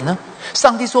会有呢？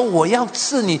上帝说我要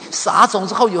赐你撒种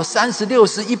之后有30、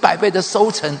60、100倍的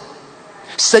收成。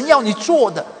神要你做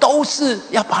的都是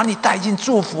要把你带进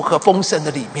祝福和丰盛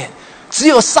的里面，只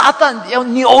有撒旦要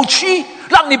扭曲，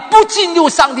让你不进入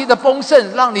上帝的丰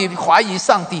盛，让你怀疑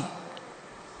上帝。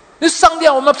上帝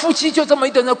啊，我们夫妻就这么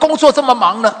一点人，工作这么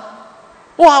忙了，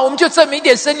哇，我们就这么一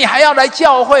点生意，还要来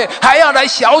教会，还要来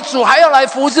小组，还要来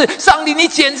服侍。上帝，你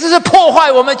简直是破坏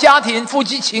我们家庭夫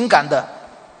妻情感的。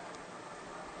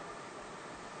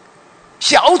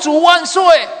小组万岁，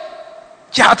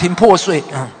家庭破碎。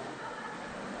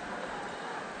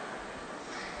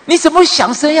你怎么会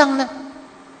想这样呢？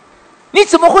你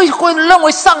怎么会认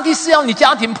为上帝是要你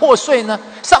家庭破碎呢？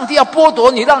上帝要剥夺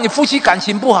你，让你夫妻感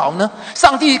情不好呢？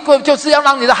上帝就是要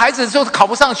让你的孩子就考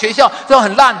不上学校，就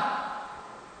很烂。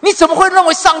你怎么会认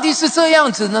为上帝是这样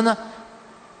子的呢？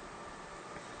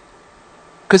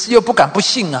可是又不敢不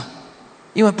信啊，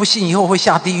因为不信以后会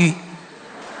下地狱。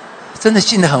真的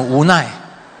信得很无奈。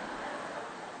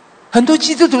很多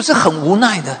基督徒是很无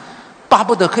奈的，巴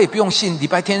不得可以不用信，礼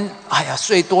拜天哎呀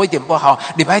睡多一点不好，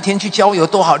礼拜天去郊游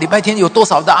多好，礼拜天有多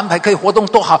少的安排可以活动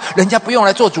多好，人家不用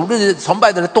来做主日崇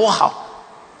拜的人多好。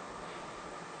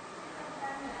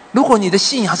如果你的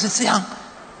信仰是这样，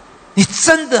你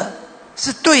真的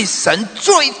是对神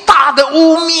最大的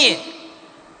污蔑。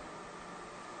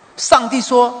上帝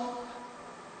说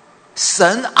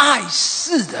神爱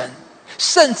世人，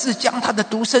甚至将他的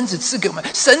独生子赐给我们，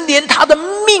神连他的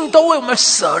命都为我们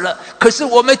舍了，可是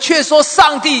我们却说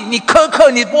上帝你苛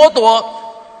刻，你剥夺，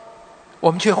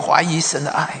我们却怀疑神的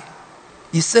爱。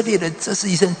以色列人这是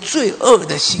一生最恶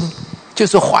的心，就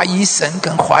是怀疑神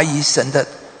跟怀疑神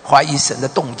的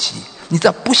动机。你知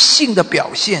道不信的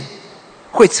表现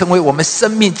会成为我们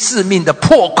生命致命的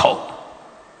破口，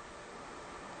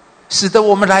使得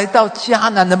我们来到迦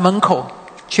南的门口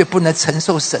却不能承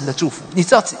受神的祝福。你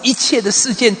知道一切的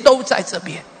事件都在这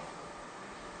边，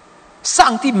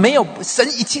上帝没有，神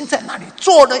已经在那里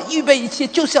做了预备一切，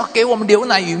就是要给我们流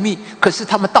奶与蜜，可是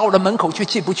他们到了门口却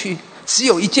进不去。只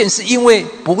有一件事，因为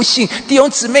不信。弟兄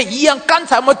姊妹一样，刚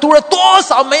才我们读了多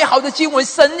少美好的经文，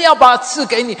神要把它赐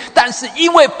给你，但是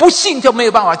因为不信就没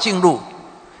有办法进入。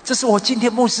这是我今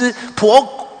天牧师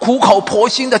苦口婆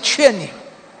心的劝你，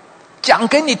讲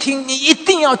给你听，你一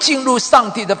定要进入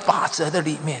上帝的法则的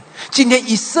里面。今天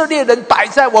以色列人摆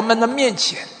在我们的面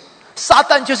前，撒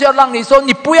旦就是要让你说，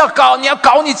你不要搞，你要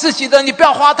搞你自己的，你不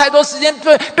要花太多时间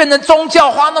变成宗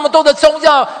教，花那么多的宗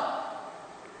教，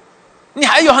你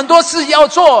还有很多事要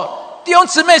做。弟兄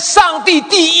姊妹，上帝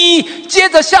第一，接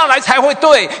着下来才会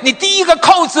对。你第一个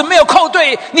扣子没有扣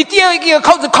对，你第二个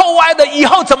扣子扣歪的，以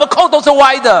后怎么扣都是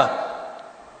歪的。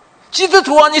基督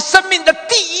徒啊，你生命的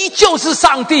第一就是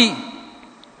上帝，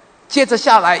接着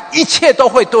下来一切都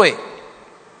会对。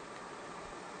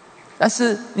但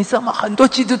是你知道吗？很多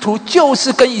基督徒就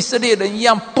是跟以色列人一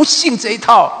样，不信这一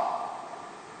套。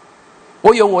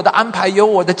我有我的安排，有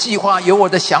我的计划，有我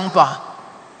的想法，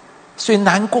所以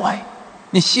难怪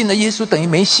你信了耶稣等于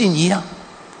没信一样。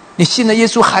你信了耶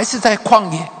稣还是在旷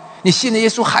野，你信了耶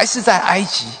稣还是在埃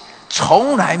及，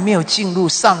从来没有进入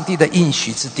上帝的应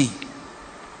许之地。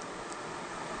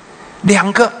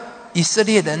两个以色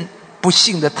列人不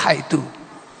信的态度，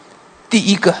第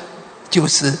一个就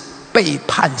是背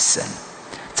叛神。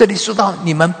这里说到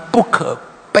你们不可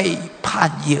背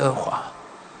叛耶和华，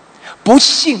不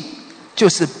信就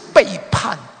是背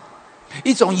叛，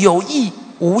一种有意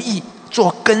无意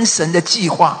做跟神的计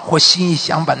划或心意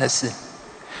相反的事。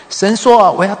神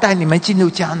说我要带你们进入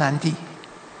迦南地，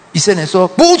以色列人说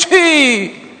不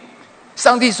去。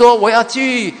上帝说我要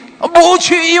去，不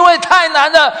去，因为太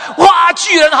难了。哇，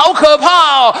巨人好可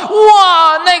怕哦！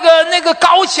哇，那个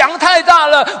高墙太大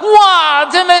了！哇，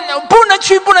这边不能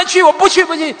去，不能去，我不去，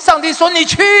不去。上帝说你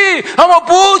去，我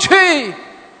不去。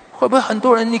会不会很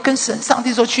多人你跟上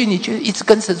帝说去，你就一直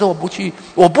跟神说我不去，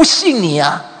我不信你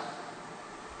啊，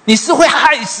你是会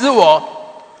害死我。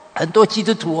很多基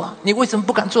督徒啊，你为什么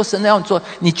不敢做神要你做？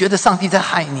你觉得上帝在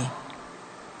害你，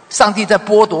上帝在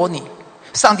剥夺你，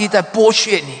上帝在剥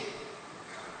削你。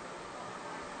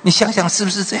你想想是不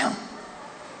是这样？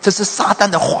这是撒旦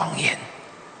的谎言，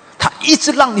他一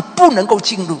直让你不能够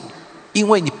进入，因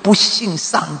为你不信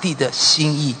上帝的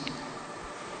心意，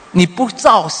你不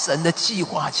照神的计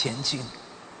划前进。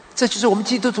这就是我们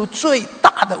基督徒最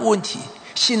大的问题，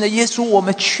信了耶稣我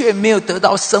们却没有得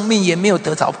到生命，也没有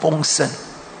得到丰盛，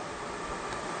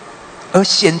而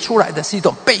显出来的是一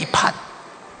种背叛。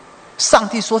上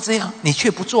帝说这样你却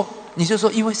不做，你就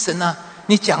说因为神啊，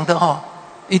你讲的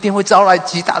一定会招来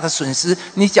极大的损失，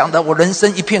你讲的我人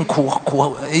生一片苦，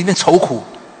一片愁苦。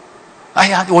哎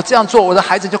呀，我这样做我的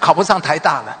孩子就考不上台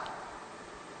大了。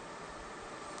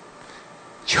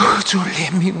求主怜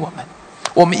悯我们，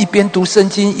我们一边读圣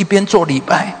经一边做礼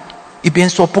拜，一边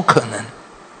说不可能。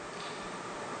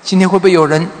今天会不会有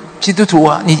人基督徒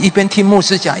啊，你一边听牧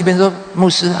师讲一边说牧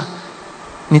师啊，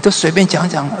你都随便讲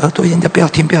讲，耳朵人家不要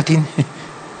听不要听。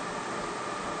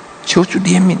求主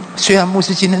怜悯，虽然牧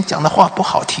师今天讲的话不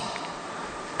好听，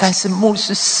但是牧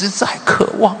师实在渴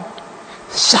望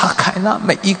撒开那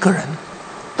每一个人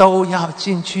都要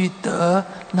进去得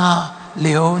那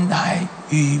流奶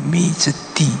与蜜之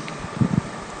地。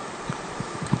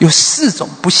有4种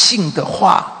不信的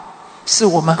话是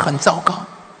我们很糟糕，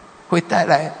会带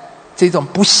来这种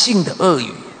不信的恶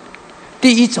语。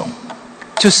第一种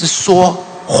就是说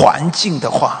环境的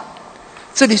话，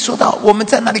这里说到我们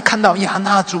在那里看到亚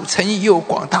衲族城邑又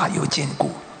广大又坚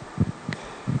固，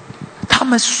他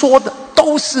们说的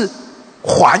都是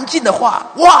环境的话。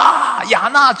哇，亚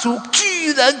衲族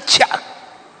巨人强。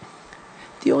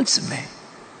弟兄姊妹，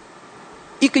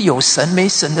一个有神没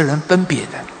神的人分别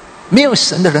的，没有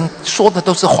神的人说的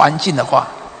都是环境的话。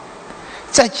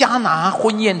在迦拿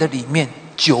婚宴的里面，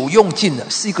酒用尽了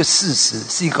是一个事实，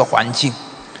是一个环境，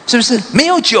是不是？没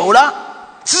有酒了，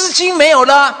资金没有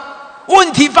了，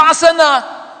问题发生了，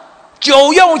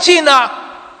酒用尽了。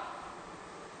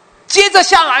接着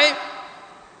下来，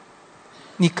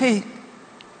你可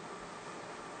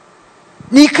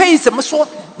以怎么说？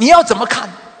你要怎么看？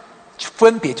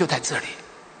分别就在这里。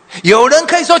有人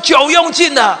可以说酒用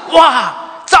尽了，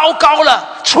哇，糟糕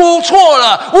了，出错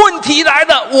了，问题来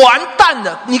了，完蛋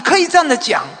了。你可以这样的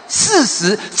讲，事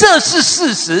实，这是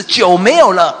事实，酒没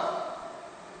有了。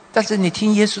但是你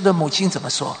听耶稣的母亲怎么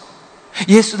说？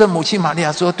耶稣的母亲玛利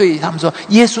亚说，对他们说，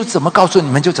耶稣怎么告诉你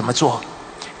们就怎么做，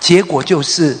结果就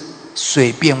是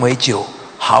水变为酒，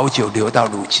好酒流到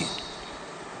如今。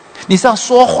你知道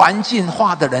说环境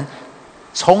话的人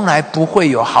从来不会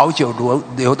有好酒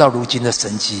流到如今的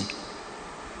神迹。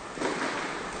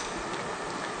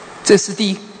这是第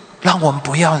一，让我们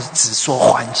不要只说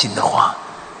环境的话，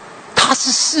它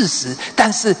是事实，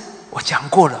但是我讲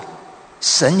过了，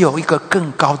神有一个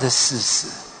更高的事实。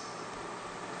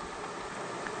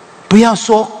不要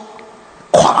说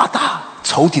夸大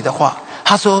仇敌的话，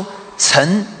他说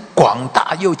城广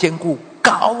大又坚固，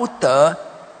高得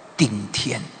顶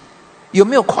天。有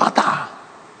没有夸大？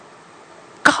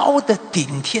高的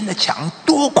顶天的墙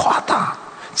多夸大，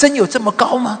真有这么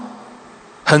高吗？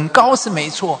很高是没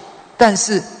错，但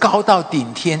是高到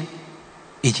顶天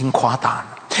已经夸大了。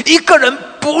一个人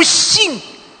不信，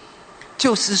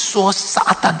就是说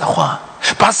撒旦的话，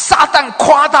把撒旦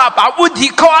夸大，把问题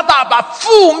夸大，把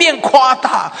负面夸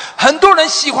大。很多人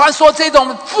喜欢说这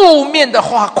种负面的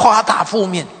话，夸大负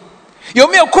面。有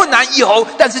没有困难？有，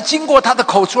但是经过他的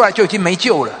口出来就已经没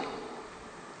救了。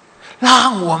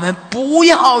让我们不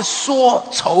要说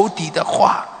仇敌的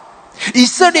话。以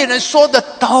色列人说的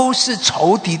都是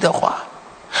仇敌的话，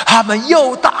他们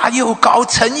又大又高，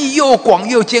诚意又广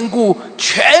又坚固，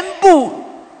全部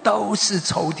都是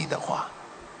仇敌的话。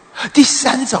第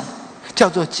三种叫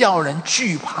做叫人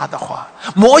惧怕的话。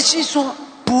摩西说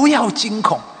不要惊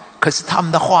恐，可是他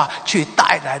们的话却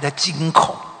带来了惊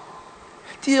恐。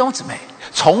弟兄姊妹，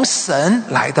从神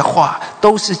来的话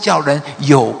都是叫人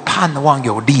有盼望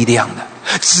有力量的，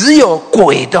只有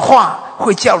鬼的话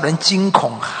会叫人惊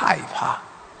恐害怕。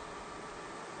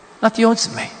那弟兄姊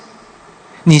妹，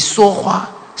你说话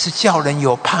是叫人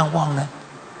有盼望呢，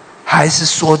还是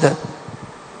说的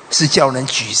是叫人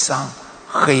沮丧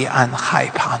黑暗害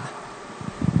怕呢？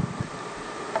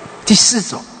第四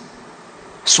种，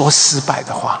说失败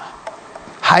的话，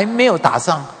还没有打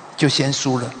仗就先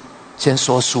输了，先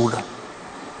说输了。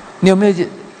你有没有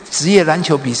职业篮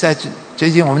球比赛？最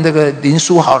近我们这个林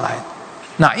书豪来，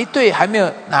哪一队还没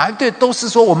有？哪一队都是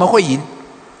说我们会赢？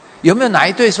有没有哪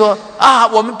一队说啊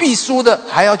我们必输的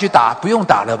还要去打？不用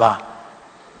打了吧？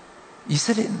以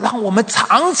色列让我们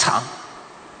常常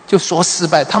就说失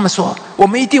败，他们说我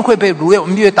们一定会被掳掠，我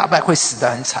们越打败会死得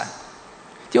很惨。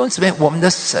弟兄姊妹，我们的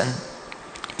神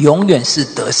永远是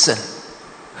得胜，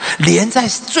连在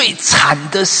最惨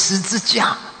的十字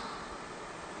架，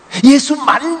耶稣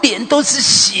满脸都是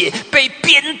血，被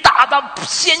鞭打到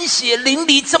鲜血淋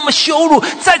漓，这么羞辱，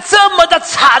在这么的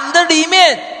惨的里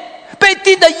面被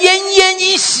钉得奄奄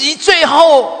一息，最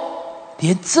后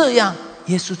连这样，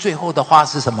耶稣最后的话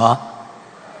是什么？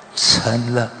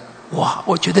成了。哇，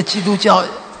我觉得基督教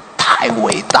太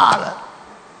伟大了，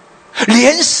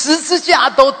连十字架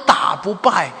都打不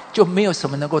败，就没有什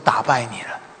么能够打败你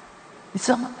了，你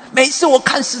知道吗？每次我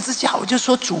看十字架，我就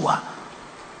说主啊，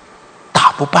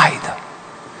打不败的，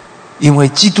因为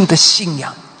基督的信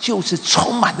仰就是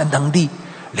充满了能力，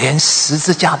连十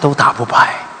字架都打不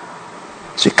败。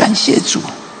所以感谢主，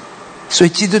所以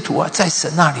基督徒啊，在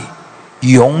神那里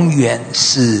永远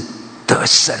是得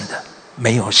胜的，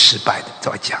没有失败的。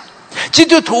再讲，基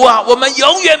督徒啊，我们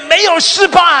永远没有失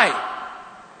败，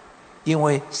因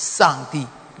为上帝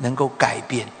能够改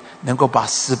变，能够把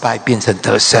失败变成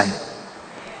得胜。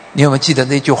你有没有记得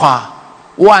那句话？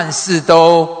万事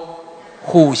都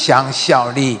互相效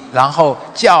力，然后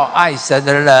叫爱神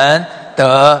的人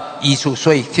得益处。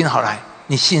所以听好来，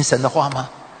你信神的话吗？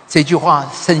这句话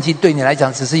圣经对你来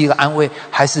讲只是一个安慰，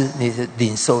还是你的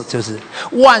领受？就是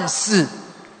万事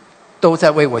都在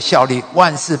为我效力，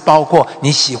万事包括你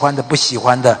喜欢的不喜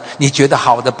欢的，你觉得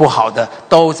好的不好的，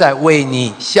都在为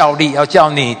你效力，要叫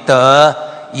你得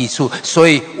益处。所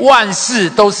以万事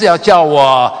都是要叫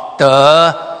我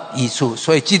得益处。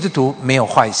所以基督徒没有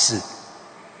坏事，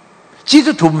基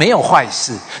督徒没有坏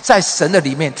事，在神的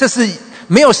里面，这是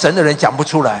没有神的人讲不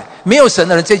出来，没有神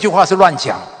的人这句话是乱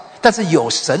讲。但是有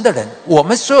神的人，我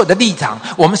们所有的立场，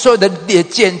我们所有的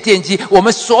奠基，我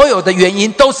们所有的原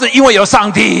因，都是因为有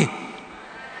上帝。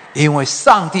因为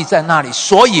上帝在那里，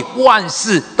所以万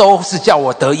事都是叫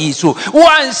我得益处，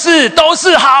万事都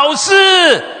是好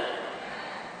事。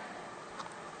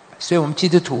所以我们基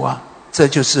督徒啊，这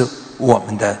就是我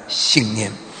们的信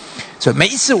念。所以每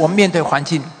一次我们面对环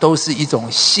境，都是一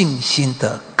种信心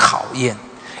的考验。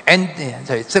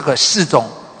所以这个4种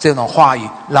这种话语，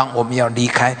让我们要离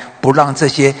开，不让这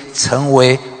些成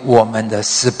为我们的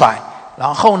失败。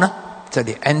然后呢，这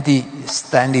里 Andy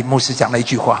Stanley 牧师讲了一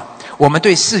句话：我们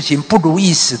对事情不如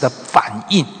意时的反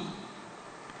应，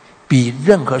比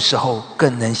任何时候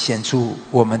更能显出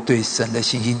我们对神的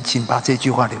信心。请把这句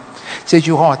话留。这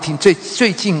句话我听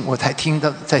最近我才听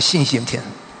到，在信息天，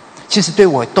其实对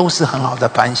我都是很好的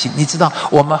反省。你知道，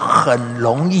我们很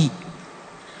容易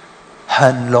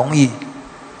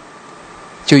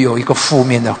就有一个负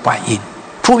面的反应。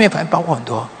负面反应包括很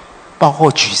多，包括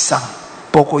沮丧，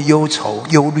包括忧愁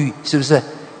忧虑，是不是？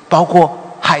包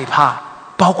括害怕，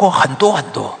包括很多很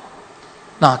多。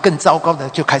那更糟糕的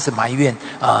就开始埋怨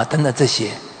等等这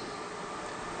些。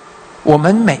我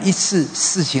们每一次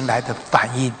事情来的反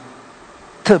应，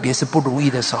特别是不如意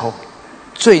的时候，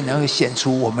最能够显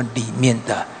出我们里面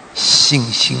的信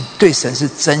心，对神是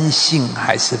真信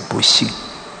还是不信。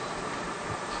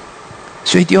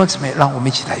所以弟兄姊妹，让我们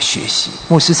一起来学习。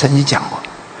牧师曾经讲过，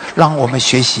让我们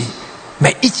学习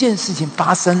每一件事情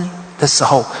发生的时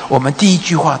候，我们第一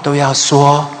句话都要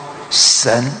说：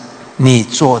神，你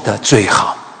做的最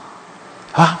好。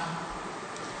啊，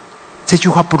这句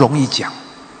话不容易讲，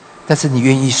但是你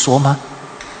愿意说吗？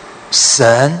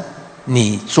神，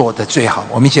你做的最好。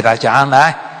我们一起来讲，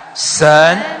来，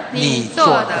神，你做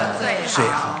的最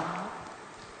好。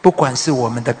不管是我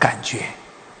们的感觉，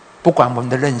不管我们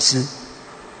的认知，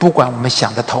不管我们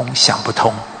想得通想不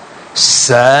通，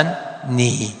神，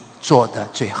你做的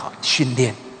最好。训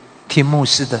练，听牧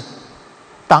师的，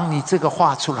当你这个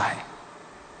话出来，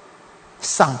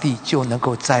上帝就能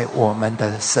够在我们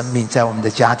的生命，在我们的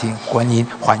家庭、婚姻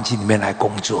环境里面来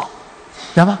工作，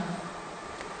知道吗？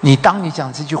当你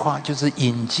讲这句话，就是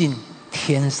引进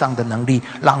天上的能力，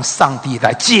让上帝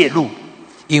来介入，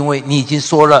因为你已经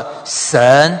说了，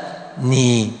神，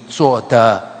你做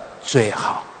的最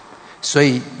好。所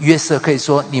以约瑟可以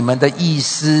说，你们的意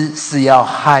思是要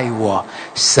害我，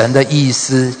神的意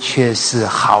思却是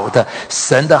好的，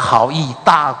神的好意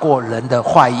大过人的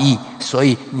坏意，所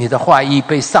以你的坏意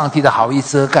被上帝的好意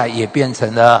遮盖，也变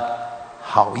成了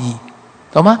好意，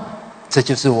懂吗？这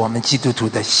就是我们基督徒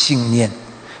的信念。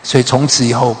所以从此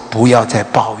以后不要再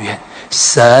抱怨，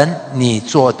神，你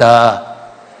做的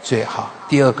最好。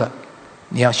第二个，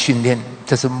你要训练，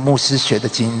这是牧师学的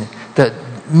经验的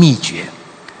秘诀。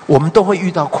我们都会遇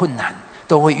到困难，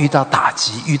都会遇到打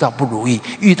击，遇到不如意，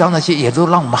遇到那些也都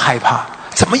让我们害怕，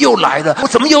怎么又来了？我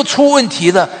怎么又出问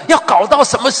题了？要搞到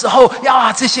什么时候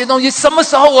呀？这些东西什么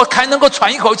时候我才能够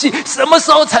喘一口气？什么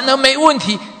时候才能没问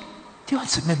题？弟兄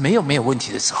姊妹，没有问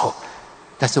题的时候，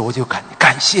但是我就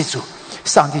感谢主，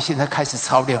上帝现在开始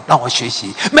操练，让我学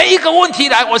习每一个问题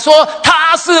来，我说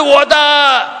他是我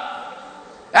的。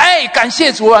哎，感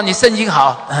谢主啊！你圣经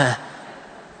好，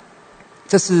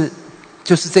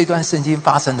就是这段圣经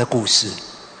发生的故事。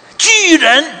巨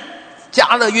人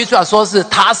加了约书亚说是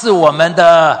他是我们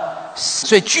的，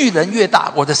所以巨人越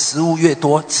大，我的食物越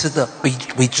多，吃的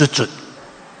为准，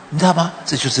你知道吗？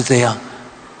这就是这样。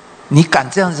你敢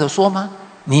这样子说吗？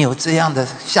你有这样的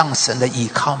向神的依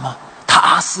靠吗？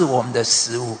他是我们的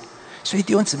食物。所以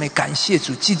弟兄姊妹，感谢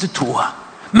主，基督徒啊，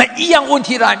每一样问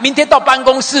题来，明天到办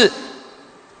公室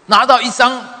拿到一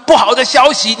张不好的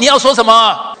消息，你要说什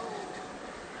么？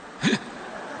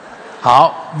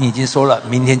好，你已经说了，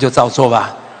明天就照做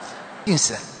吧。信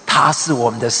神，他是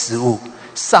我们的食物，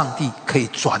上帝可以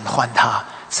转换它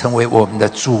成为我们的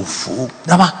祝福，知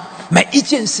道吗？每一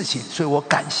件事情，所以我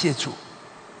感谢主，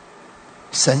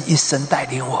神一生带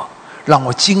领我，让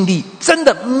我经历真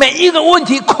的每一个问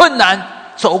题困难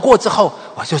走过之后，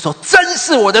我就说真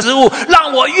是我的食物，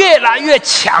让我越来越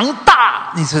强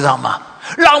大，你知道吗？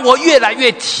让我越来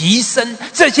越提升，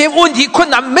这些问题困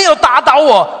难没有打倒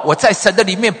我，我在神的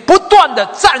里面不断的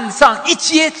站上一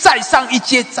阶，再上一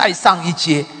阶，再上一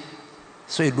阶。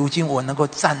所以如今我能够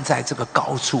站在这个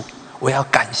高处，我要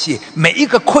感谢每一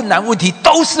个困难问题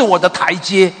都是我的台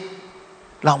阶，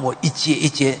让我一阶一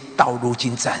阶到如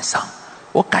今站上。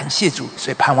我感谢主，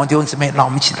所以盼望弟兄姊妹，让我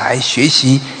们一起来学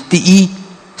习。第一，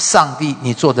上帝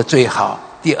你做的最好。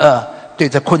第二，对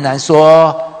着困难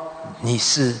说，你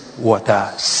是我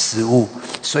的食物。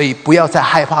所以不要再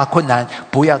害怕困难，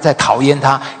不要再讨厌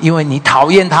它，因为你讨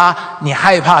厌它，你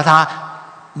害怕它，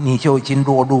你就已经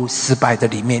落入失败的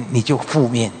里面，你就负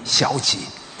面消极。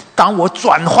当我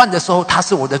转换的时候，它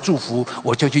是我的祝福，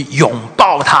我就去拥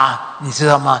抱它，你知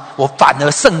道吗？我反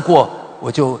而胜过，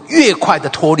我就越快的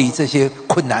脱离这些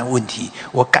困难问题。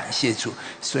我感谢主。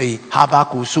所以哈巴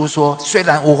谷书说，虽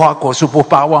然无花果树不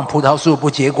发旺，葡萄树不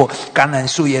结果，橄榄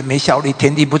树也没效力，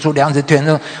田地不出粮食，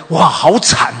哇，好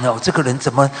惨哦！这个人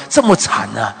怎么这么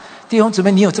惨呢？弟兄姊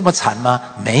妹，你有这么惨吗？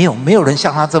没有，没有人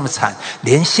像他这么惨，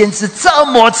连先知这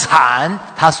么惨。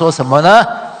他说什么呢？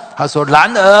他说，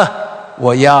然而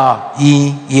我要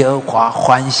因耶和华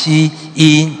欢喜，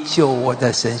因救我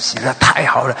的神喜乐。太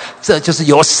好了，这就是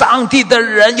有上帝的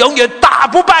人永远打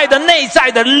不败的内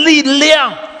在的力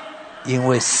量。因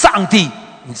为上帝，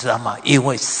你知道吗？因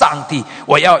为上帝，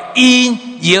我要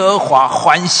因耶和华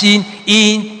欢喜，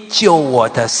因救我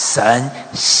的神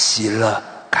喜乐。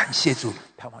感谢主。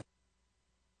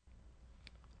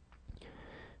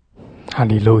哈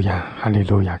利路亚，哈利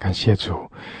路亚，感谢主。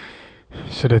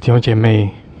是的，弟兄姐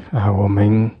妹我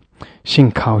们信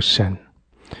靠神，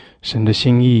神的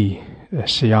心意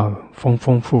是要丰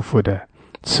丰富富的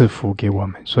赐福给我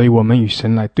们，所以我们与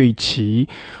神来对齐，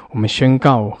我们宣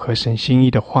告合神心意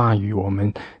的话语，我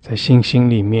们在信心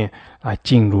里面来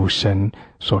进入神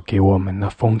所给我们的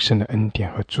丰盛的恩典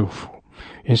和祝福。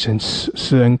愿神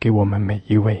施恩给我们每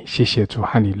一位，谢谢主，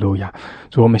哈利路亚。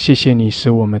主，我们谢谢你，使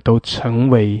我们都成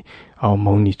为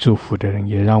蒙你祝福的人，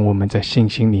也让我们在信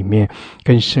心里面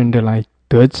更深的来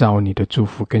得着你的祝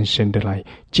福，更深的来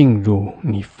进入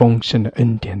你丰盛的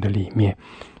恩典的里面。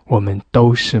我们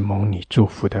都是蒙你祝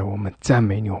福的，我们赞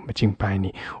美你，我们敬拜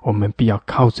你，我们必要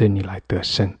靠着你来得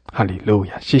胜。哈利路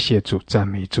亚！谢谢主，赞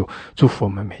美主，祝福我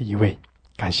们每一位。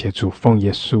感谢主，奉耶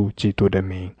稣基督的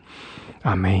名，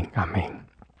阿们，阿们，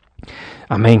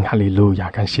阿们，哈利路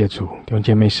亚！感谢主，弟兄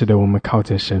姐妹，是的，我们靠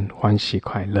着神欢喜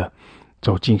快乐，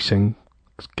走进神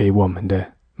给我们的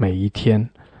每一天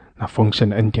那丰盛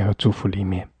的恩典和祝福里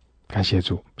面。感谢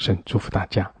主，神祝福大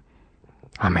家，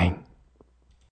阿们。